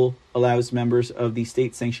the bill allows members of the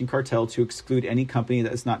state-sanctioned cartel to exclude any company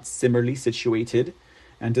that is not similarly situated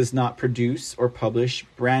and does not produce or publish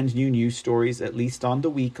brand new news stories, at least on the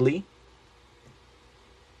weekly.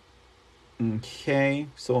 Okay,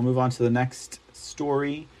 so we'll move on to the next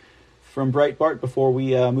story from Breitbart before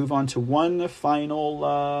we move on to one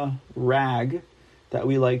final rag that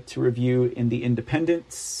we like to review in the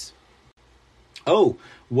Independents. Oh,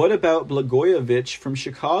 what about Blagojevich from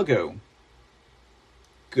Chicago?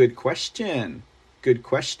 Good question.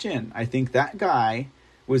 I think that guy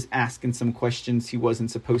was asking some questions he wasn't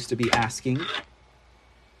supposed to be asking.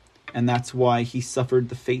 And that's why he suffered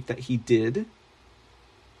the fate that he did.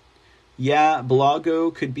 Yeah,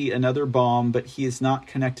 Blago could be another bomb, but he is not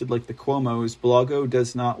connected like the Cuomos. Blago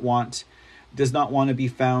does not want to be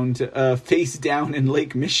found face down in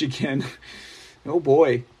Lake Michigan. Oh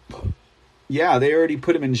boy. Yeah, they already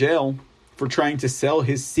put him in jail for trying to sell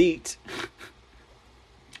his seat.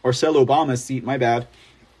 Or sell Obama's seat, my bad.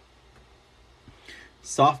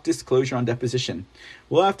 Soft disclosure on deposition.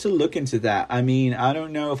 We'll have to look into that. I mean, I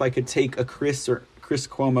don't know if I could take a Chris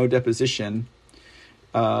Cuomo deposition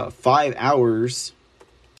 5 hours.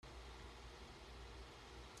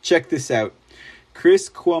 Check this out. Chris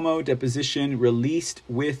Cuomo deposition released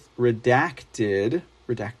with redacted.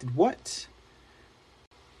 Redacted what?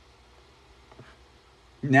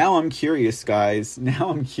 Now I'm curious, guys. Now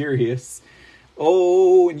I'm curious.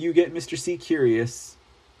 Oh, and you get Mr. C curious.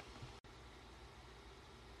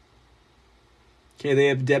 Okay, they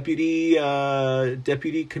have Deputy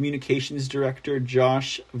Communications Director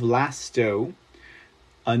Josh Vlasto.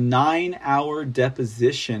 A 9-hour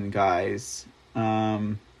deposition, guys.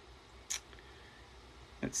 Let's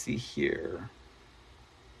see here.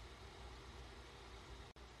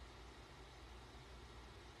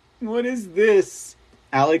 What is this?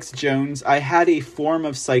 Alex Jones, I had a form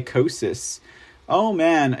of psychosis. Oh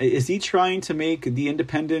man, is he trying to make the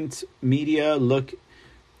independent media look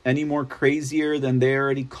any more crazier than they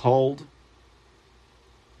already called?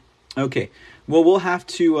 Okay, Well, we'll have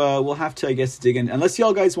to, I guess, dig in. Unless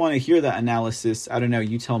y'all guys want to hear that analysis, I don't know.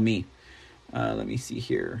 You tell me. Let me see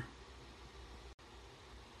here.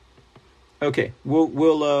 Okay,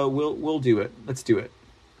 we'll do it. Let's do it.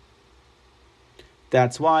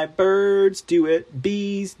 That's why birds do it,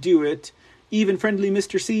 bees do it, even friendly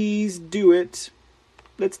Mr. C's do it.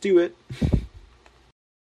 Let's do it.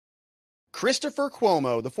 Christopher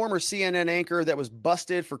Cuomo, the former CNN anchor that was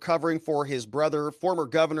busted for covering for his brother, former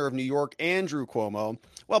governor of New York, Andrew Cuomo.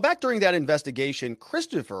 Well, back during that investigation,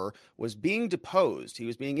 Christopher was being deposed. He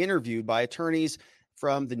was being interviewed by attorneys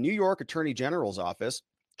from the New York Attorney General's office,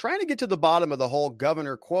 trying to get to the bottom of the whole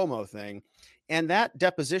Governor Cuomo thing. And that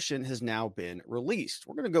deposition has now been released.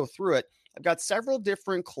 We're going to go through it. I've got several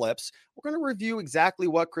different clips. We're going to review exactly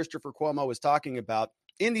what Christopher Cuomo was talking about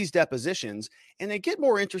in these depositions, and they get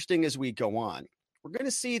more interesting as we go on. We're going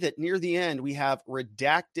to see that near the end, we have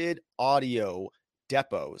redacted audio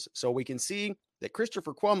depots. So we can see that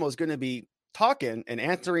Christopher Cuomo is going to be talking and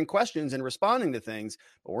answering questions and responding to things,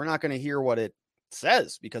 but we're not going to hear what it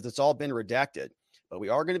says because it's all been redacted. But we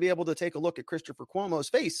are going to be able to take a look at Christopher Cuomo's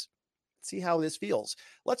face, see how this feels.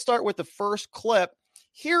 Let's start with the first clip.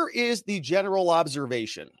 Here is the general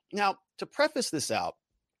observation. Now, to preface this out,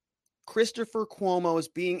 Christopher Cuomo is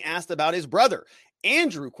being asked about his brother,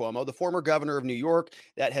 Andrew Cuomo, the former governor of New York,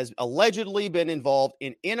 that has allegedly been involved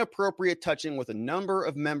in inappropriate touching with a number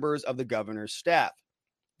of members of the governor's staff.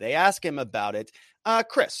 They ask him about it.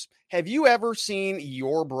 Chris, have you ever seen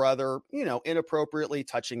your brother, inappropriately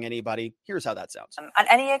touching anybody? Here's how that sounds. On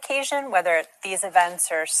any occasion, whether it's these events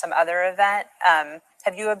or some other event,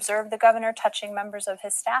 have you observed the governor touching members of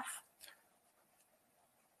his staff?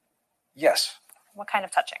 Yes. What kind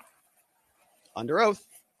of touching? Under oath.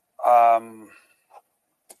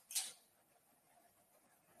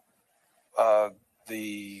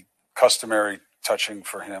 The customary touching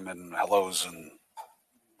for him and hellos and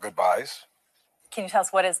goodbyes. Can you tell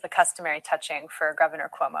us what is the customary touching for Governor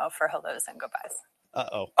Cuomo for hellos and goodbyes?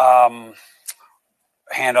 Uh-oh.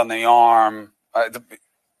 Hand on the arm.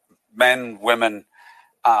 Men, women,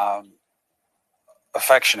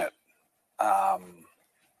 affectionate.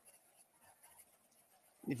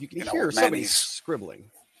 If you can hear somebody scribbling.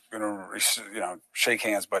 Shake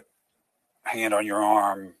hands, but hand on your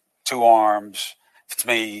arm, two arms. If it's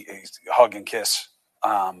me, hug and kiss.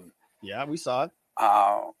 Yeah, we saw it.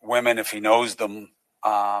 Women, if he knows them,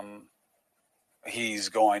 he's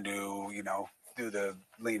going to, do the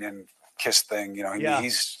lean in kiss thing.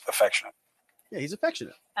 He's affectionate. Yeah, he's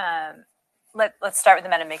affectionate. Let's start with the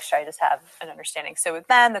men and make sure I just have an understanding. So with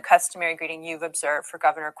men, the customary greeting you've observed for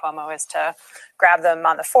Governor Cuomo is to grab them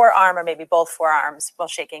on the forearm or maybe both forearms while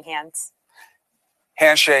shaking hands.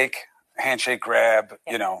 Handshake grab,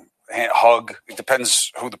 hug. It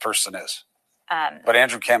depends who the person is. But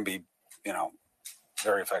Andrew can be,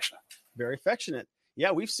 very affectionate. Very affectionate.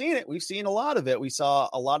 Yeah, we've seen it. We've seen a lot of it. We saw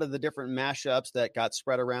a lot of the different mashups that got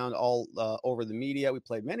spread around all over the media. We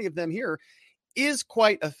played many of them here. Is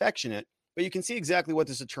quite affectionate. But you can see exactly what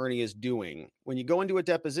this attorney is doing. When you go into a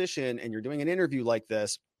deposition and you're doing an interview like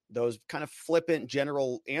this, those kind of flippant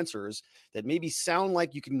general answers that maybe sound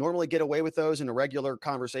like you can normally get away with those in a regular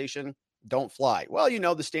conversation don't fly. Well,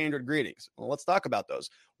 the standard greetings. Well, let's talk about those.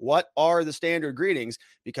 What are the standard greetings?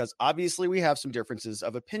 Because obviously we have some differences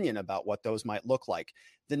of opinion about what those might look like.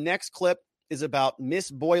 The next clip is about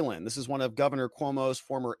Miss Boylan. This is one of Governor Cuomo's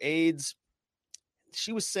former aides.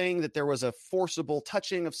 She was saying that there was a forcible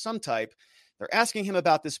touching of some type. They're asking him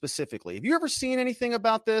about this specifically. Have you ever seen anything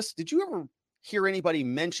about this? Did you ever hear anybody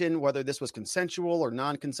mention whether this was consensual or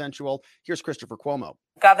non-consensual? Here's Christopher Cuomo.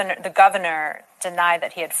 The governor denied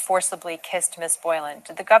that he had forcibly kissed Miss Boylan.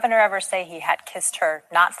 Did the governor ever say he had kissed her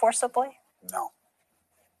not forcibly? No.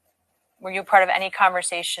 Were you part of any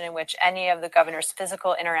conversation in which any of the governor's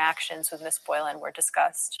physical interactions with Miss Boylan were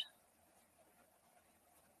discussed?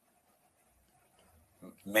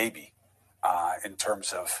 Maybe, in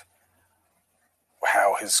terms of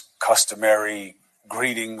how his customary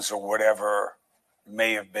greetings or whatever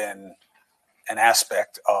may have been an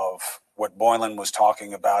aspect of what Boylan was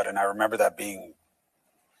talking about. And I remember that being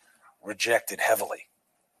rejected heavily.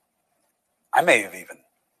 I may have even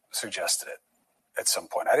suggested it at some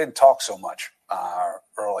point. I didn't talk so much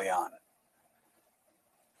early on.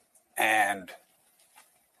 And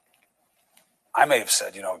I may have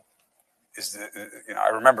said, I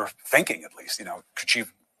remember thinking at least, could she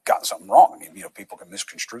have gotten something wrong? I mean, people can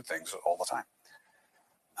misconstrue things all the time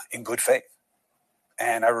in good faith.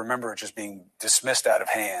 And I remember it just being dismissed out of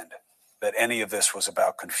hand that any of this was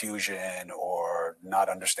about confusion or not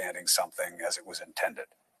understanding something as it was intended.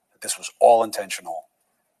 That this was all intentional.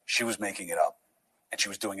 She was making it up and she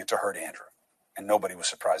was doing it to hurt Andrew. And nobody was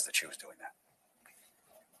surprised that she was doing that.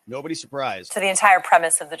 Nobody's surprised. So the entire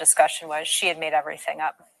premise of the discussion was she had made everything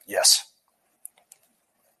up. Yes.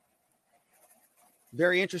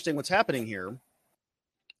 Very interesting. What's happening here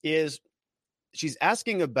is she's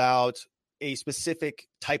asking about a specific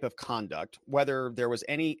type of conduct, whether there was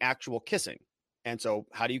any actual kissing. And so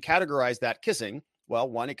how do you categorize that kissing? Well,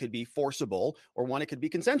 one, it could be forcible, or one, it could be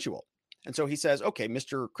consensual. And so he says, okay,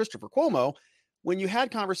 Mr. Christopher Cuomo, when you had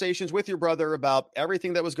conversations with your brother about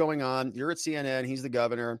everything that was going on, you're at CNN, he's the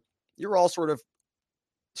governor, you're all sort of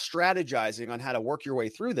strategizing on how to work your way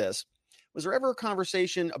through this. Was there ever a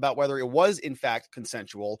conversation about whether it was in fact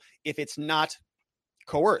consensual if it's not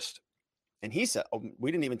coerced? And he said, oh,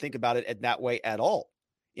 we didn't even think about it in that way at all.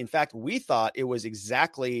 In fact, we thought it was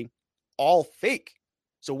exactly all fake.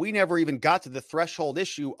 So we never even got to the threshold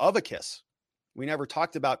issue of a kiss. We never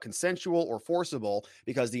talked about consensual or forcible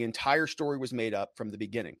because the entire story was made up from the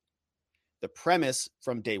beginning. The premise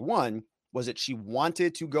from day one was that she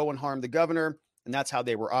wanted to go and harm the governor, and that's how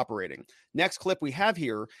they were operating. Next clip we have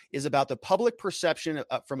here is about the public perception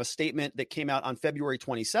from a statement that came out on February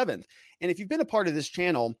 27th. And if you've been a part of this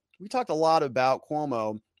channel, we talked a lot about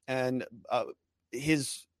Cuomo and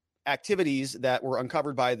his activities that were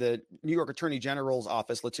uncovered by the New York Attorney General's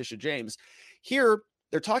office, Letitia James. Here,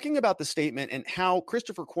 they're talking about the statement and how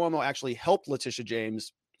Christopher Cuomo actually helped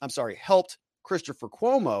Christopher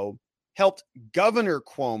Cuomo, helped Governor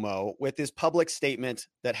Cuomo with his public statement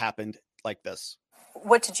that happened like this.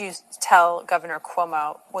 What did you tell Governor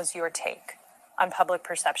Cuomo was your take on public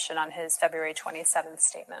perception on his February 27th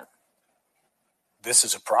statement? This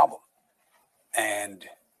is a problem, and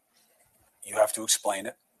you have to explain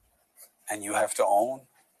it, and you have to own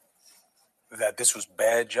that this was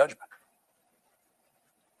bad judgment.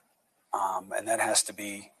 And that has to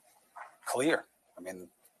be clear. I mean,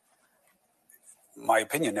 my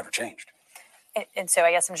opinion never changed. And so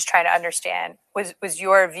I guess I'm just trying to understand, was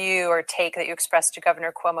your view or take that you expressed to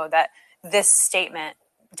Governor Cuomo that this statement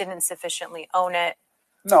didn't sufficiently own it?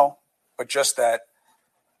 No, but just that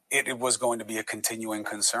it was going to be a continuing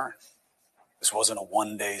concern. This wasn't a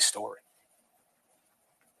one-day story.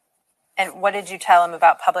 And what did you tell him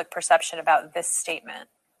about public perception about this statement?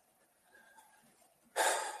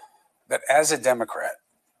 That as a Democrat,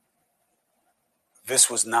 this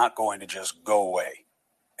was not going to just go away,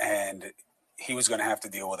 and he was going to have to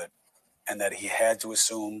deal with it, and that he had to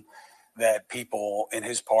assume that people in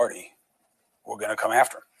his party were going to come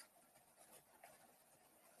after him.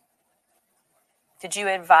 Did you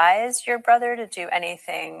advise your brother to do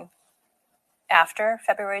anything after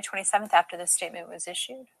February 27th, after this statement was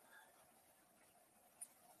issued?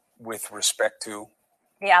 With respect to?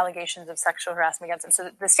 The allegations of sexual harassment against him.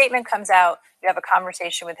 So the statement comes out, you have a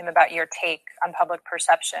conversation with him about your take on public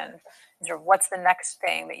perception. Sort of what's the next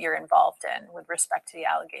thing that you're involved in with respect to the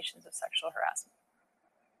allegations of sexual harassment?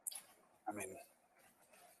 I mean,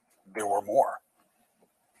 there were more.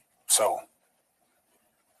 So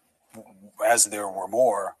as there were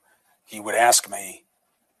more, he would ask me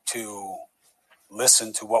to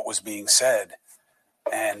listen to what was being said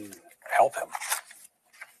and help him.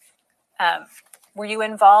 Were you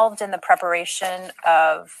involved in the preparation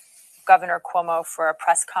of Governor Cuomo for a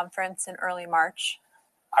press conference in early March?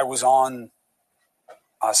 I was on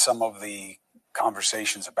some of the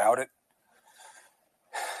conversations about it,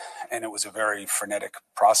 and it was a very frenetic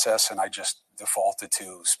process, and I just defaulted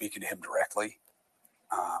to speaking to him directly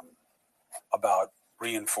about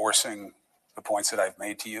reinforcing the points that I've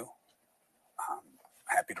made to you. I'm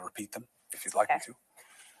happy to repeat them if you'd like me to.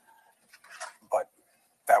 But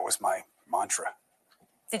that was my mantra.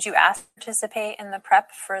 Did you ask to participate in the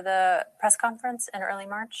prep for the press conference in early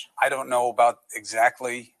March? I don't know about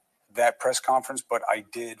exactly that press conference, but I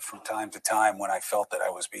did from time to time when I felt that I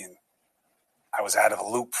was out of the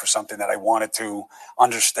loop for something that I wanted to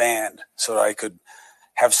understand so that I could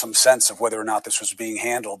have some sense of whether or not this was being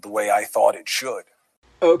handled the way I thought it should.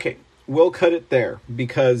 Okay, we'll cut it there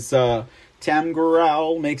because Tam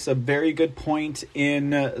Gural makes a very good point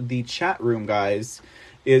in the chat room, guys,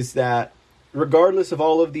 is that regardless of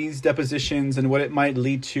all of these depositions and what it might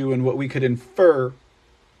lead to and what we could infer,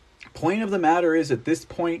 point of the matter is at this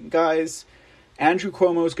point, guys, Andrew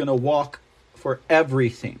Cuomo is going to walk for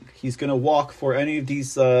everything. He's going to walk for any of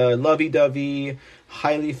these lovey-dovey,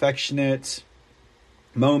 highly affectionate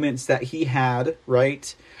moments that he had,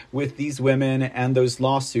 right, with these women and those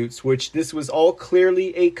lawsuits, which this was all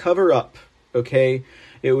clearly a cover-up, okay?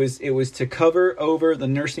 It was to cover over the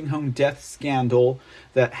nursing home death scandal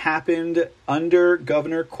that happened under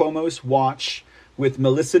Governor Cuomo's watch with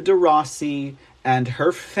Melissa DeRossi and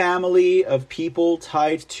her family of people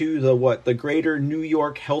tied to the Greater New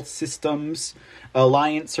York Health Systems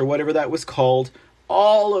Alliance, or whatever that was called,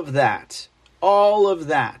 all of that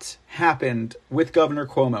happened with Governor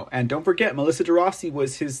Cuomo. And don't forget, Melissa DeRossi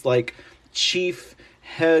was his chief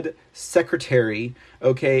head secretary,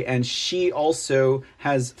 okay, and she also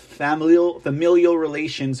has familial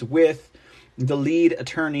relations with the lead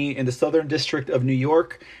attorney in the Southern District of New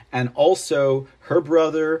York, and also her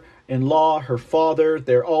brother-in-law, her father.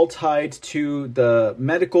 They're all tied to the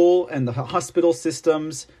medical and the hospital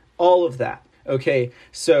systems, all of that. Okay,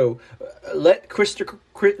 so let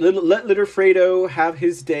Litterfredo have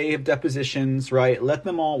his day of depositions, right? Let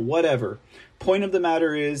them all, whatever. Point of the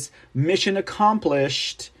matter is, mission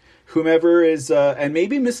accomplished. Whomever is, and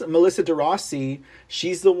maybe Miss Melissa DeRossi,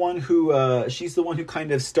 she's the one who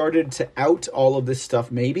kind of started to out all of this stuff.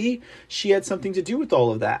 Maybe she had something to do with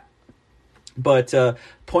all of that. But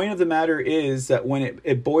point of the matter is that when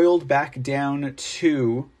it boiled back down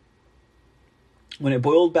to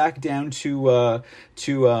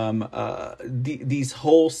these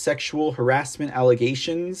whole sexual harassment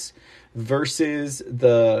allegations versus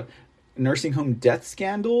the nursing home death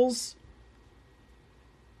scandals,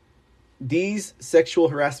 these sexual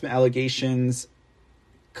harassment allegations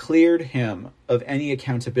cleared him of any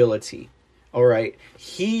accountability. All right.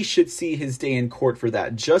 He should see his day in court for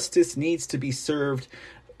that. Justice needs to be served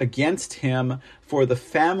against him for the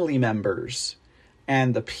family members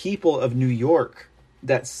and the people of New York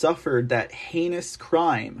that suffered that heinous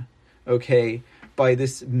crime, okay, by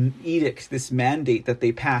this edict, this mandate that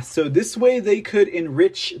they passed. So this way they could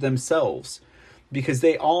enrich themselves, because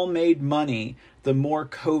they all made money. The more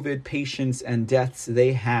COVID patients and deaths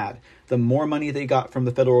they had, the more money they got from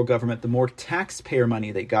the federal government, the more taxpayer money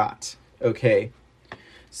they got. Okay.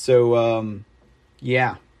 So,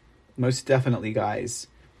 yeah, most definitely, guys.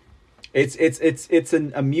 It's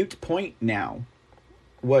a moot point now.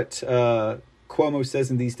 What, Cuomo says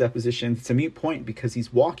in these depositions, it's a moot point because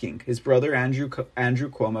he's walking. His brother, Andrew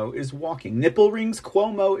Cuomo, is walking. Nipple Rings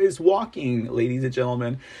Cuomo is walking, ladies and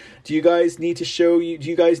gentlemen. Do you guys need me to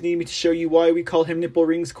show you why we call him Nipple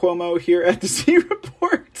Rings Cuomo here at the C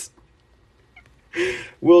Report?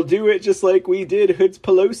 We'll do it just like we did Hoods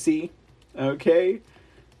Pelosi. Okay?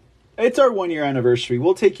 It's our 1-year anniversary.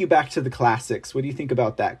 We'll take you back to the classics. What do you think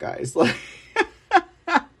about that, guys?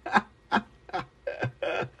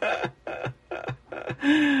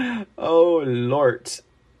 Oh, Lord.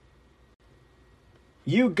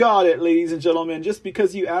 You got it, ladies and gentlemen. Just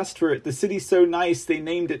because you asked for it. The city's so nice, they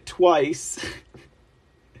named it twice.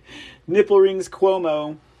 Nipple Rings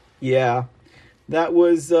Cuomo. Yeah. That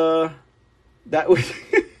was that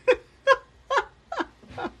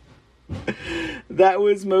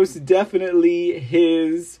was most definitely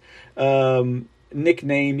his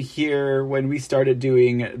nickname here when we started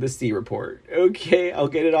doing the C Report. Okay, I'll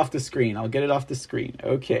get it off the screen.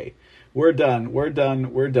 Okay. We're done.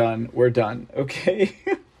 Okay.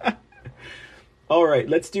 All right,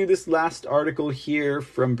 let's do this last article here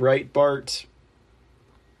from Breitbart.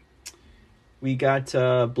 We got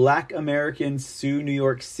Black Americans sue New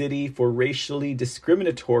York City for racially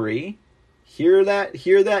discriminatory. Hear that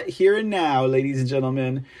here and now, ladies and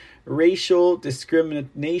gentlemen. Racial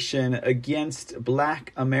discrimination against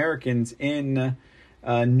Black Americans in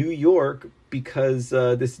New York, because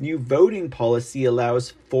this new voting policy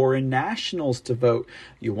allows foreign nationals to vote.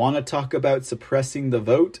 You want to talk about suppressing the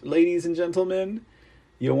vote, ladies and gentlemen?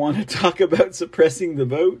 You want to talk about suppressing the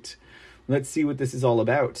vote? Let's see what this is all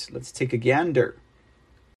about. Let's take a gander.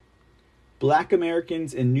 Black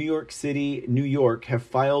Americans in New York City, New York, have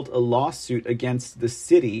filed a lawsuit against the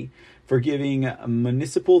city for giving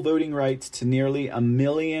municipal voting rights to nearly 1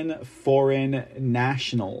 million foreign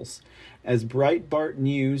nationals. As Breitbart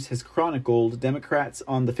News has chronicled, Democrats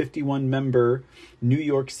on the 51-member New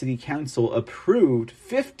York City Council approved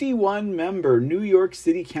 51-member New York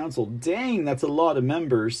City Council. Dang, that's a lot of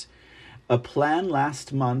members. A plan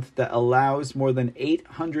last month that allows more than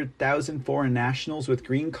 800,000 foreign nationals with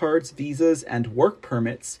green cards, visas, and work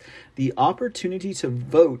permits the opportunity to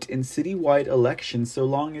vote in citywide elections so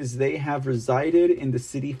long as they have resided in the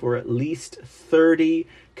city for at least 30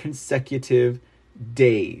 consecutive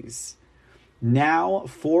days. Now,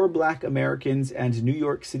 4 Black Americans and New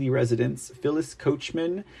York City residents, Phyllis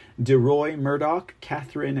Coachman, DeRoy Murdoch,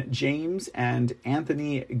 Catherine James, and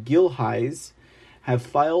Anthony Gilhise, have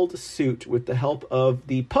filed suit with the help of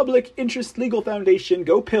the Public Interest Legal Foundation.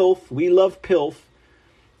 Go PILF. We love PILF.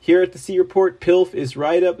 Here at the C Report, PILF is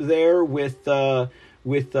right up there with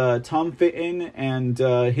Tom Fitton and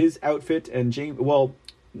his outfit, and James. Well,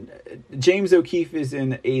 James O'Keefe is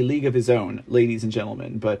in a league of his own, ladies and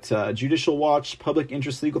gentlemen. But Judicial Watch, Public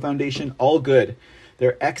Interest Legal Foundation, all good.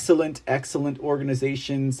 They're excellent, excellent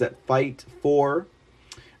organizations that fight for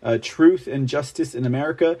truth and justice in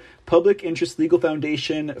America. Public Interest Legal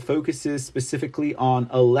Foundation focuses specifically on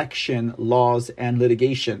election laws and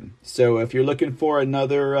litigation. So if you're looking for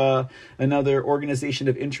another organization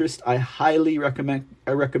of interest, I highly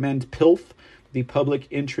recommend PILF, the Public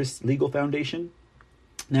Interest Legal Foundation.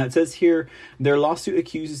 Now, it says here, their lawsuit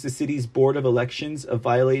accuses the city's Board of Elections of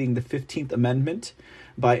violating the 15th Amendment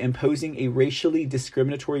by imposing a racially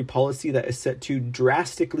discriminatory policy that is set to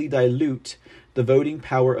drastically dilute the voting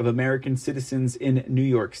power of American citizens in New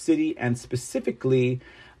York City, and specifically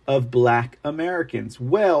of Black Americans.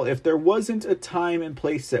 Well, if there wasn't a time and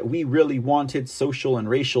place that we really wanted social and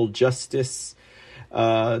racial justice,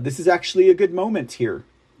 this is actually a good moment here,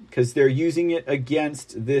 because they're using it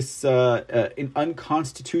against this an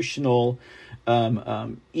unconstitutional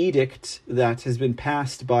edict that has been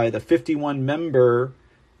passed by the 51-member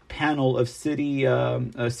panel of city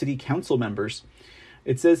council members.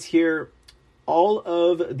 It says here, all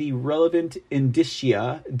of the relevant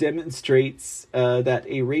indicia demonstrates that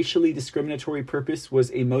a racially discriminatory purpose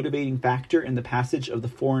was a motivating factor in the passage of the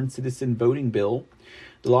Foreign Citizen Voting Bill.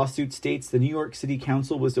 The lawsuit states the New York City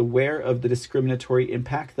Council was aware of the discriminatory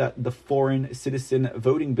impact that the Foreign Citizen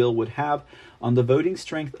Voting Bill would have on the voting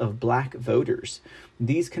strength of Black voters.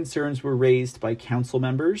 These concerns were raised by council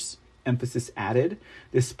members, emphasis added.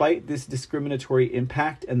 Despite this discriminatory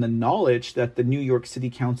impact and the knowledge that the New York City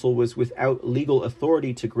Council was without legal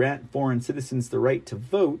authority to grant foreign citizens the right to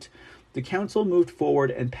vote, the council moved forward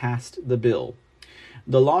and passed the bill.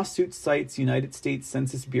 The lawsuit cites United States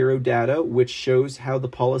Census Bureau data, which shows how the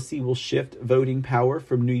policy will shift voting power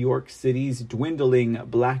from New York City's dwindling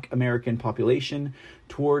Black American population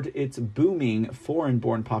toward its booming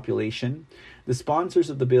foreign-born population. The sponsors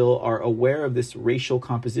of the bill are aware of this racial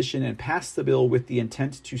composition and passed the bill with the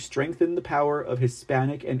intent to strengthen the power of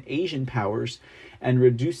Hispanic and Asian powers and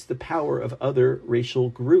reduce the power of other racial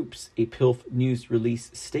groups, a PILF news release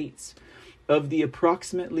states. Of the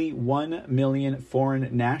approximately 1 million foreign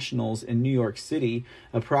nationals in New York City,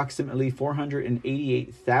 approximately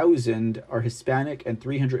 488,000 are Hispanic and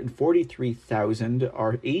 343,000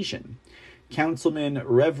 are Asian. Councilman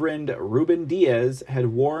Reverend Ruben Diaz had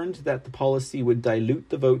warned that the policy would dilute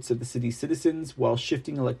the votes of the city's citizens while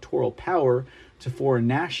shifting electoral power to foreign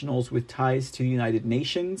nationals with ties to the United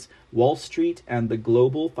Nations, Wall Street, and the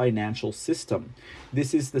global financial system.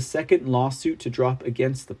 This is the second lawsuit to drop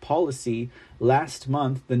against the policy. Last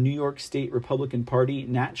month, the New York State Republican Party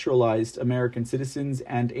naturalized American citizens,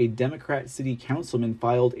 and a Democrat city councilman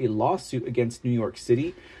filed a lawsuit against New York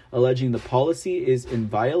City, alleging the policy is in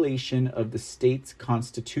violation of the state's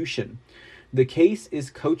constitution. The case is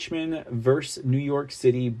Coachman versus New York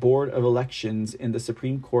City Board of Elections in the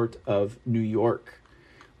Supreme Court of New York.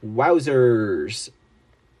 Wowzers.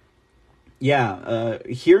 Yeah,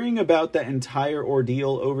 hearing about that entire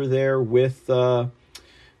ordeal over there with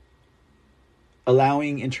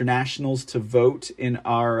allowing internationals to vote in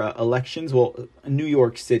our elections, well, New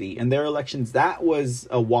York City and their elections, that was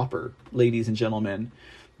a whopper, ladies and gentlemen.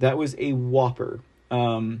 That was a whopper.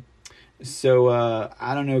 So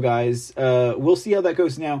I don't know, guys. We'll see how that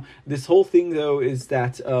goes. Now, this whole thing, though, is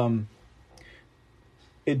that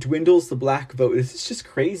it dwindles the Black vote. It's just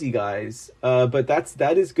crazy, guys. But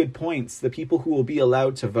that is good points. The people who will be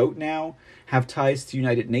allowed to vote now have ties to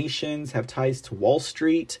United Nations, have ties to Wall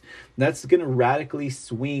Street. That's going to radically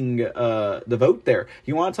swing the vote there.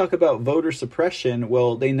 You want to talk about voter suppression?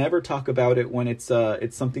 Well, they never talk about it when it's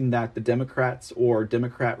something that the Democrats or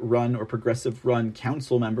Democrat-run or progressive-run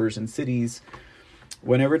council members in cities,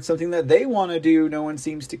 whenever it's something that they want to do, no one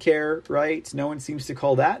seems to care, right? No one seems to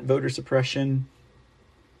call that voter suppression.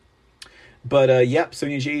 But, yep,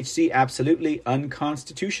 Sonia JHC, absolutely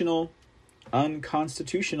unconstitutional.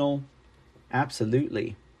 Unconstitutional.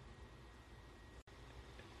 Absolutely.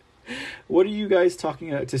 What are you guys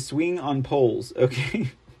talking about? To swing on poles,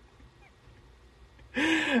 okay?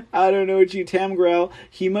 I don't know what you, Tam Growl.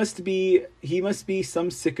 He must be some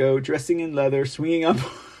sicko dressing in leather, swinging up.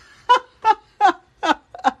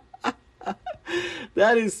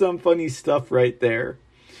 That is some funny stuff right there.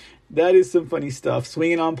 That is some funny stuff.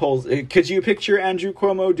 Swinging on poles. Could you picture Andrew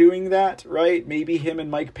Cuomo doing that, right? Maybe him and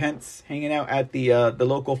Mike Pence hanging out at the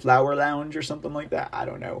local flower lounge or something like that. I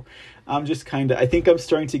don't know. I'm just I think I'm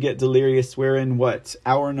starting to get delirious. We're in,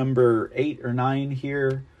 hour number 8 or 9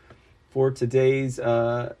 here for today's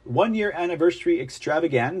 1-year anniversary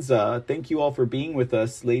extravaganza. Thank you all for being with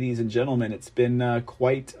us, ladies and gentlemen. It's been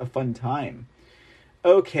quite a fun time.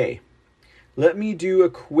 Okay. Let me do a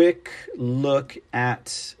quick look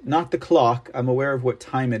at, not the clock, I'm aware of what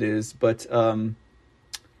time it is, but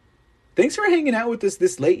thanks for hanging out with us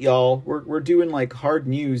this late, y'all. We're doing like hard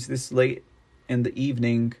news this late in the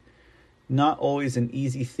evening. Not always an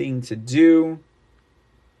easy thing to do.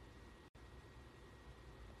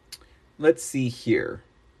 Let's see here.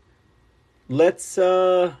 Let's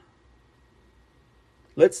look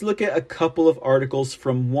at a couple of articles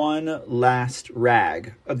from one last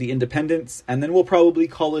rag of the Independents, and then we'll probably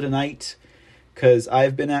call it a night, because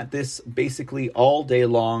I've been at this basically all day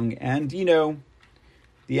long, and you know,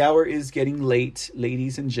 the hour is getting late,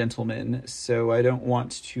 ladies and gentlemen, so I don't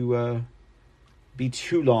want to be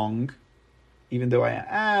too long, even though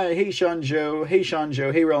hey Sean Joe, hey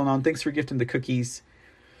Relanon, thanks for gifting the cookies.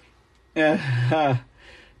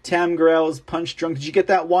 Tam Growl's Punch Drunk. Did you get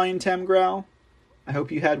that wine, Tam Growl? I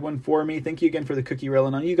hope you had one for me. Thank you again for the cookie,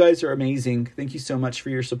 Relanon. You guys are amazing. Thank you so much for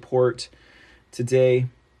your support today.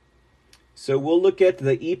 So we'll look at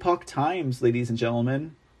the Epoch Times, ladies and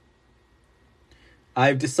gentlemen.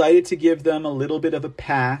 I've decided to give them a little bit of a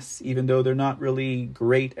pass, even though they're not really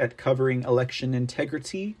great at covering election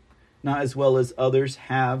integrity, not as well as others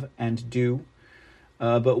have and do.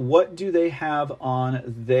 But what do they have on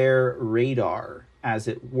their radar, as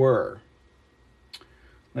it were?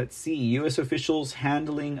 Let's see. U.S. officials'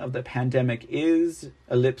 handling of the pandemic is...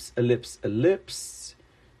 ellipse.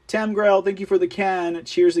 Tam Grell, thank you for the can.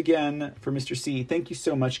 Cheers again for Mr. C. Thank you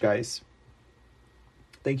so much, guys.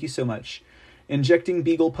 Thank you so much. Injecting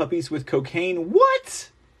beagle puppies with cocaine.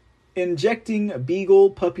 What? Injecting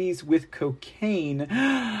beagle puppies with cocaine.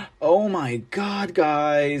 Oh my God,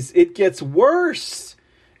 guys. It gets worse.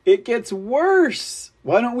 It gets worse.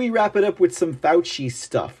 Why don't we wrap it up with some Fauci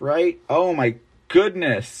stuff, right? Oh my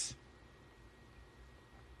goodness.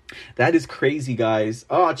 That is crazy, guys.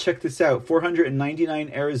 Oh, check this out. 499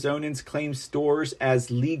 Arizonans claim stores as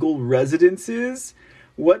legal residences.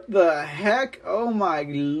 What the heck? Oh my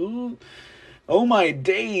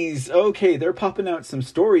days. Okay, they're popping out some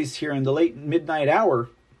stories here in the late midnight hour.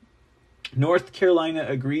 North Carolina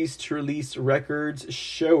agrees to release records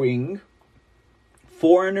showing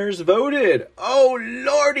foreigners voted. Oh,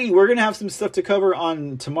 lordy. We're going to have some stuff to cover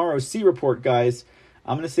on tomorrow's C Report, guys.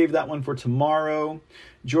 I'm going to save that one for tomorrow.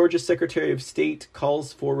 Georgia Secretary of State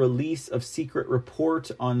calls for release of secret report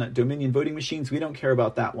on Dominion voting machines. We don't care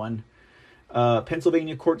about that one.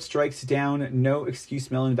 Pennsylvania court strikes down no excuse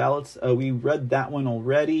mail-in ballots. We read that one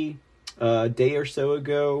already a day or so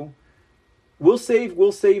ago. We'll save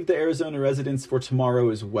the Arizona residents for tomorrow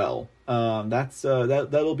as well.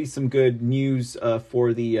 That'll be some good news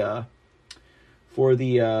for the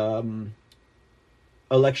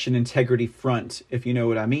election integrity front, if you know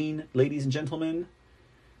what I mean, ladies and gentlemen.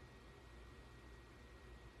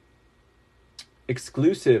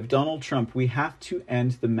 Exclusive, Donald Trump, we have to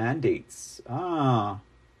end the mandates.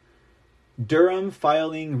 Durham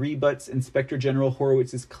filing rebuts Inspector General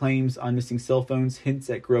Horowitz's claims on missing cell phones, hints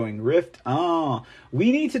at growing rift.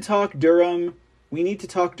 We need to talk Durham. We need to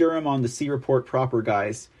talk Durham on the C Report proper,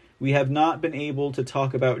 guys. We have not been able to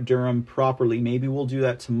talk about Durham properly. Maybe we'll do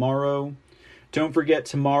that tomorrow. Don't forget,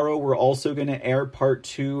 tomorrow we're also going to air part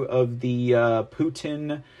 2 of the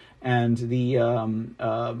Putin and the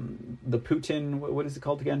Putin, what is it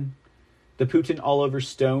called again? The Putin Oliver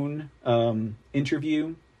Stone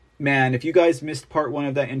interview. Man, if you guys missed part 1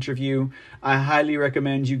 of that interview, I highly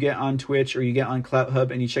recommend you get on Twitch or you get on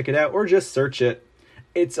CloutHub and you check it out, or just search it.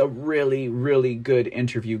 It's a really, really good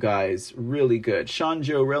interview, guys. Really good. Sean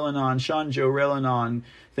Joe Relanon.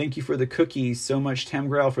 Thank you for the cookies so much. Tam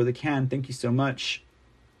Grell for the can. Thank you so much.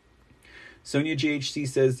 Sonia GHC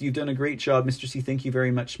says, you've done a great job, Mr. C. Thank you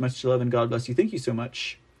very much. Much love and God bless you. Thank you so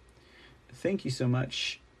much. Thank you so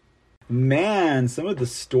much. Man, some of the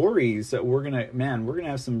stories that we're going to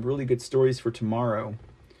have some really good stories for tomorrow.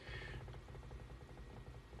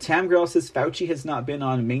 Tam Grell says, Fauci has not been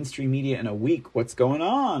on mainstream media in a week. What's going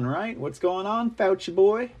on, right? What's going on, Fauci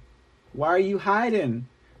boy? Why are you hiding?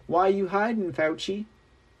 Why are you hiding, Fauci?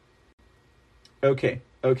 Okay.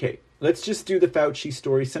 Let's just do the Fauci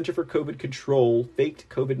story. Center for COVID Control faked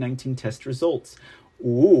COVID-19 test results.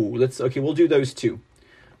 We'll do those two.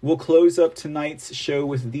 We'll close up tonight's show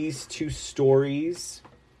with these two stories.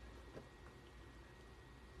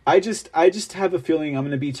 I just have a feeling I'm going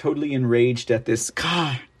to be totally enraged at this.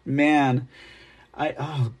 God, man.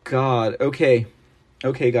 Okay,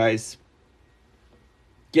 guys.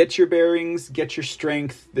 Get your bearings, get your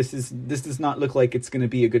strength. This does not look like it's going to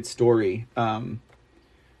be a good story.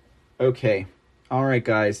 Okay. All right,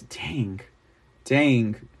 guys. Dang.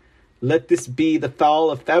 Let this be the fall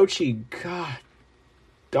of Fauci. God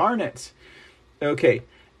darn it. Okay.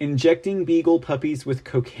 Injecting Beagle puppies with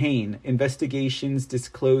cocaine. Investigations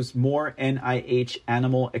disclose more NIH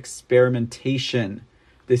animal experimentation.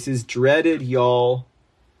 This is dreaded, y'all.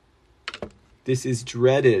 This is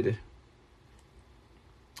dreaded.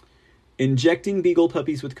 Injecting Beagle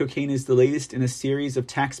puppies with cocaine is the latest in a series of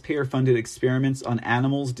taxpayer-funded experiments on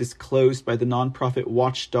animals disclosed by the nonprofit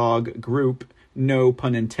watchdog group, no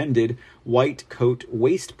pun intended, White Coat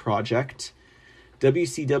Waste Project.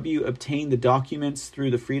 WCW obtained the documents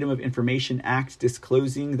through the Freedom of Information Act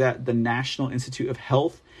disclosing that the National Institute of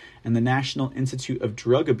Health and the National Institute of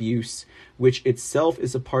Drug Abuse, which itself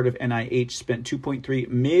is a part of NIH, spent $2.3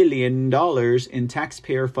 million in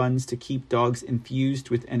taxpayer funds to keep dogs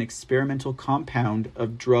infused with an experimental compound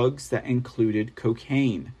of drugs that included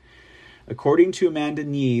cocaine. According to Amanda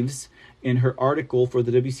Neves, in her article for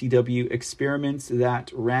the WCW, experiments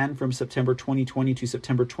that ran from September 2020 to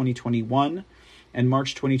September 2021 and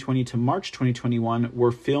March 2020 to March 2021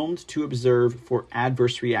 were filmed to observe for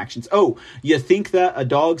adverse reactions. Oh, you think that a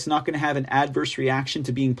dog's not going to have an adverse reaction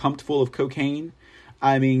to being pumped full of cocaine?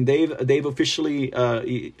 I mean, they've officially, oh,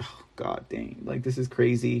 God dang, like, this is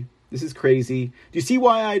crazy. This is crazy. Do you see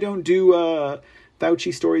why I don't do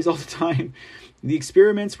Fauci stories all the time? The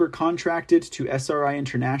experiments were contracted to SRI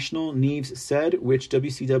International, Neves said, which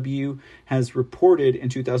WCW has reported in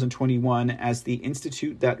 2021 as the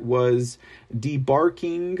institute that was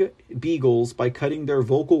debarking beagles by cutting their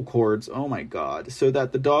vocal cords, oh my God, so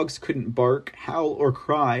that the dogs couldn't bark, howl, or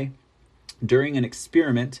cry during an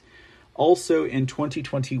experiment. Also in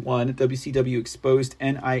 2021, WCW exposed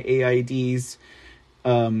NIAID's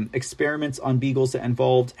experiments on beagles that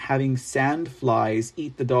involved having sandflies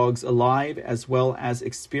eat the dogs alive, as well as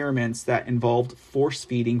experiments that involved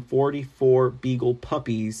force-feeding 44 beagle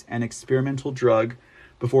puppies an experimental drug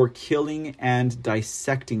before killing and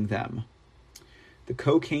dissecting them. The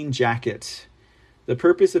cocaine jacket. The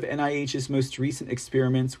purpose of NIH's most recent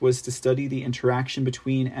experiments was to study the interaction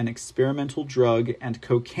between an experimental drug and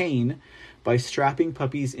cocaine by strapping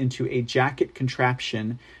puppies into a jacket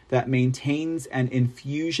contraption that maintains an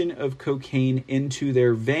infusion of cocaine into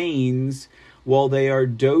their veins while they are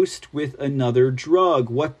dosed with another drug.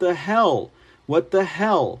 What the hell? What the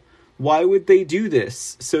hell? Why would they do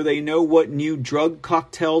this? So they know what new drug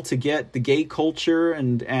cocktail to get the gay culture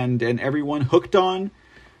and everyone hooked on?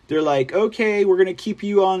 They're like, okay, we're going to keep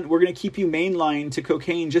you mainline to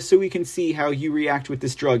cocaine just so we can see how you react with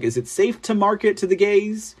this drug. Is it safe to market to the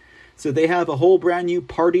gays? So they have a whole brand new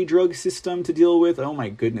party drug system to deal with. Oh my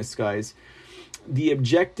goodness, guys. The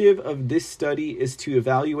objective of this study is to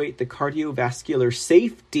evaluate the cardiovascular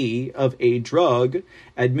safety of a drug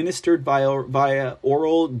administered via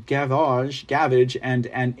oral gavage and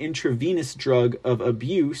an intravenous drug of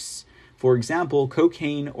abuse, for example,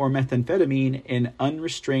 cocaine or methamphetamine, in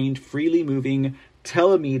unrestrained, freely moving,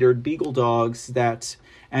 telemetered beagle dogs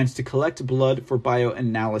and to collect blood for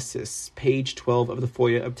bioanalysis. Page 12 of the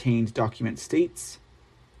FOIA obtained document states,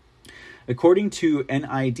 according to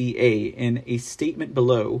NIDA, in a statement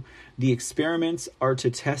below, the experiments are to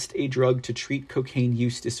test a drug to treat cocaine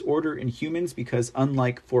use disorder in humans because,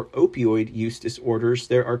 unlike for opioid use disorders,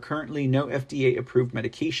 there are currently no FDA-approved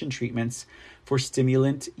medication treatments for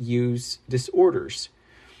stimulant use disorders.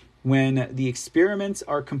 When the experiments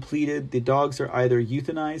are completed, the dogs are either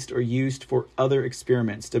euthanized or used for other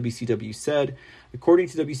experiments, WCW said. According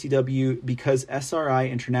to WCW, because SRI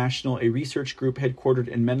International, a research group headquartered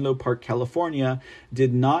in Menlo Park, California,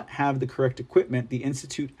 did not have the correct equipment, the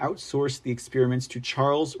institute outsourced the experiments to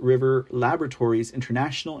Charles River Laboratories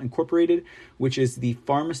International Incorporated, which is the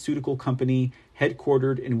pharmaceutical company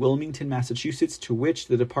headquartered in Wilmington, Massachusetts, to which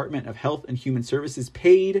the Department of Health and Human Services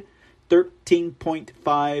paid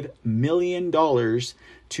 $13.5 million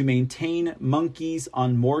to maintain monkeys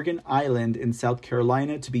on Morgan Island in South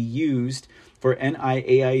Carolina to be used for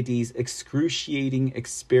NIAID's excruciating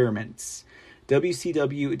experiments.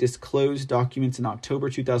 WCW disclosed documents in October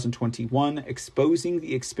 2021 exposing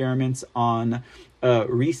the experiments on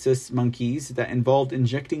rhesus monkeys that involved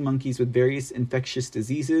injecting monkeys with various infectious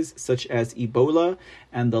diseases such as Ebola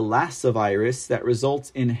and the Lassa virus that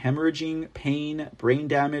results in hemorrhaging, pain, brain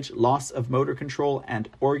damage, loss of motor control, and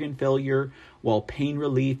organ failure, while pain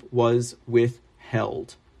relief was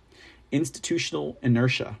withheld. Institutional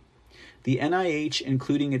inertia. The NIH,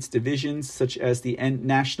 including its divisions such as the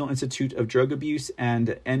National Institute of Drug Abuse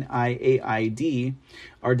and NIAID,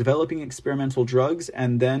 are developing experimental drugs,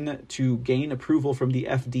 and then to gain approval from the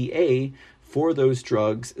FDA, for those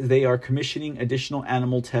drugs, they are commissioning additional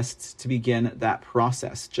animal tests to begin that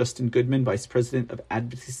process. Justin Goodman, Vice President of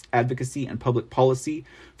Advocacy and Public Policy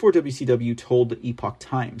for WCW, told the Epoch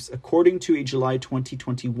Times. According to a July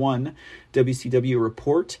 2021 WCW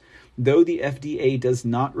report, though the FDA does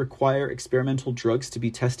not require experimental drugs to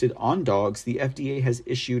be tested on dogs, the FDA has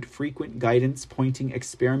issued frequent guidance pointing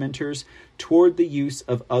experimenters toward the use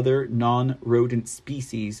of other non-rodent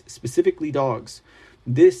species, specifically dogs.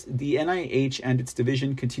 The NIH and its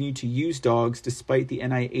division continue to use dogs, despite the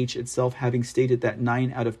NIH itself having stated that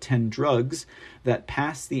 9 out of 10 drugs that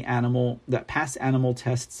pass animal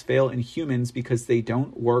tests fail in humans because they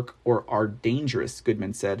don't work or are dangerous,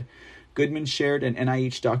 Goodman said. Goodman shared an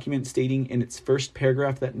NIH document stating in its first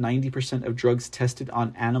paragraph that 90% of drugs tested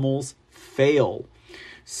on animals fail.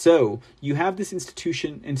 So you have this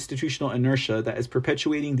institutional inertia that is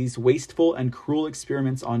perpetuating these wasteful and cruel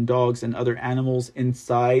experiments on dogs and other animals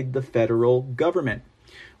inside the federal government.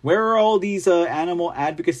 Where are all these animal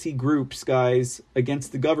advocacy groups, guys,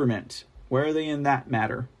 against the government? Where are they in that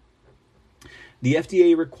matter? The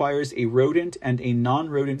FDA requires a rodent and a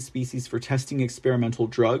non-rodent species for testing experimental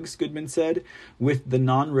drugs, Goodman said, with the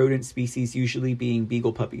non-rodent species usually being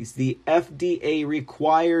beagle puppies. The FDA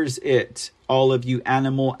requires it, all of you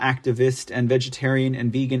animal activist and vegetarian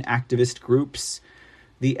and vegan activist groups.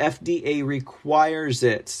 The FDA requires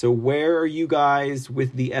it. So where are you guys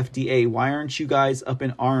with the FDA? Why aren't you guys up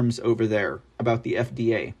in arms over there about the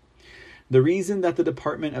FDA? The reason that the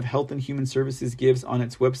Department of Health and Human Services gives on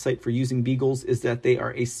its website for using beagles is that they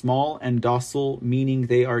are a small and docile, meaning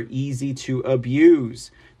they are easy to abuse.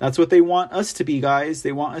 That's what they want us to be, guys.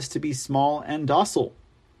 They want us to be small and docile.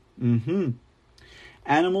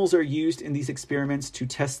 Animals are used in these experiments to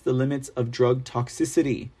test the limits of drug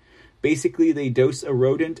toxicity. Basically, they dose a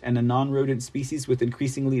rodent and a non-rodent species with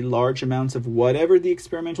increasingly large amounts of whatever the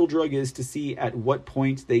experimental drug is to see at what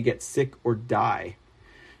point they get sick or die.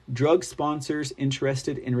 Drug sponsors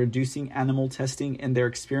interested in reducing animal testing in their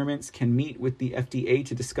experiments can meet with the FDA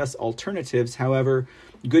to discuss alternatives. However,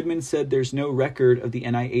 Goodman said there's no record of the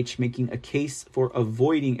NIH making a case for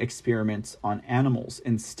avoiding experiments on animals.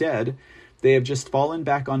 Instead, they have just fallen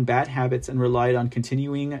back on bad habits and relied on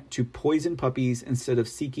continuing to poison puppies instead of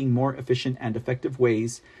seeking more efficient and effective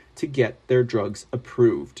ways to get their drugs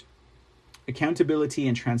approved. Accountability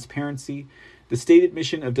and transparency. The stated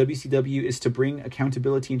mission of WCW is to bring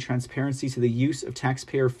accountability and transparency to the use of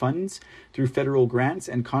taxpayer funds through federal grants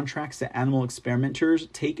and contracts that animal experimenters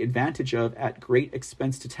take advantage of at great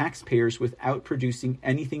expense to taxpayers without producing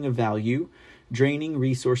anything of value, draining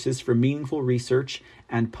resources from meaningful research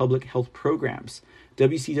and public health programs.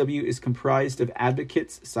 WCW is comprised of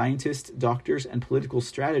advocates, scientists, doctors, and political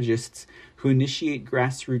strategists who initiate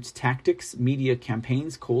grassroots tactics, media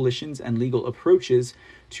campaigns, coalitions, and legal approaches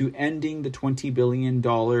to ending the $20 billion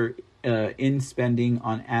in spending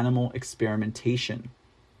on animal experimentation.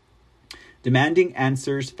 Demanding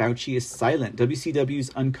answers, Fauci is silent. WCW's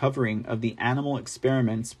uncovering of the animal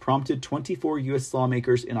experiments prompted 24 U.S.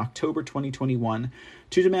 lawmakers in October 2021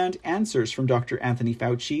 to demand answers from Dr. Anthony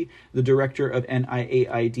Fauci, the director of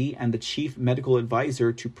NIAID and the chief medical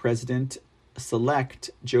advisor to President-elect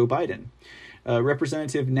Joe Biden.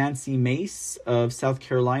 Representative Nancy Mace of South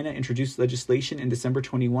Carolina introduced legislation in December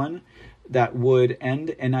 21 that would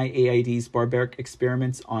end NIAID's barbaric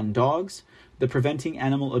experiments on dogs. The Preventing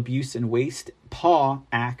Animal Abuse and Waste PAW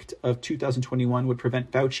Act of 2021 would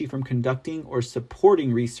prevent Fauci from conducting or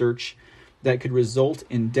supporting research that could result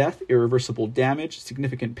in death, irreversible damage,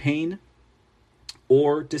 significant pain,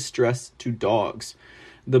 or distress to dogs.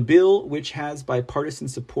 The bill, which has bipartisan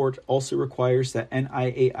support, also requires that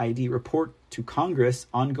NIAID report to Congress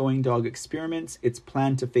ongoing dog experiments, its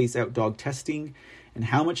plan to phase out dog testing, and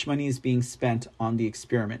how much money is being spent on the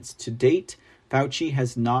experiments. To date, Fauci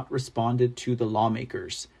has not responded to the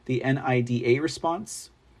lawmakers. The NIDA response: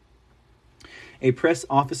 a press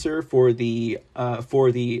officer for the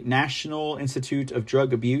National Institute of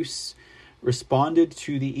Drug Abuse responded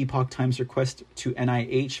to the Epoch Times request to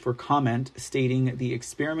NIH for comment, stating the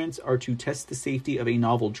experiments are to test the safety of a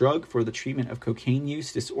novel drug for the treatment of cocaine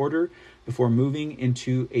use disorder before moving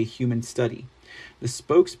into a human study. The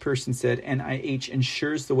spokesperson said NIH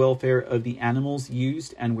ensures the welfare of the animals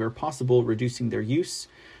used and, where possible, reducing their use.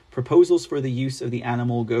 Proposals for the use of the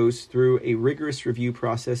animal goes through a rigorous review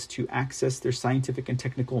process to access their scientific and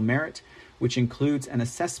technical merit, which includes an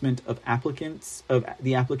assessment of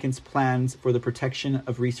the applicant's plans for the protection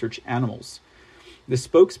of research animals. The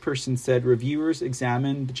spokesperson said reviewers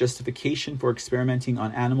examined the justification for experimenting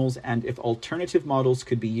on animals and if alternative models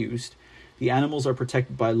could be used. The animals are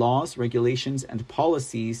protected by laws, regulations, and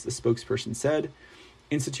policies, the spokesperson said.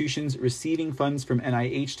 Institutions receiving funds from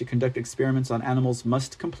NIH to conduct experiments on animals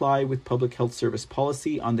must comply with Public Health Service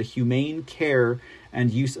policy on the humane care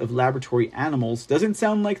and use of laboratory animals. Doesn't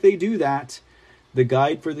sound like they do that. The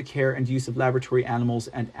Guide for the Care and Use of Laboratory Animals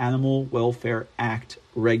and Animal Welfare Act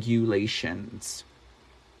regulations.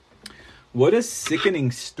 What a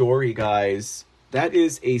sickening story, guys. That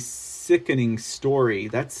is a sickening story.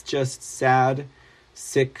 That's just sad,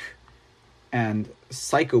 sick, and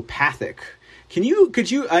psychopathic.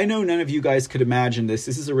 Could you, I know none of you guys could imagine this.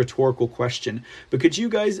 This is a rhetorical question, but could you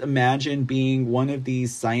guys imagine being one of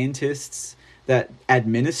these scientists that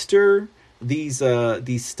administer these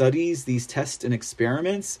studies, these tests and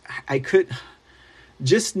experiments? I could,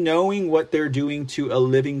 just knowing what they're doing to a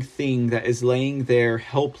living thing that is laying there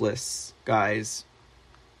helpless, guys.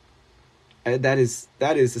 That is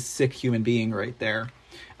a sick human being right there.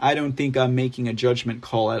 I don't think I'm making a judgment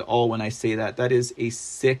call at all when I say that. That is a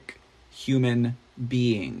sick human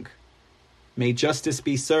being. May justice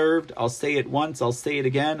be served. I'll say it once. I'll say it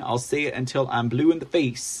again. I'll say it until I'm blue in the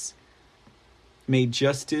face. May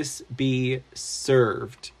justice be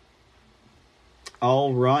served.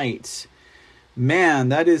 All right. Man,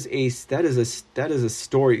 that is a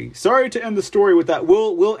story. Sorry to end the story with that.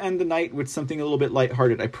 We'll end the night with something a little bit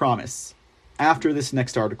lighthearted, I promise. After this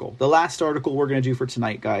next article. The last article we're going to do for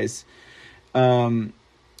tonight, guys.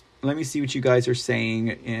 Let me see what you guys are saying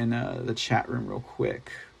in the chat room real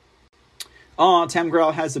quick. Oh, Tam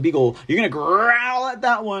Growl has a beagle. You're going to growl at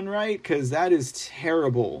that one, right? Because that is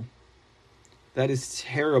terrible. That is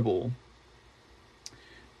terrible.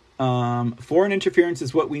 Foreign interference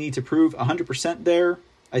is what we need to prove 100% there.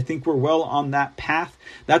 I think we're well on that path.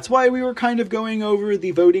 That's why we were kind of going over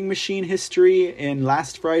the voting machine history in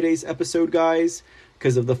last Friday's episode, guys.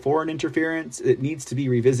 Because of the foreign interference, it needs to be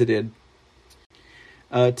revisited.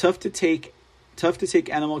 Tough to take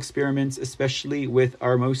animal experiments, especially with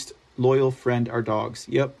our most loyal friend, our dogs.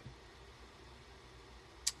 Yep.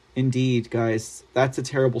 Indeed, guys. That's a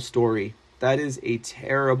terrible story. That is a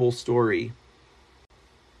terrible story.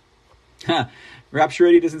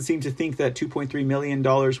 Rapturity doesn't seem to think that $2.3 million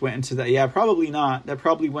went into that. Yeah, probably not. That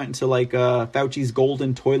probably went into like Fauci's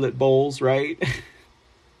golden toilet bowls, right?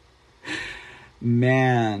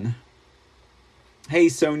 Man. Hey,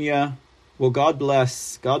 Sonia. Well, God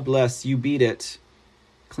bless. God bless. You beat it.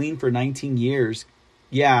 Clean for 19 years.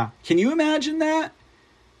 Yeah. Can you imagine that?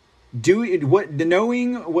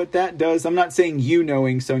 Knowing what that does. I'm not saying you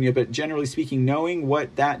knowing, Sonia, but generally speaking, knowing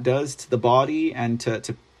what that does to the body and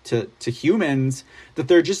to humans, that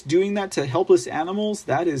they're just doing that to helpless animals.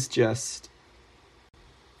 That is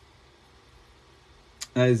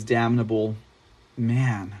damnable.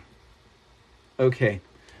 Man. Okay.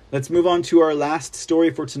 Let's move on to our last story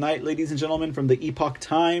for tonight, ladies and gentlemen, from the Epoch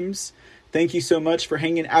Times. Thank you so much for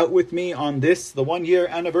hanging out with me on this, the 1-year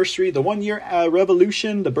anniversary, the 1-year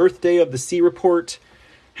revolution, the birthday of the C Report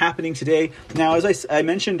happening today. Now, as I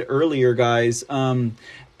mentioned earlier, guys,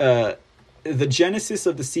 the genesis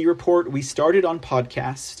of the C Report, we started on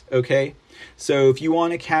podcast, okay? So if you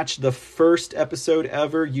want to catch the first episode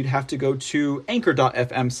ever, you'd have to go to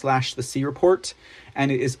anchor.fm/the C Report,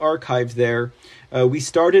 and it is archived there. We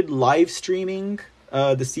started live streaming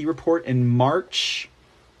the C Report in March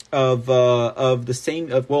of the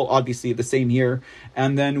same year,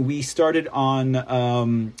 and then we started on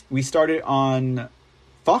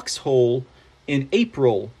Foxhole in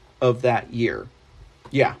April of that year.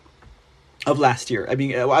 Yeah. Of last year. I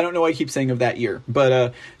mean, I don't know why I keep saying of that year,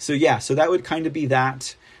 but so that would kind of be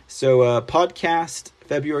that. So podcast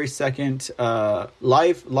February 2nd,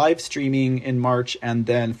 live streaming in March, and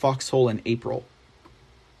then Foxhole in April.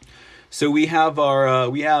 So we have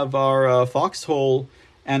our Foxhole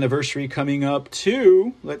anniversary coming up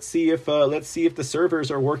too. Let's see if the servers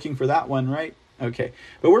are working for that one, right? Okay,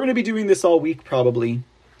 but we're going to be doing this all week probably.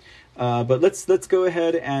 But let's go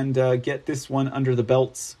ahead and get this one under the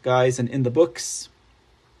belts, guys, and in the books.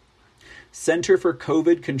 Center for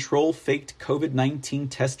COVID Control faked COVID-19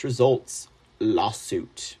 test results.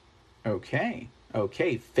 Lawsuit. Okay,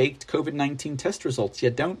 faked COVID-19 test results. You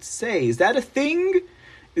don't say. Is that a thing?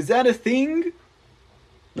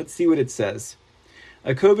 Let's see what it says.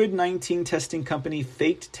 A COVID-19 testing company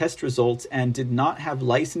faked test results and did not have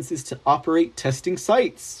licenses to operate testing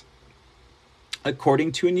sites,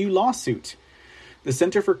 according to a new lawsuit. The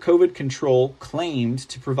Center for COVID Control claimed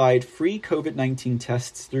to provide free COVID-19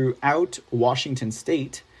 tests throughout Washington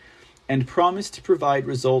state and promised to provide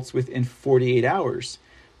results within 48 hours.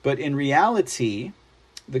 But in reality,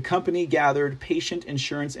 the company gathered patient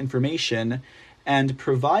insurance information and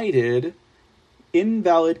provided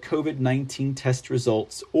invalid COVID-19 test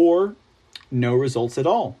results or no results at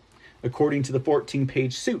all. according to the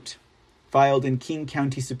 14-page suit filed in King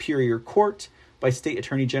County Superior Court by State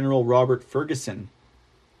Attorney General Robert Ferguson.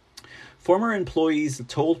 Former employees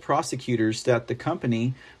told prosecutors that the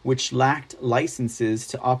company, which lacked licenses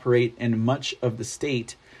to operate in much of the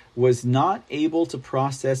state, was not able to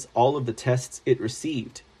process all of the tests it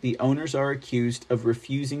received. The owners are accused of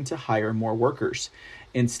refusing to hire more workers.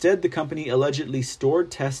 Instead, the company allegedly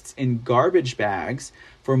stored tests in garbage bags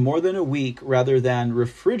for more than a week rather than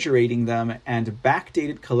refrigerating them, and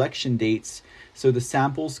backdated collection dates so the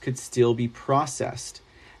samples could still be processed.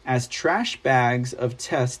 As trash bags of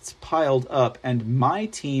tests piled up and my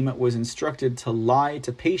team was instructed to lie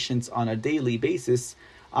to patients on a daily basis,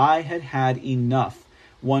 I had had enough.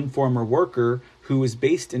 One former worker, who was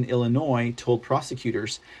based in Illinois, told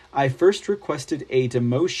prosecutors, I first requested a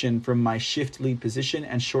demotion from my shift lead position,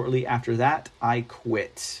 and shortly after that, I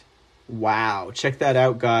quit. Wow, check that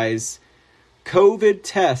out, guys. COVID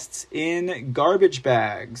tests in garbage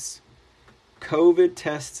bags. COVID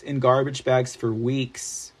tests in garbage bags for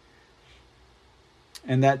weeks.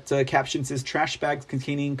 And that caption says, trash bags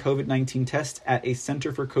containing COVID-19 tests at a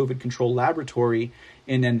Center for COVID Control laboratory,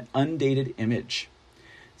 in an undated image.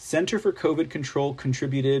 Center for COVID Control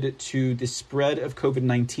contributed to the spread of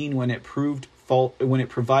COVID-19 when it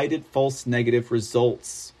provided false negative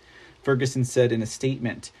results, Ferguson said in a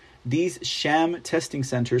statement. These sham testing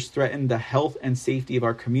centers threaten the health and safety of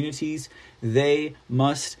our communities. They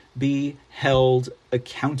must be held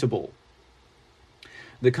accountable.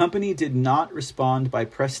 The company did not respond by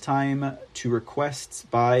press time to requests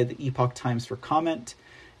by the Epoch Times for comment.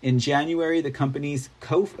 In January, the company's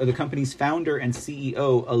founder and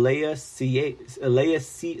CEO, Alea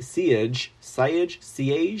Siege,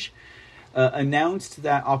 announced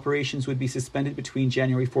that operations would be suspended between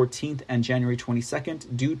January 14th and January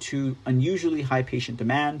 22nd due to unusually high patient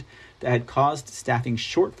demand that had caused staffing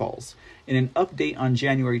shortfalls. In an update on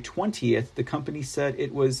January 20th, the company said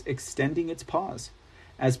it was extending its pause.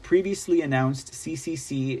 As previously announced,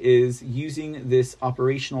 CCC is using this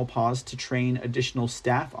operational pause to train additional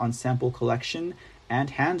staff on sample collection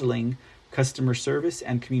and handling, customer service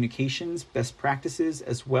and communications best practices,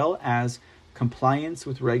 as well as compliance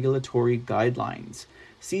with regulatory guidelines.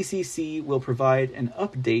 CCC will provide an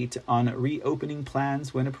update on reopening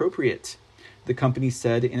plans when appropriate, the company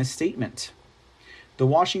said in a statement. The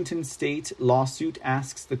Washington state lawsuit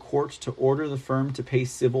asks the court to order the firm to pay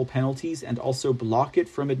civil penalties and also block it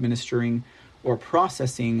from administering or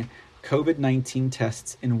processing COVID-19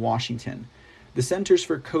 tests in Washington. The Centers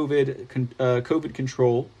for COVID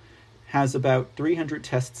Control has about 300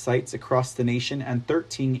 test sites across the nation and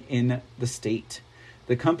 13 in the state.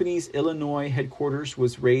 The company's Illinois headquarters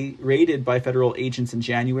was raided by federal agents in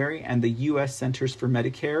January, and the U.S. Centers for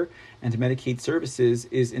Medicare and Medicaid Services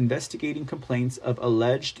is investigating complaints of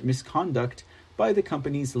alleged misconduct by the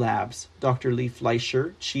company's labs. Dr. Lee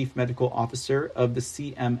Fleischer, Chief Medical Officer of the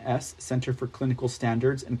CMS Center for Clinical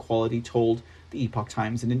Standards and Quality, told the Epoch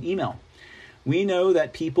Times in an email. We know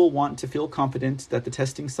that people want to feel confident that the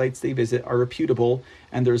testing sites they visit are reputable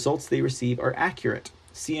and the results they receive are accurate.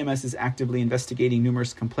 CMS is actively investigating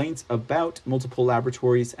numerous complaints about multiple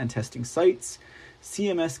laboratories and testing sites.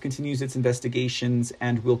 CMS continues its investigations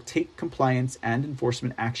and will take compliance and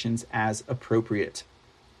enforcement actions as appropriate.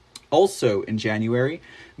 Also in January,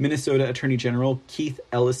 Minnesota Attorney General Keith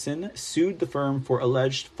Ellison sued the firm for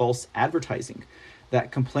alleged false advertising.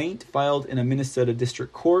 That complaint, filed in a Minnesota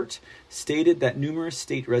district court, stated that numerous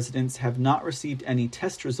state residents have not received any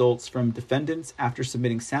test results from defendants after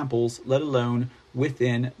submitting samples, let alone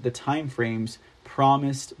within the timeframes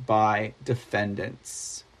promised by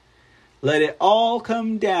defendants. Let it all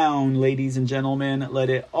come down, ladies and gentlemen. Let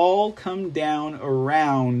it all come down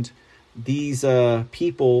around these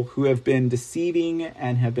people who have been deceiving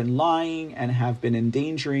and have been lying and have been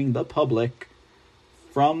endangering the public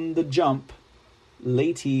from the jump.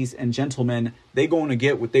 Ladies and gentlemen, they're going to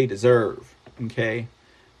get what they deserve, okay?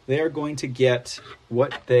 They're going to get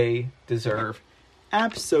what they deserve.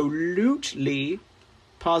 Absolutely,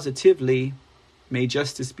 positively, may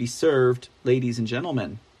justice be served, ladies and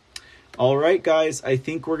gentlemen. All right, guys, I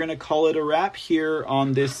think we're going to call it a wrap here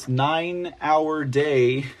on this 9-hour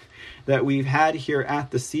day that we've had here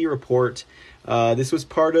at the C Report. This was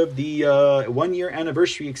part of the 1-year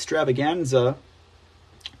anniversary extravaganza.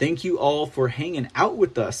 Thank you all for hanging out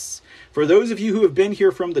with us. For those of you who have been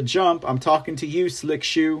here from the jump, I'm talking to you, Slick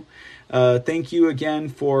Shoe. Thank you again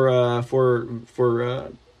for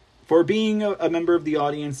being a member of the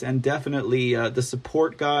audience, and definitely the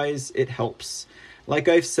support, guys. It helps. Like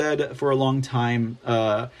I've said for a long time,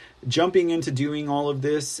 jumping into doing all of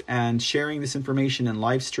this and sharing this information and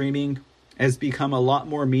live streaming has become a lot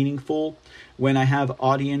more meaningful when I have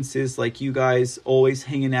audiences like you guys always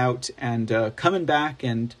hanging out and coming back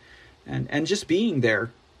and just being there,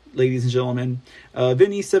 ladies and gentlemen.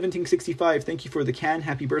 Vinny1765, thank you for the can.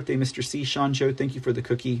 Happy birthday, Mr. C. Sean Joe, thank you for the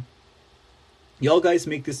cookie. Y'all guys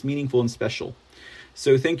make this meaningful and special.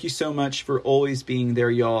 So thank you so much for always being there,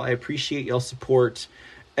 y'all. I appreciate y'all's support.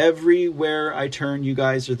 Everywhere I turn, you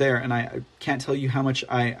guys are there, and I can't tell you how much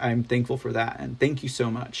I'm thankful for that. And thank you so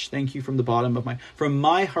much. Thank you from the bottom of from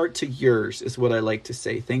my heart to yours is what I like to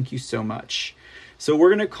say. Thank you so much. So we're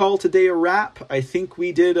gonna call today a wrap. I think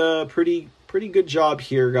we did a pretty good job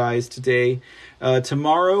here, guys, today.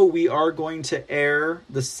 Tomorrow we are going to air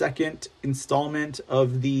the second installment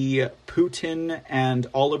of the Putin and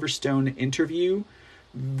Oliver Stone interview.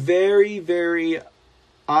 Very, very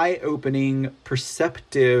eye-opening,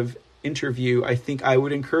 perceptive interview. I think I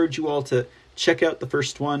would encourage you all to check out the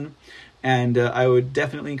first one, and I would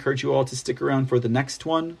definitely encourage you all to stick around for the next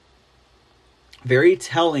one. Very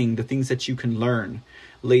telling, the things that you can learn,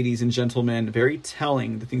 ladies and gentlemen. Very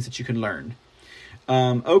telling, the things that you can learn.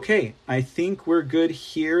 Okay, I think we're good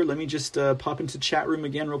here. Let me just pop into chat room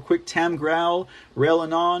again real quick. Tam Growl,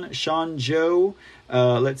 Relanon, Sean Joe.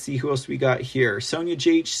 Let's see who else we got here. Sonia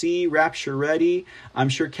JHC, Rapture Ready. I'm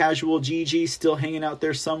sure Casual GG still hanging out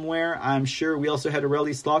there somewhere. I'm sure we also had a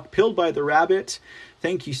Relly Slock, Pilled by the Rabbit.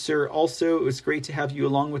 Thank you, sir. Also, it was great to have you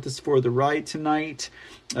along with us for the ride tonight.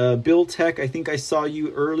 Bill Tech, I think I saw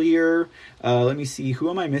you earlier. Let me see. Who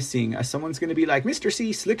am I missing? Someone's going to be like, Mr.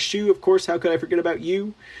 C, Slick Shoe. Of course, how could I forget about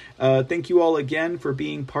you? Thank you all again for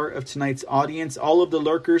being part of tonight's audience. All of the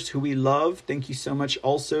lurkers who we love, thank you so much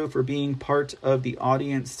also for being part of the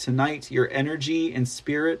audience tonight. Your energy and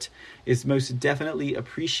spirit is most definitely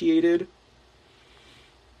appreciated.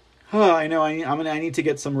 I know I need to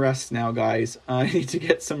get some rest now, guys. I need to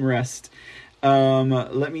get some rest.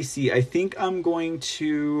 Let me see. I think I'm going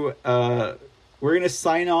to we're going to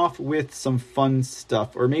sign off with some fun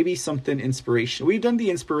stuff, or maybe something inspirational. We've done the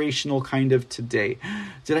inspirational kind of today.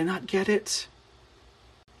 Did I not get it?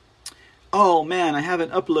 Oh man, I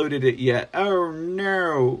haven't uploaded it yet. Oh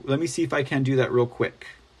no. Let me see if I can do that real quick.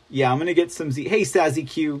 Yeah, I'm going to get some Hey, Sazzy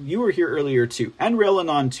Q, you were here earlier too. And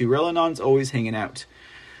Relanon too. Relanon's always hanging out.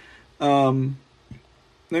 Let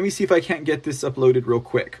me see if I can't get this uploaded real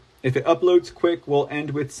quick. If it uploads quick, we'll end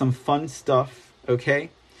with some fun stuff, okay?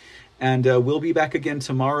 And we'll be back again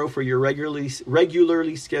tomorrow for your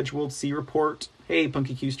regularly scheduled C report. Hey,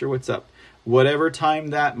 Punky Custer, what's up? Whatever time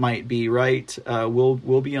that might be, right?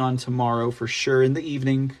 We'll be on tomorrow for sure in the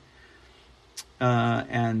evening.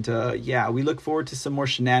 Yeah, we look forward to some more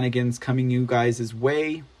shenanigans coming you guys'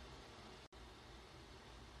 way.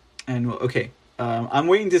 And okay. I'm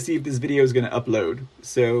waiting to see if this video is going to upload,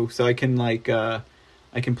 so I can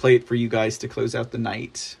I can play it for you guys to close out the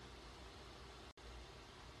night.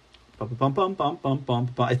 I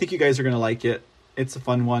think you guys are going to like it. It's a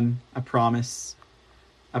fun one. I promise.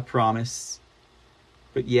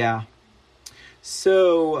 But yeah.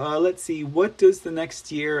 So let's see. What does the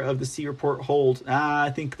next year of the C Report hold? I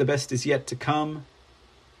think the best is yet to come.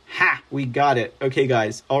 Ha! We got it. Okay,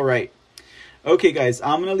 guys. All right. Okay, guys,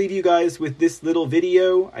 I'm going to leave you guys with this little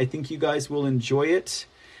video. I think you guys will enjoy it.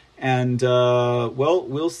 And, well,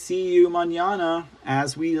 we'll see you mañana.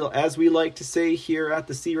 As we like to say here at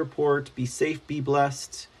the C Report, be safe, be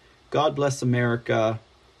blessed. God bless America.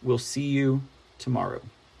 We'll see you tomorrow.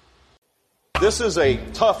 This is a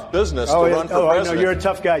tough business to run for president. I know. You're a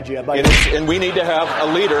tough guy, Jeb. And we need to have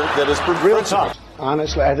a leader that is real tough.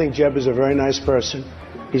 Honestly, I think Jeb is a very nice person.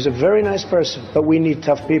 He's a very nice person, but we need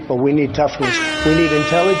tough people. We need toughness. We need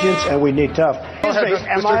intelligence, and we need tough.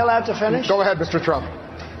 Am I allowed to finish? Go ahead, Mr. Trump.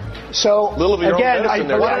 So, again, I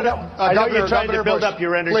know you're trying to build up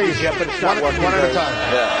your energy, Jeff, but it's not working. One at a time.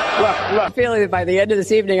 Yeah. Look. I'm feeling that by the end of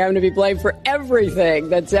this evening, I'm going to be blamed for everything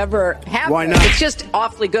that's ever happened. Why not? It's just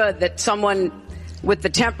awfully good that someone with the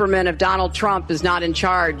temperament of Donald Trump is not in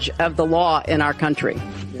charge of the law in our country.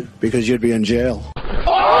 Because you'd be in jail.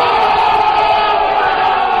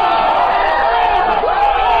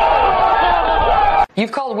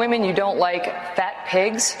 You've called women you don't like fat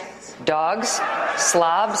pigs, dogs,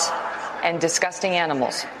 slobs, and disgusting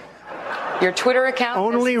animals. Your Twitter account...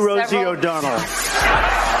 Only Rosie O'Donnell.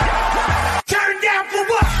 Turn down for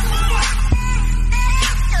what?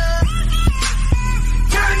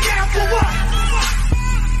 Turn down for what?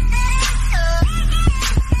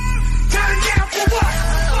 Turn down for what?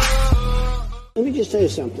 Let me just tell you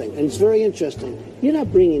something, and it's very interesting. You're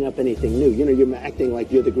not bringing up anything new. You know, you're acting like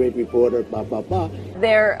you're the great reporter, blah, blah, blah.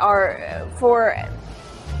 There are, for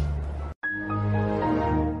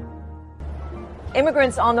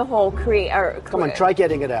immigrants on the whole, Come on, try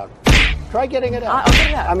getting it out. Try getting it out. I'll get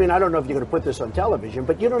it out. I mean, I don't know if you're going to put this on television,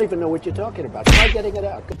 but you don't even know what you're talking about. Try getting it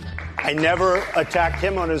out. I never attacked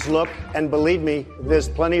him on his look, and believe me, there's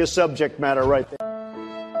plenty of subject matter right there.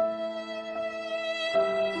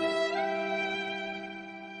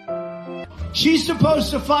 She's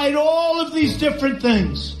supposed to fight all of these different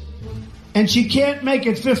things, and she can't make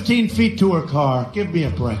it 15 feet to her car. Give me a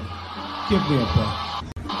break. Give me a break.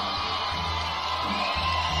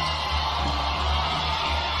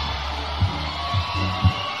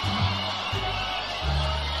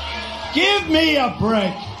 Give me a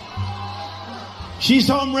break. She's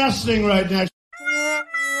home resting right now.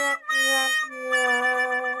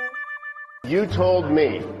 You told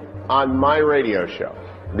me on my radio show,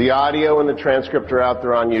 the audio and the transcript are out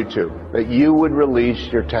there on YouTube, that you would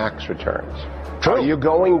release your tax returns. True. Are you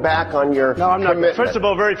going back on your No, I'm not. commitment? First of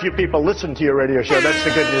all, very few people listen to your radio show. That's the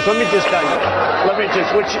good news. Let me just tell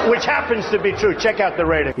you. Which happens to be true. Check out the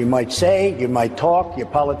rating. You might say, you might talk, your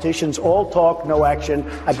politicians all talk, no action.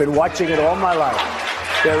 I've been watching it all my life.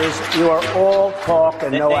 You are all talk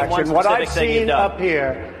and no action. What I've seen up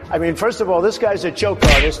here, I mean, first of all, this guy's a joke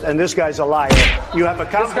artist and this guy's a liar. You have a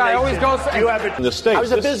combination. This guy always goes. You have a, in the States. I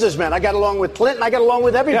was a businessman. I got along with Clinton. I got along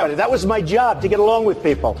with everybody. Yeah. That was my job, to get along with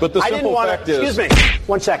people. But the simple fact is, excuse me,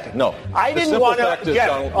 1 second. No, I didn't want to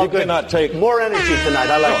get. You cannot take more energy tonight.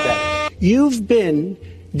 I like that. You've been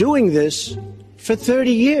doing this for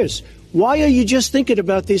 30 years. Why are you just thinking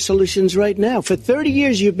about these solutions right now? For 30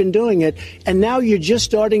 years you've been doing it, and now you're just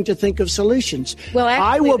starting to think of solutions. Well, actually,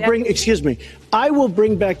 I will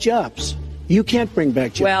bring back jobs. You can't bring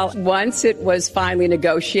back jobs. Well, once it was finally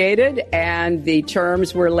negotiated and the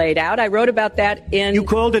terms were laid out, I wrote about that in... You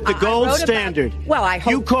called it the gold standard.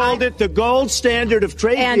 You called it the gold standard of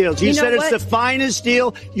trade deals. You said it's the finest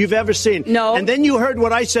deal you've ever seen. No. And then you heard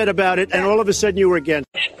what I said about it, and all of a sudden you were against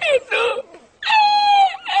it.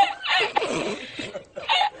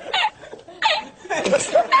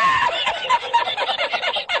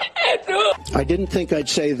 I didn't think I'd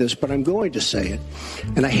say this, but I'm going to say it.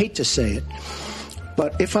 And I hate to say it.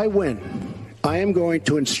 But if I win, I am going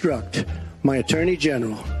to instruct my Attorney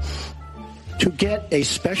General to get a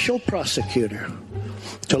special prosecutor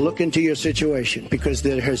to look into your situation, because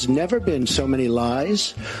there has never been so many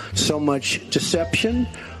lies, so much deception.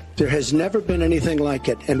 There has never been anything like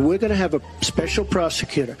it. And we're going to have a special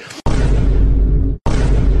prosecutor.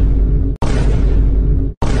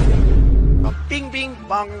 Bing, bing,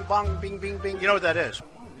 bong, bong, bing, bing, bing. You know what that is? I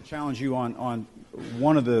wanted to challenge you on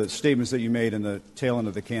one of the statements that you made in the tail end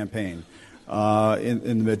of the campaign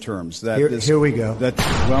in the midterms. Here we go.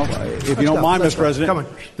 If you don't mind, Mr. President,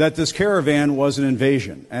 that this caravan was an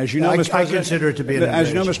invasion. As you know, Mr. President, I consider it to be an invasion. As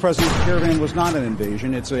you know, Mr. President, the caravan was not an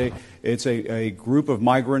invasion. It's a group of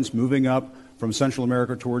migrants moving up from Central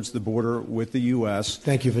America towards the border with the U.S.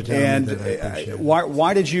 Thank you for telling me that.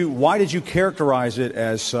 Why did you characterize it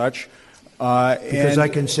as such? Because I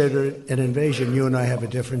consider it an invasion. You and I have a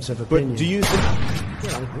difference of opinion. But do you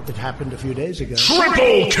think... it happened a few days ago.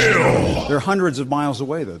 Triple kill! They're hundreds of miles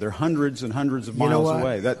away, though. They're hundreds and hundreds of miles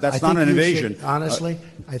away. That's not an invasion. Honestly,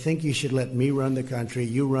 I think you should let me run the country.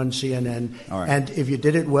 You run CNN. All right. And if you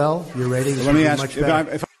did it well, your ratings would be much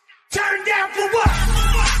better. Turn down for what?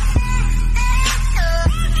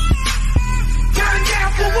 Turn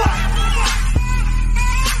down for what?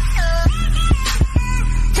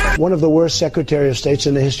 One of the worst Secretary of States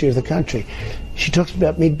in the history of the country. She talks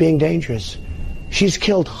about me being dangerous. She's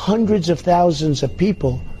killed hundreds of thousands of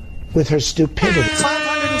people with her stupidity.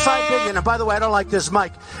 505 billion. And by the way, I don't like this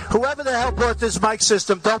mic. Whoever the hell brought this mic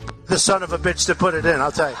system, don't the son of a bitch to put it in.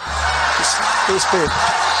 I'll tell you. These people.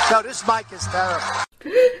 No, this mic is terrible.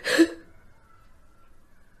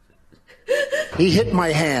 He hit my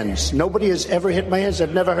hands. Nobody has ever hit my hands.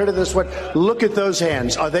 I've never heard of this one. Look at those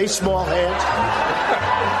hands. Are they small hands?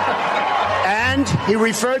 And he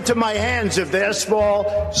referred to my hands. If they're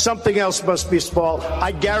small, something else must be small.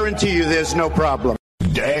 I guarantee you there's no problem.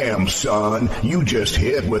 Damn, son, you just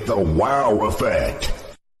hit with the wow effect.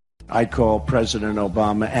 I call President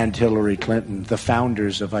Obama and Hillary Clinton the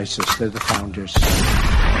founders of ISIS. They're the founders. In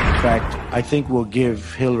fact, I think we'll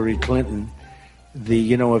give Hillary Clinton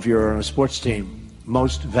the, if you're on a sports team,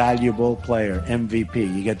 most valuable player, MVP.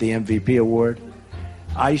 You get the MVP award.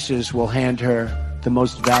 ISIS will hand her the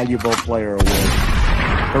most valuable player award.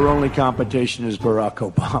 Her only competition is Barack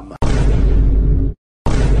Obama.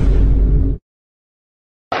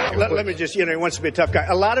 Let me just, he wants to be a tough guy.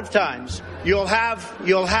 A lot of times you'll have,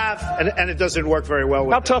 and it doesn't work very well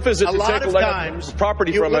with How tough is it to take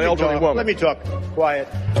property from an elderly woman? Let me talk. Quiet.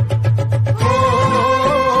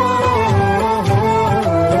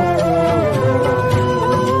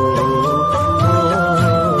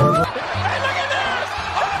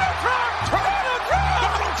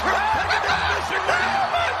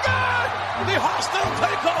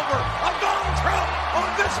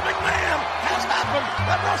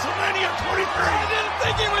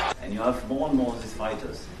 And you have more and more of these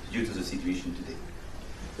fighters due to the situation today.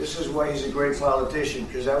 This is why he's a great politician,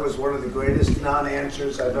 because that was one of the greatest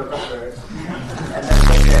non-answers I've ever heard. And that's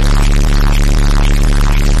okay.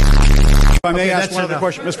 If I may ask one other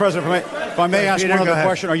question, Mr. President, if I may ask one other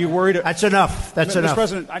question, are you worried? That's enough. That's enough. Mr.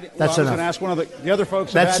 President, I was going to ask one of the other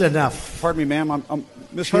folks. That's enough. Pardon me, ma'am. Mr.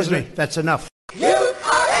 Excuse President. me. That's enough. You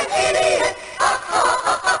are an idiot!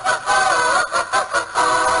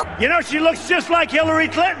 You know, she looks just like Hillary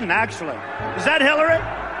Clinton, actually. Is that Hillary?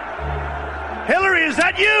 Hillary, is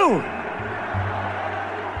that you?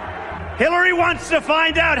 Hillary wants to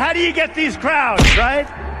find out, how do you get these crowds, right?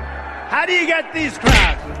 How do you get these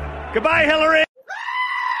crowds? Goodbye, Hillary.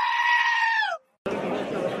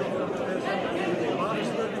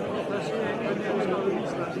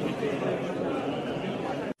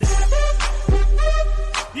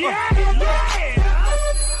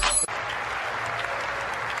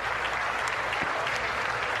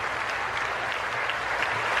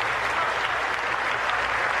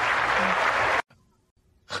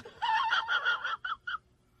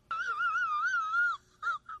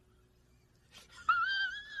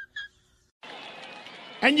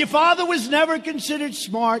 And your father was never considered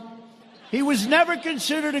smart. He was never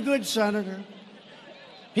considered a good senator.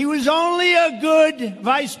 He was only a good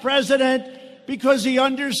vice president because he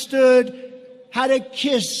understood how to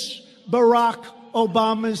kiss Barack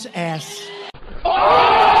Obama's ass.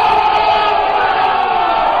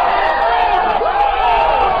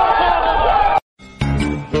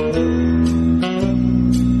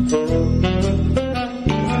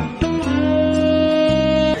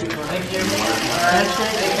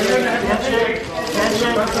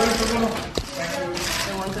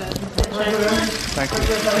 Thank you.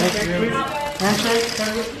 Handshake.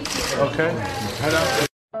 Okay. Head up.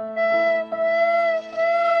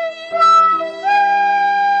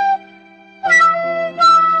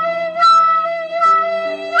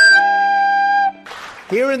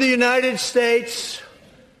 Here in the United States,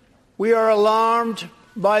 we are alarmed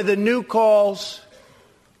by the new calls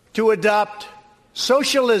to adopt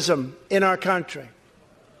socialism in our country.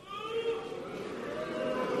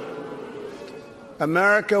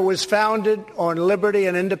 America was founded on liberty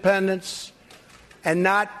and independence, and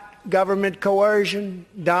not government coercion,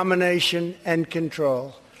 domination, and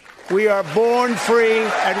control. We are born free,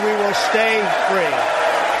 and we will stay free.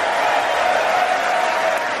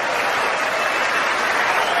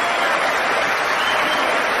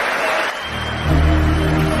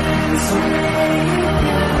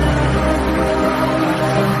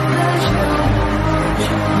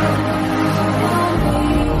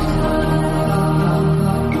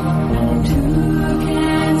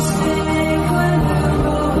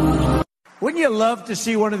 Wouldn't you love to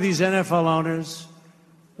see one of these NFL owners,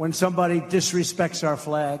 when somebody disrespects our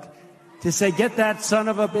flag, to say, get that son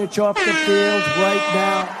of a bitch off the field right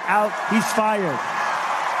now, out, he's fired.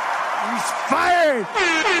 He's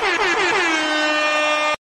fired!